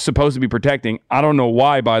you're supposed to be protecting, I don't know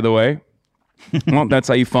why, by the way. Well, that's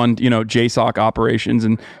how you fund, JSOC operations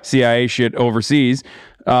and CIA shit overseas.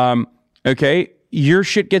 Okay, your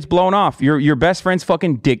shit gets blown off. Your best friend's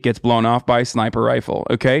fucking dick gets blown off by a sniper rifle,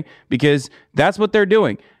 okay? Because that's what they're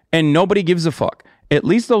doing. And nobody gives a fuck. At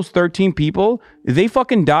least those 13 people, they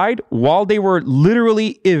fucking died while they were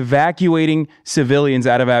literally evacuating civilians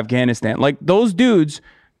out of Afghanistan. Like, those dudes,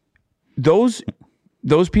 those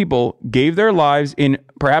people gave their lives in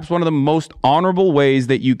perhaps one of the most honorable ways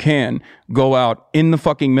that you can go out in the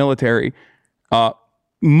fucking military.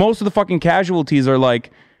 Most of the fucking casualties are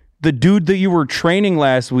like, the dude that you were training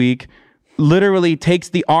last week literally takes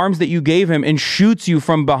the arms that you gave him and shoots you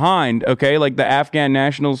from behind, okay? Like the Afghan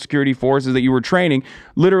National Security Forces that you were training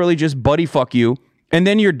literally just buddy fuck you, and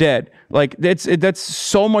then you're dead. Like, that's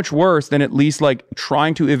so much worse than at least like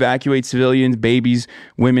trying to evacuate civilians, babies,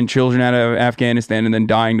 women, children out of Afghanistan and then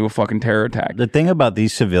dying to a fucking terror attack. The thing about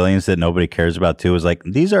these civilians that nobody cares about too is like,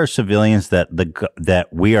 these are civilians that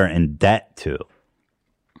we are in debt to.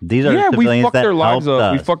 These are civilians we fucked that their lives helped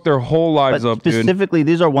up. us. We fucked their whole lives up, dude. Specifically,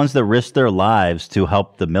 these are ones that risk their lives to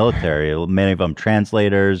help the military. Many of them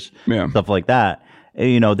translators, stuff like that.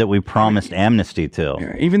 That we promised amnesty to.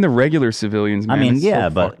 Yeah, even the regular civilians, man. I mean, it's yeah,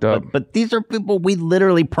 so fucked up. but these are people we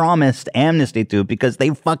literally promised amnesty to because they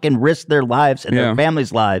fucking risked their lives and their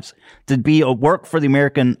families' lives to be a work for the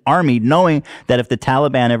American army, knowing that if the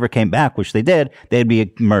Taliban ever came back, which they did, they'd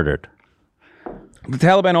be murdered. The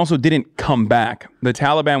Taliban also didn't come back. The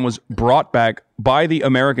Taliban was brought back by the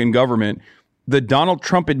American government. The Donald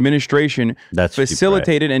Trump administration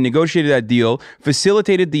facilitated and negotiated that deal,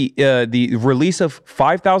 facilitated the release of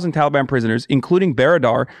 5,000 Taliban prisoners, including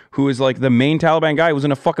Baradar, who is like the main Taliban guy who was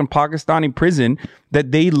in a fucking Pakistani prison,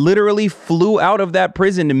 that they literally flew out of that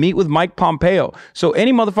prison to meet with Mike Pompeo. So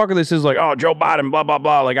any motherfucker that says like, oh, Joe Biden, blah, blah,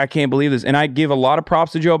 blah, like, I can't believe this. And I give a lot of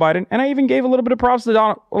props to Joe Biden, and I even gave a little bit of props to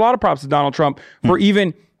Donald Trump for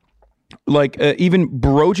even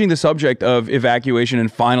broaching the subject of evacuation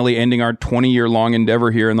and finally ending our 20-year long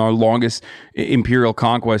endeavor here and our longest imperial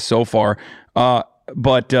conquest so far.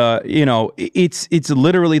 But it's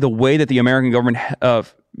literally the way that the American government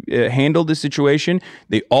handled this situation.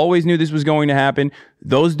 They always knew this was going to happen.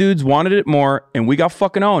 Those dudes wanted it more, and we got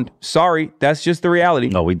fucking owned. Sorry, that's just the reality.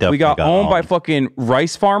 No, we definitely got owned by fucking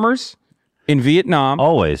rice farmers in Vietnam.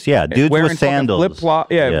 Always, yeah. Dudes with sandals.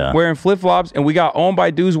 Wearing flip-flops. And we got owned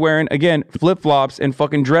by dudes wearing, again, flip-flops and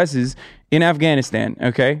fucking dresses in Afghanistan,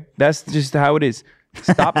 okay? That's just how it is.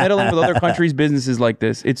 Stop meddling with other countries' businesses like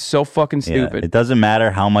this. It's so fucking stupid. It doesn't matter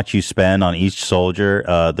how much you spend on each soldier.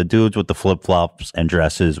 The dudes with the flip-flops and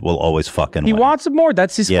dresses will always fucking He win. wants more.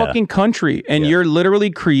 That's his fucking country. And you're literally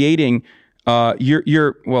creating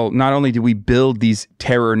well, not only did we build these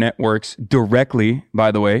terror networks directly,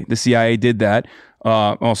 by the way, the CIA did that.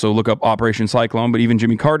 Also look up Operation Cyclone, but even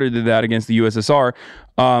Jimmy Carter did that against the USSR.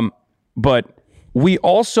 But we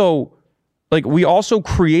also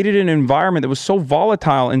created an environment that was so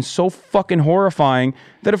volatile and so fucking horrifying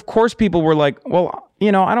that of course people were like, well,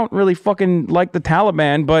 I don't really fucking like the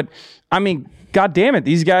Taliban, but I mean, God damn it,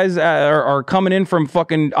 these guys are coming in from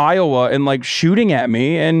fucking Iowa and like shooting at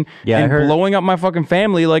me and blowing up my fucking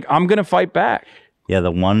family. Like, I'm going to fight back. Yeah,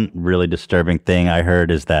 the one really disturbing thing I heard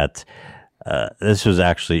is that this was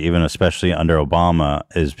actually, even especially under Obama,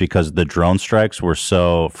 is because the drone strikes were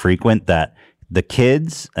so frequent that the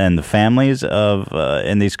kids and the families of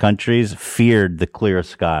in these countries feared the clear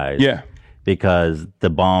skies. Yeah. Because the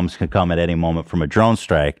bombs could come at any moment from a drone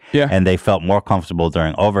strike. Yeah. And they felt more comfortable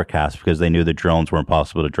during overcast because they knew the drones were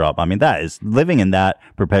impossible to drop. I mean, that is living in that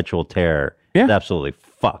perpetual terror. Yeah. Is absolutely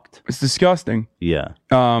fucked. It's disgusting. Yeah.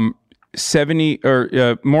 70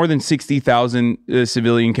 or more than 60,000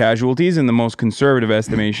 civilian casualties in the most conservative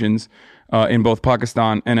estimations in both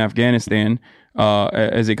Pakistan and Afghanistan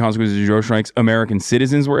as a consequence of the drone strikes. American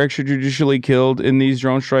citizens were extrajudicially killed in these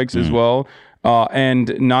drone strikes as well.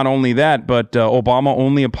 And not only that, but Obama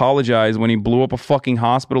only apologized when he blew up a fucking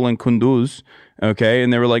hospital in Kunduz. Okay.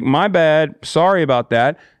 And they were like, my bad. Sorry about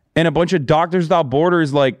that. And a bunch of Doctors Without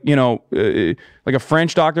Borders, like a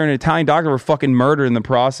French doctor and an Italian doctor were fucking murdered in the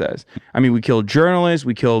process. I mean, we killed journalists,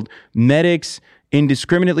 we killed medics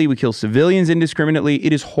indiscriminately, we kill civilians indiscriminately.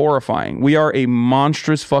 It is horrifying. We are a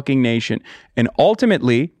monstrous fucking nation. And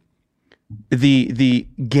ultimately, the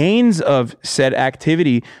gains of said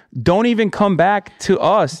activity don't even come back to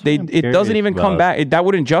us. It doesn't even come back. That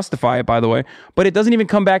wouldn't justify it, by the way, but it doesn't even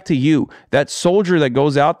come back to you. That soldier that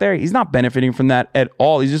goes out there, he's not benefiting from that at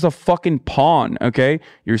all. He's just a fucking pawn. Okay.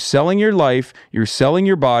 You're selling your life. You're selling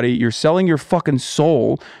your body. You're selling your fucking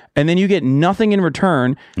soul. And then you get nothing in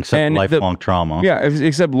return. Except lifelong trauma. Yeah.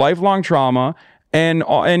 Except lifelong trauma. And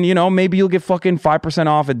maybe you'll get fucking 5%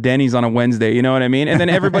 off at Denny's on a Wednesday. You know what I mean? And then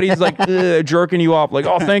everybody's like jerking you off, like,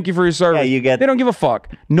 "Oh, thank you for your service." Yeah, they don't give a fuck.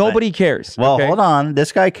 Nobody cares. Well, okay? hold on.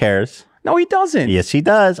 This guy cares. No, he doesn't. Yes, he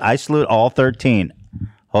does. I salute all 13.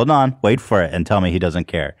 Hold on. Wait for it and tell me he doesn't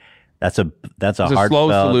care. That's a hard slow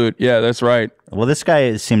salute. Yeah, that's right. Well, this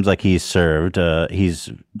guy seems like he's served. He's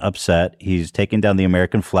upset. He's taking down the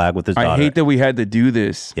American flag with his daughter. I hate that we had to do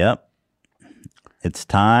this. Yep. It's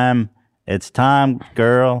time. It's time,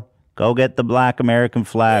 girl. Go get the black American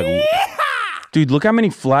flag. Dude, look how many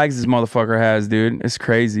flags this motherfucker has, dude. It's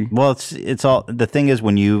crazy. Well, it's all. The thing is,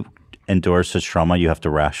 when you endure such trauma, you have to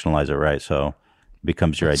rationalize it, right? So it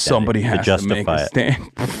becomes your identity. Somebody has to justify make a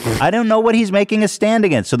stand. I don't know what he's making a stand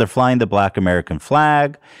against. So they're flying the black American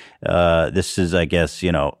flag. This is, I guess,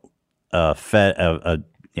 yeah.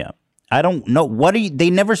 I don't know. They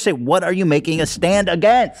never say, what are you making a stand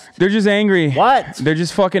against? They're just angry. What? They're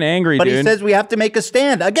just fucking angry, but dude. He says we have to make a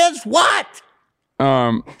stand. Against what?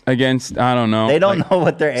 Against, I don't know. They don't know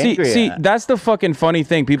what they're angry at. See, that's the fucking funny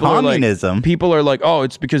thing. Communism. People are like, oh,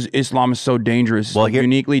 it's because Islam is so dangerous. Well,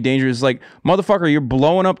 uniquely dangerous. Like, motherfucker, you're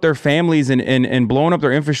blowing up their families and blowing up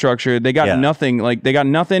their infrastructure. They got nothing. Like, they got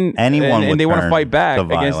nothing. Anyone and they want to fight back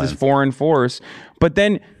against this foreign force. But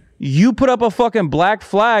then you put up a fucking black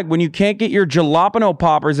flag when you can't get your jalapeno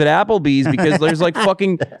poppers at Applebee's because there's like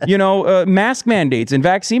fucking, mask mandates and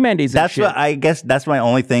vaccine mandates. That's what I guess. That's my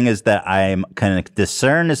only thing is that I'm kind of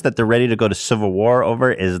discern is that they're ready to go to civil war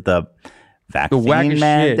over is the vaccine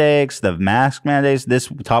mandates, the mask mandates. This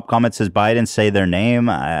top comment says Biden say their name.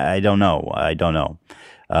 I don't know.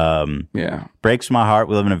 Yeah. Breaks my heart.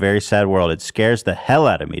 We live in a very sad world. It scares the hell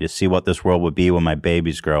out of me to see what this world would be when my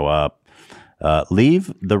babies grow up.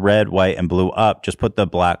 Leave the red, white, and blue up. Just put the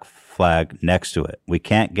black flag next to it. We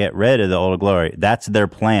can't get rid of the old glory. That's their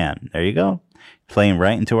plan. There you go. Playing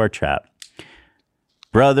right into our trap.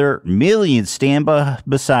 Brother, millions stand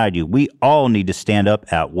beside you. We all need to stand up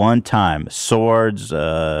at one time. Swords.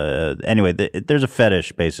 Anyway, there's a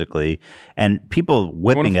fetish, basically. And people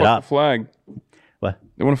whipping it up. The flag. What?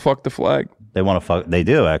 They want to fuck the flag. They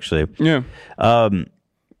do, actually. Yeah.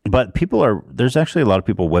 But there's actually a lot of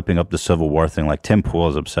people whipping up the Civil War thing. Like Tim Pool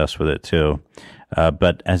is obsessed with it too.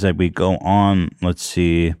 But as we go on, let's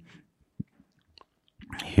see.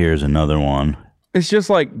 Here's another one. It's just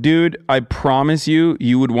like, dude, I promise you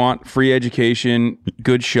would want free education,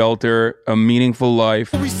 good shelter, a meaningful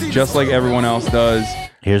life, just like everyone else does.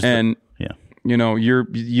 You're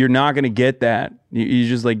not going to get that. You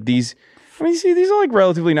just like these. I mean, see, these are like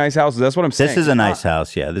relatively nice houses. That's what I'm saying. This is a nice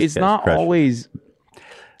house. Yeah. It's not always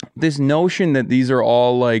this notion that these are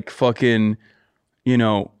all like fucking,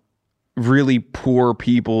 really poor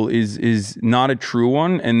people is not a true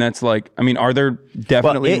one. And that's like, I mean, are there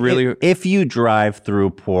definitely if you drive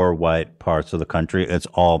through poor white parts of the country, it's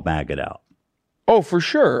all maggot out. Oh, for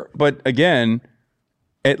sure. But again,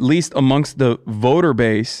 at least amongst the voter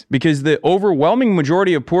base, because the overwhelming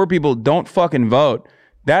majority of poor people don't fucking vote.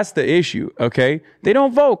 That's the issue, okay? They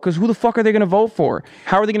don't vote because who the fuck are they going to vote for?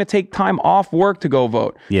 How are they going to take time off work to go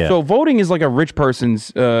vote? Yeah. So voting is like a rich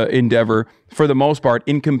person's endeavor for the most part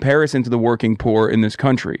in comparison to the working poor in this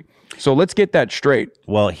country. So let's get that straight.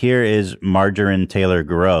 Well, here is Marjorie Taylor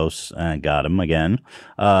Gross. Got him again.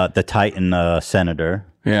 The Titan senator.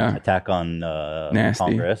 Yeah. Attack on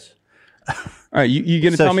Congress. All right, you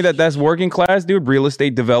gonna tell me that that's working class, dude? Real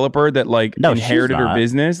estate developer that like inherited her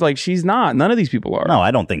business? Like she's not. None of these people are. No,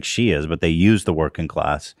 I don't think she is, but they use the working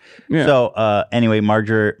class. Yeah. So anyway,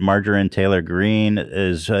 Marjorie Taylor Greene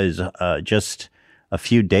is just a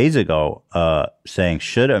few days ago saying,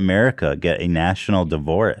 should America get a national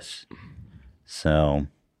divorce? So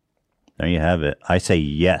there you have it. I say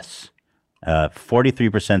yes.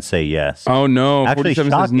 43% say yes. Oh no, actually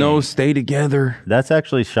 47 says no, stay together. That's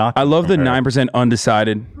actually shocking. I love the 9%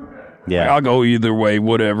 undecided. Yeah, like, I'll go either way,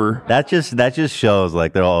 whatever. That just shows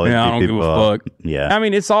like they're always I don't give a fuck. Yeah, I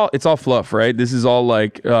mean it's all fluff, right? This is all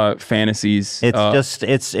like fantasies. It's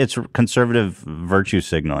it's conservative virtue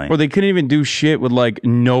signaling. Or they couldn't even do shit with like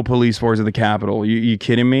no police force at the Capitol. You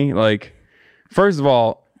kidding me? Like, first of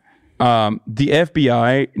all, the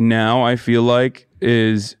FBI now I feel like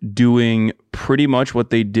is doing pretty much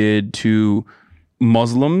what they did to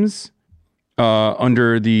Muslims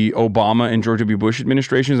under the Obama and George W. Bush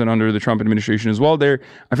administrations and under the Trump administration as well.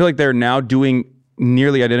 I feel like they're now doing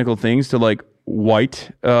nearly identical things to like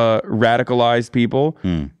white radicalized people.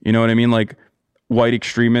 You know what I mean? Like white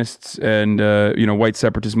extremists and white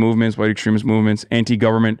separatist movements, white extremist movements,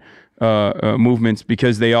 anti-government movements,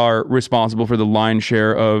 because they are responsible for the lion's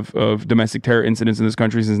share of domestic terror incidents in this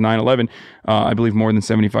country since 9/11. I believe more than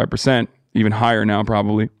 75%, even higher now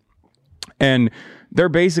probably. And they're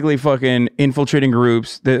basically fucking infiltrating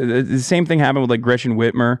groups. The same thing happened with like Gretchen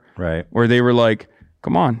Whitmer, right? Where they were like,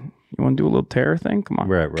 "Come on, you want to do a little terror thing? Come on,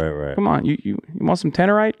 right. Come on, you want some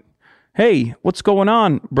Tenorite? Hey, what's going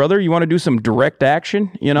on, brother? You want to do some direct action?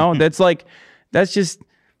 You know, that's just."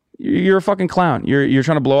 You're a fucking clown. You're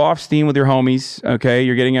trying to blow off steam with your homies. Okay,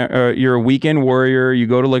 you're getting you're a weekend warrior. You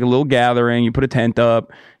go to like a little gathering. You put a tent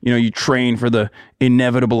up. You train for the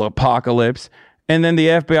inevitable apocalypse. And then the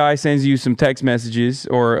FBI sends you some text messages,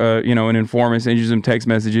 or an informant sends you some text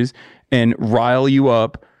messages and rile you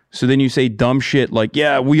up. So then you say dumb shit like,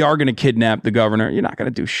 "Yeah, we are going to kidnap the governor." You're not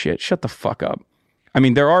going to do shit. Shut the fuck up. I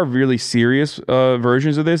mean, there are really serious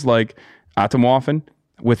versions of this, like Atomwaffen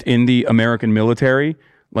within the American military.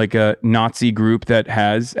 Like a Nazi group that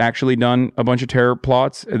has actually done a bunch of terror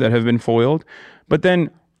plots that have been foiled. But then,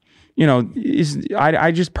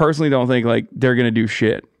 I just personally don't think like they're going to do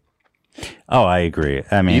shit. Oh, I agree.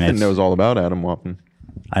 I mean, Ethan knows all about Atomwaffen.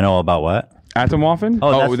 I know all about what? Atomwaffen?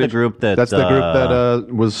 Oh, that's the group that... That's the group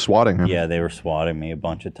that was swatting him. Yeah, they were swatting me a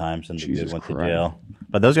bunch of times and the dude went to jail.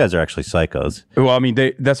 But those guys are actually psychos. Well, I mean,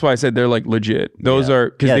 that's why I said they're like legit. Those are,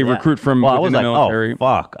 because they recruit from within the military. Oh,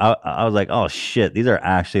 fuck. I was like, oh, shit. These are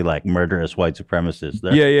actually like murderous white supremacists.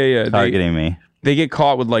 They're yeah. targeting me. They get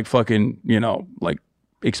caught with like fucking, like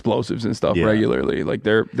explosives and stuff regularly. Like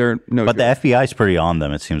they're no. But the FBI is pretty on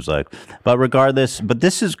them, it seems like. But regardless, but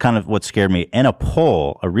this is kind of what scared me. In a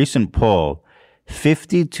recent poll,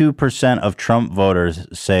 52% of Trump voters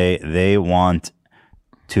say they want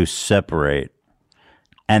to separate.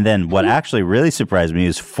 And then what actually really surprised me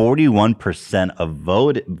is 41% of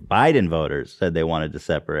Biden voters said they wanted to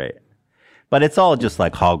separate. But it's all just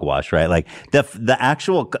like hogwash, right? Like the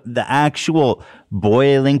actual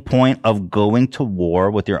boiling point of going to war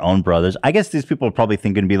with your own brothers. I guess these people are probably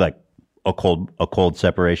thinking it'd be like a cold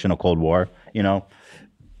separation, a cold war,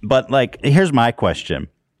 But like, here's my question.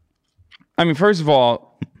 I mean, first of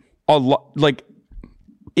all,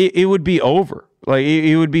 it would be over. Like,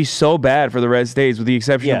 it would be so bad for the red states, with the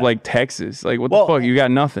exception of, like, Texas. Like, what the fuck? You got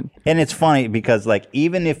nothing. And it's funny because, like,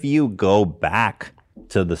 even if you go back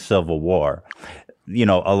to the Civil War, a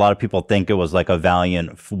lot of people think it was, like, a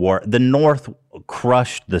valiant war. The North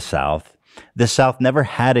crushed the South. The South never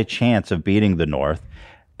had a chance of beating the North.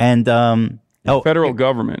 And federal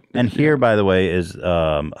government. And here, by the way, is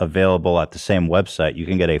available at the same website. You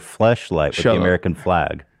can get a fleshlight with the American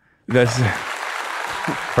flag. That's...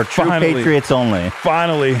 For true patriots only.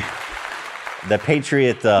 Finally. The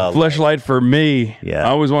Patriot... fleshlight for me. Yeah. I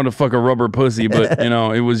always wanted to fuck a rubber pussy, but,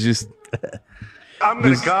 it was just... I'm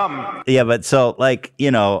going to come. Yeah, but so, like,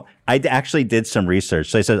 I actually did some research.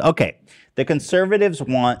 So I said, okay, The conservatives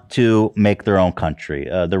want to make their own country,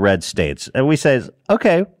 the red states. And we say,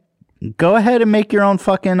 okay, go ahead and make your own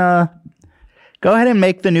fucking, go ahead and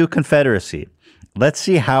make the new Confederacy. Let's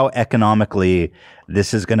see how economically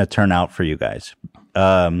this is going to turn out for you guys.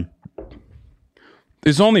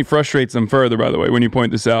 This only frustrates them further, by the way, when you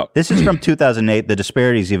point this out. This is from 2008. The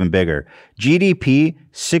disparity is even bigger. GDP,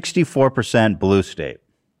 64% blue state.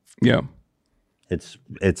 Yeah. It's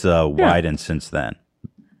widened since then.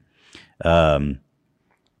 You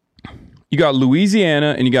got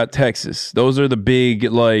Louisiana and you got Texas. Those are the big,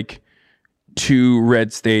 like, two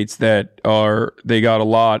red states that they got a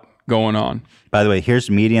lot going on. By the way,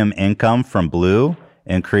 here's medium income from blue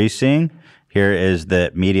increasing. Here is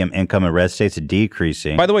the medium income in red states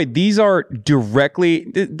decreasing. By the way, these are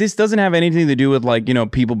directly, this doesn't have anything to do with, like, you know,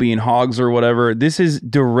 people being hogs or whatever. This is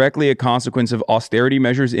directly a consequence of austerity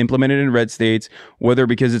measures implemented in red states, whether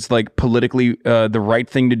because it's like politically the right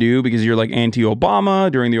thing to do because you're like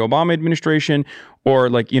anti-Obama during the Obama administration,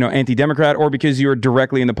 or like, you know, anti-Democrat, or because you're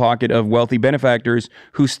directly in the pocket of wealthy benefactors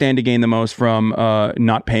who stand to gain the most from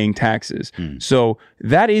not paying taxes. So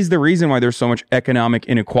that is the reason why there's so much economic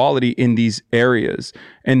inequality in these areas.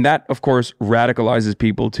 And that, of course, radicalizes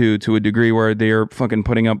people to a degree where they're fucking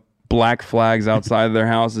putting up black flags outside of their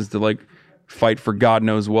houses to like fight for God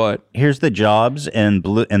knows what. Here's the jobs in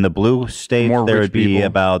the blue states. There would be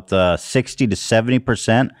about 60 to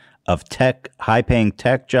 70% of high-paying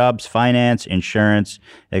tech jobs, finance, insurance,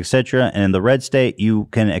 etc. And in the red state, you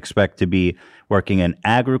can expect to be working in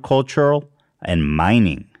agricultural and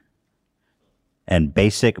mining and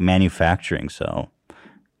basic manufacturing. So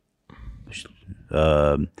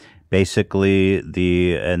basically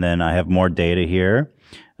and then I have more data here.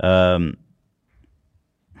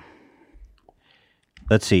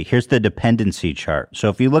 Let's see. Here's the dependency chart. So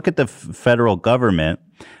if you look at the federal government,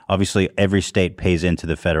 obviously every state pays into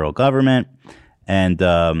the federal government,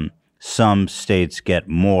 and some states get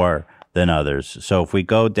more than others. So if we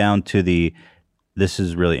go down to this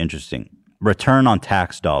is really interesting, return on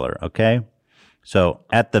tax dollar, okay? So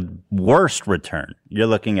at the worst return, you're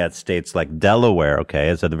looking at states like Delaware, okay,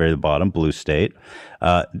 it's at the very bottom, blue state.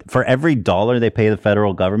 For every dollar they pay the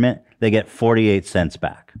federal government, they get 48 cents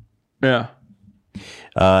back. Yeah.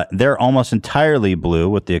 They're almost entirely blue,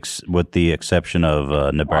 with the exception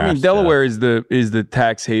of Nebraska. I mean, Delaware is the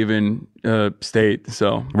tax haven state.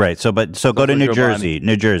 So right. So go to New Jersey.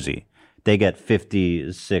 New Jersey, they get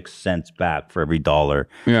 56 cents back for every dollar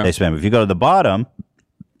they spend. If you go to the bottom,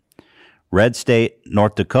 red state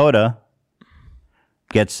North Dakota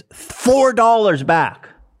gets $4 back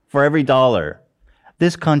for every dollar.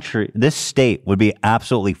 This state would be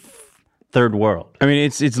absolutely third world. I mean,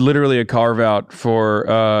 it's literally a carve out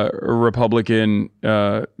for Republican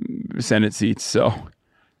Senate seats. So,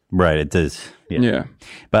 right, it does. Yeah.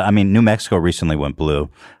 But I mean, New Mexico recently went blue.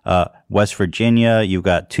 West Virginia, you've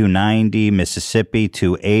got 290. Mississippi,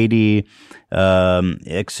 280.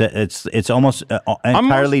 It's almost entirely I'm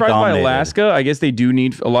dominated by Alaska. I guess they do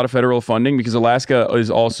need a lot of federal funding because Alaska is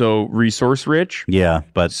also resource rich. Yeah,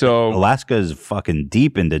 but Alaska is fucking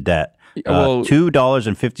deep into debt.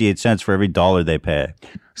 $2.58 for every dollar they pay.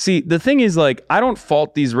 See, the thing is, like, I don't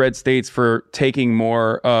fault these red states for taking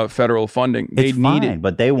more federal funding. They need it,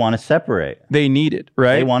 but they want to separate. They need it,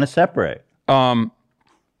 right? They want to separate.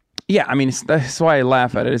 Yeah, I mean, that's why I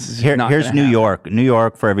laugh at it. Here's New York. New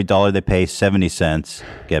York, for every dollar they pay, 70 cents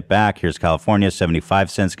get back. Here's California, 75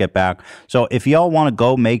 cents get back. So if y'all want to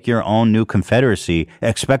go make your own new confederacy,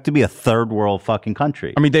 expect to be a third world fucking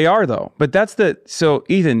country. I mean, they are, though. But so,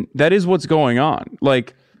 Ethan, that is what's going on.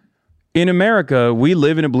 Like, in America, we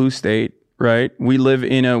live in a blue state, right? We live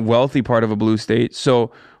in a wealthy part of a blue state.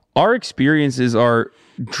 So our experiences are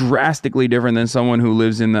drastically different than someone who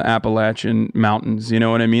lives in the Appalachian Mountains. You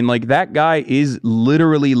know what I mean? Like, that guy is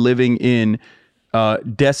literally living in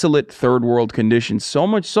desolate third world conditions. So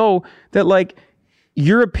much so that, like,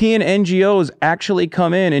 European NGOs actually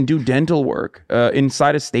come in and do dental work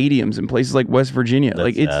inside of stadiums in places like West Virginia.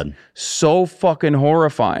 That's sad. It's so fucking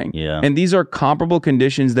horrifying. Yeah. And these are comparable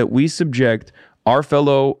conditions that we subject our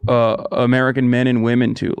fellow American men and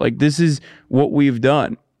women to. Like, this is what we've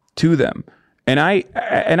done to them. And I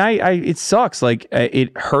it sucks. Like,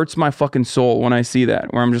 it hurts my fucking soul when I see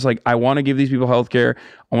that, where I'm just like, I want to give these people healthcare.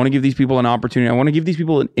 I want to give these people an opportunity. I want to give these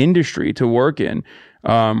people an industry to work in.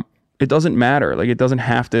 It doesn't matter. Like, it doesn't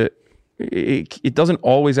have to, it doesn't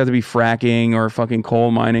always have to be fracking or fucking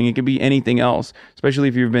coal mining. It could be anything else, especially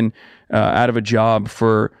if you've been out of a job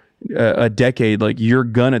for a decade. Like, you're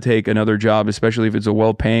gonna take another job, especially if it's a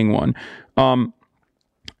well-paying one. And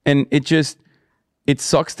it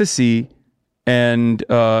sucks to see and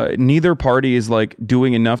neither party is like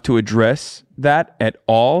doing enough to address that at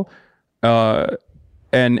all.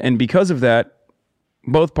 And because of that,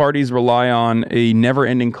 both parties rely on a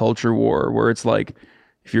never-ending culture war where it's like,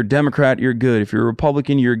 if you're a Democrat, you're good. If you're a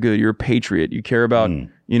Republican, you're good. You're a patriot. You care about,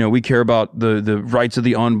 we care about the rights of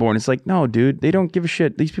the unborn. It's like, no, dude, they don't give a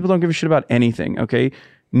shit. These people don't give a shit about anything, okay?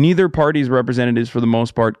 Neither party's representatives, for the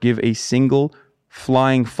most part, give a single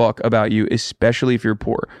flying fuck about you, especially if you're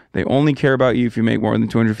poor. They only care about you if you make more than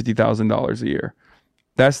 $250,000 a year.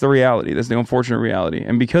 That's the reality. That's the unfortunate reality.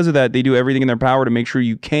 And because of that, they do everything in their power to make sure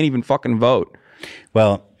you can't even fucking vote.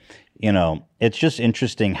 Well, it's just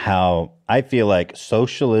interesting how I feel like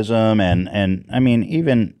socialism and I mean,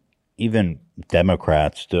 even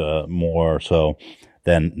Democrats more so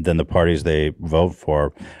than the parties they vote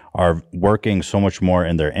for are working so much more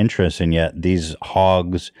in their interests. And yet these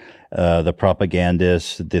hogs, the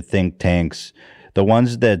propagandists, the think tanks, the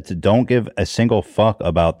ones that don't give a single fuck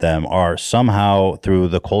about them are somehow through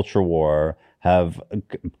the culture war have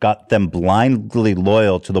got them blindly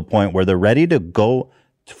loyal to the point where they're ready to go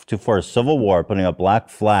for a civil war, putting up black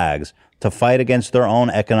flags to fight against their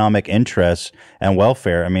own economic interests and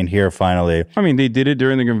welfare. I mean, here finally. I mean, they did it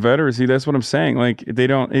during the Confederacy. That's what I'm saying. Like,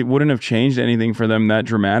 it wouldn't have changed anything for them that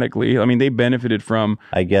dramatically. I mean, they benefited from,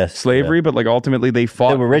 I guess, slavery, but like ultimately they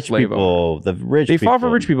fought for rich slave people. owners. They fought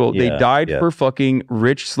for rich people. Yeah, they died for fucking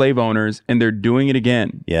rich slave owners, and they're doing it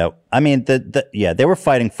again. Yeah. I mean, they were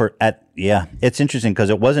fighting for it's interesting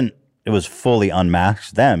because it was fully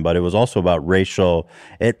unmasked then, but it was also about racial.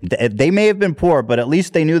 They may have been poor, but at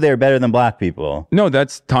least they knew they were better than black people. No,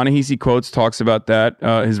 that's Ta-Nehisi Coates talks about that.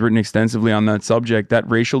 Has written extensively on that subject. That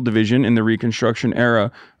racial division in the Reconstruction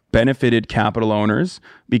era benefited capital owners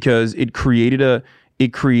because it created a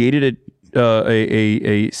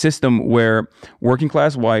system where working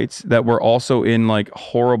class whites that were also in like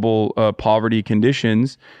horrible poverty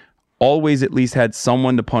conditions always at least had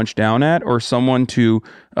someone to punch down at or someone to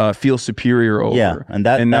feel superior over. Yeah, and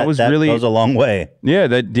that really goes a long way. Yeah,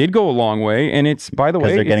 that did go a long way, and it's, by the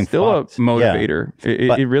way, it's still a motivator.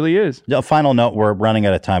 Yeah. It really is. A final note, we're running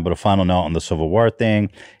out of time, but a final note on the Civil War thing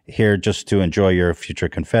here, just to enjoy your future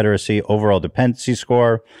Confederacy. Overall dependency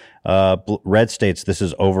score, red states, this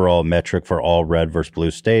is overall metric for all red versus blue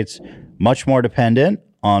states, much more dependent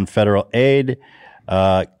on federal aid,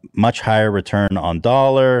 much higher return on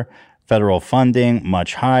dollar, federal funding,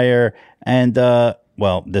 much higher. And,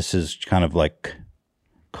 this is kind of like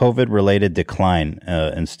COVID-related decline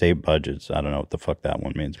in state budgets. I don't know what the fuck that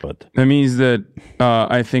one means, but... That means that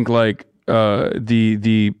I think like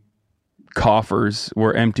the coffers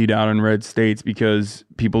were emptied out in red states because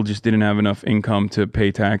people just didn't have enough income to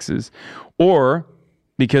pay taxes. Or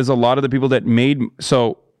because a lot of the people that made...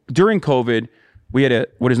 So during COVID, we had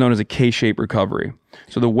what is known as a K-shaped recovery.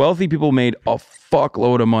 So the wealthy people made a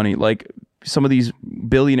fuckload of money. Like some of these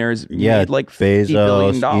billionaires made like $50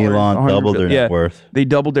 billion. Elon doubled their net worth. They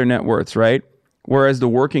doubled their net worths, right? Whereas the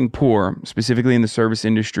working poor, specifically in the service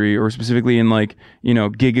industry or specifically in like,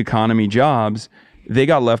 gig economy jobs, they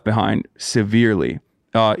got left behind severely.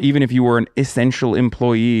 Even if you were an essential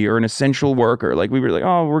employee or an essential worker, like we were like,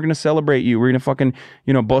 oh, we're going to celebrate you. We're going to fucking,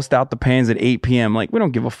 bust out the pans at 8 p.m. Like, we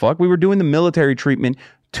don't give a fuck. We were doing the military treatment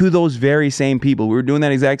to those very same people. We were doing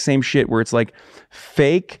that exact same shit where it's like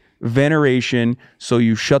fake veneration. So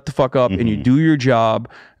you shut the fuck up and you do your job.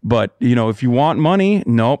 But, if you want money,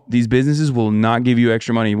 nope, these businesses will not give you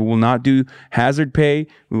extra money. We will not do hazard pay.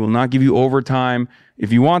 We will not give you overtime.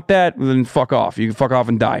 If you want that, then fuck off. You can fuck off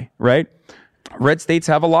and die, right? Red states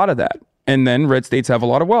have a lot of that. And then red states have a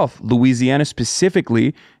lot of wealth. Louisiana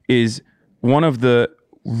specifically is one of the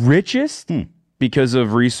richest because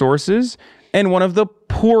of resources and one of the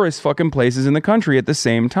poorest fucking places in the country at the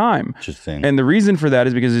same time. Interesting. And the reason for that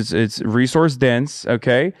is because it's resource dense,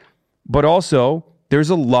 okay? But also there's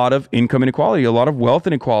a lot of income inequality, a lot of wealth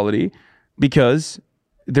inequality because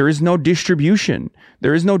there is no distribution.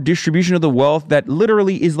 There is no distribution of the wealth that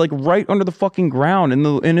literally is like right under the fucking ground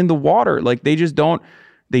and in the water. Like they just don't,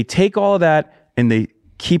 they take all of that and they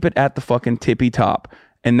keep it at the fucking tippy top.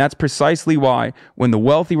 And that's precisely why when the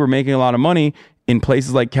wealthy were making a lot of money in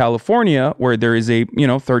places like California, where there is a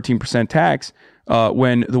 13% tax,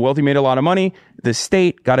 when the wealthy made a lot of money, the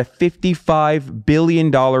state got a $55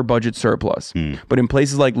 billion budget surplus. But in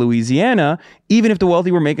places like Louisiana, even if the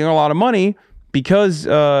wealthy were making a lot of money, because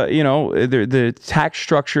the tax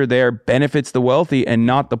structure there benefits the wealthy and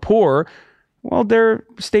not the poor, well, their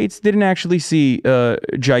states didn't actually see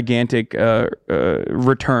gigantic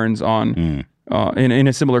returns on in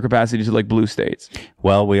a similar capacity to like blue states.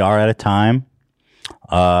 Well, we are out of time.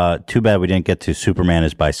 Too bad we didn't get to Superman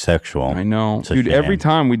is bisexual. I know. It's a Dude, shame. every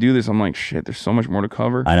time we do this, I'm like, shit, there's so much more to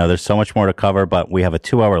cover. I know there's so much more to cover, but we have a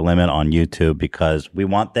 2-hour limit on YouTube because we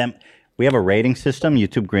want them. We have a rating system,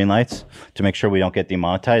 YouTube greenlights, to make sure we don't get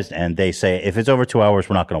demonetized. And they say if it's over 2 hours,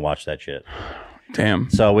 we're not going to watch that shit. Damn.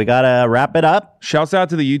 So we got to wrap it up. Shouts out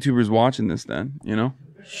to the YouTubers watching this then, you know?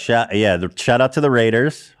 Shout out to the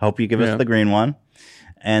Raiders. Hope you give us the green one.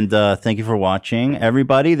 And thank you for watching,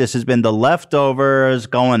 everybody. This has been The Leftovers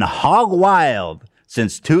going hog wild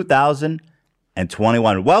since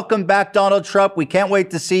 2021. Welcome back, Donald Trump. We can't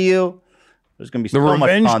wait to see you. There's going to be so much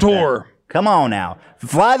revenge content. tour. Come on now.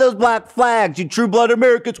 Fly those black flags, you true-blooded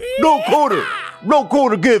Americans. No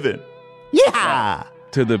quarter given. Yeah.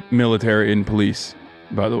 To the military and police,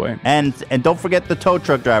 by the way. And don't forget the tow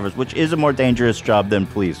truck drivers, which is a more dangerous job than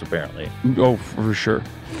police, apparently. Oh, for sure.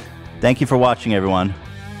 Thank you for watching, everyone.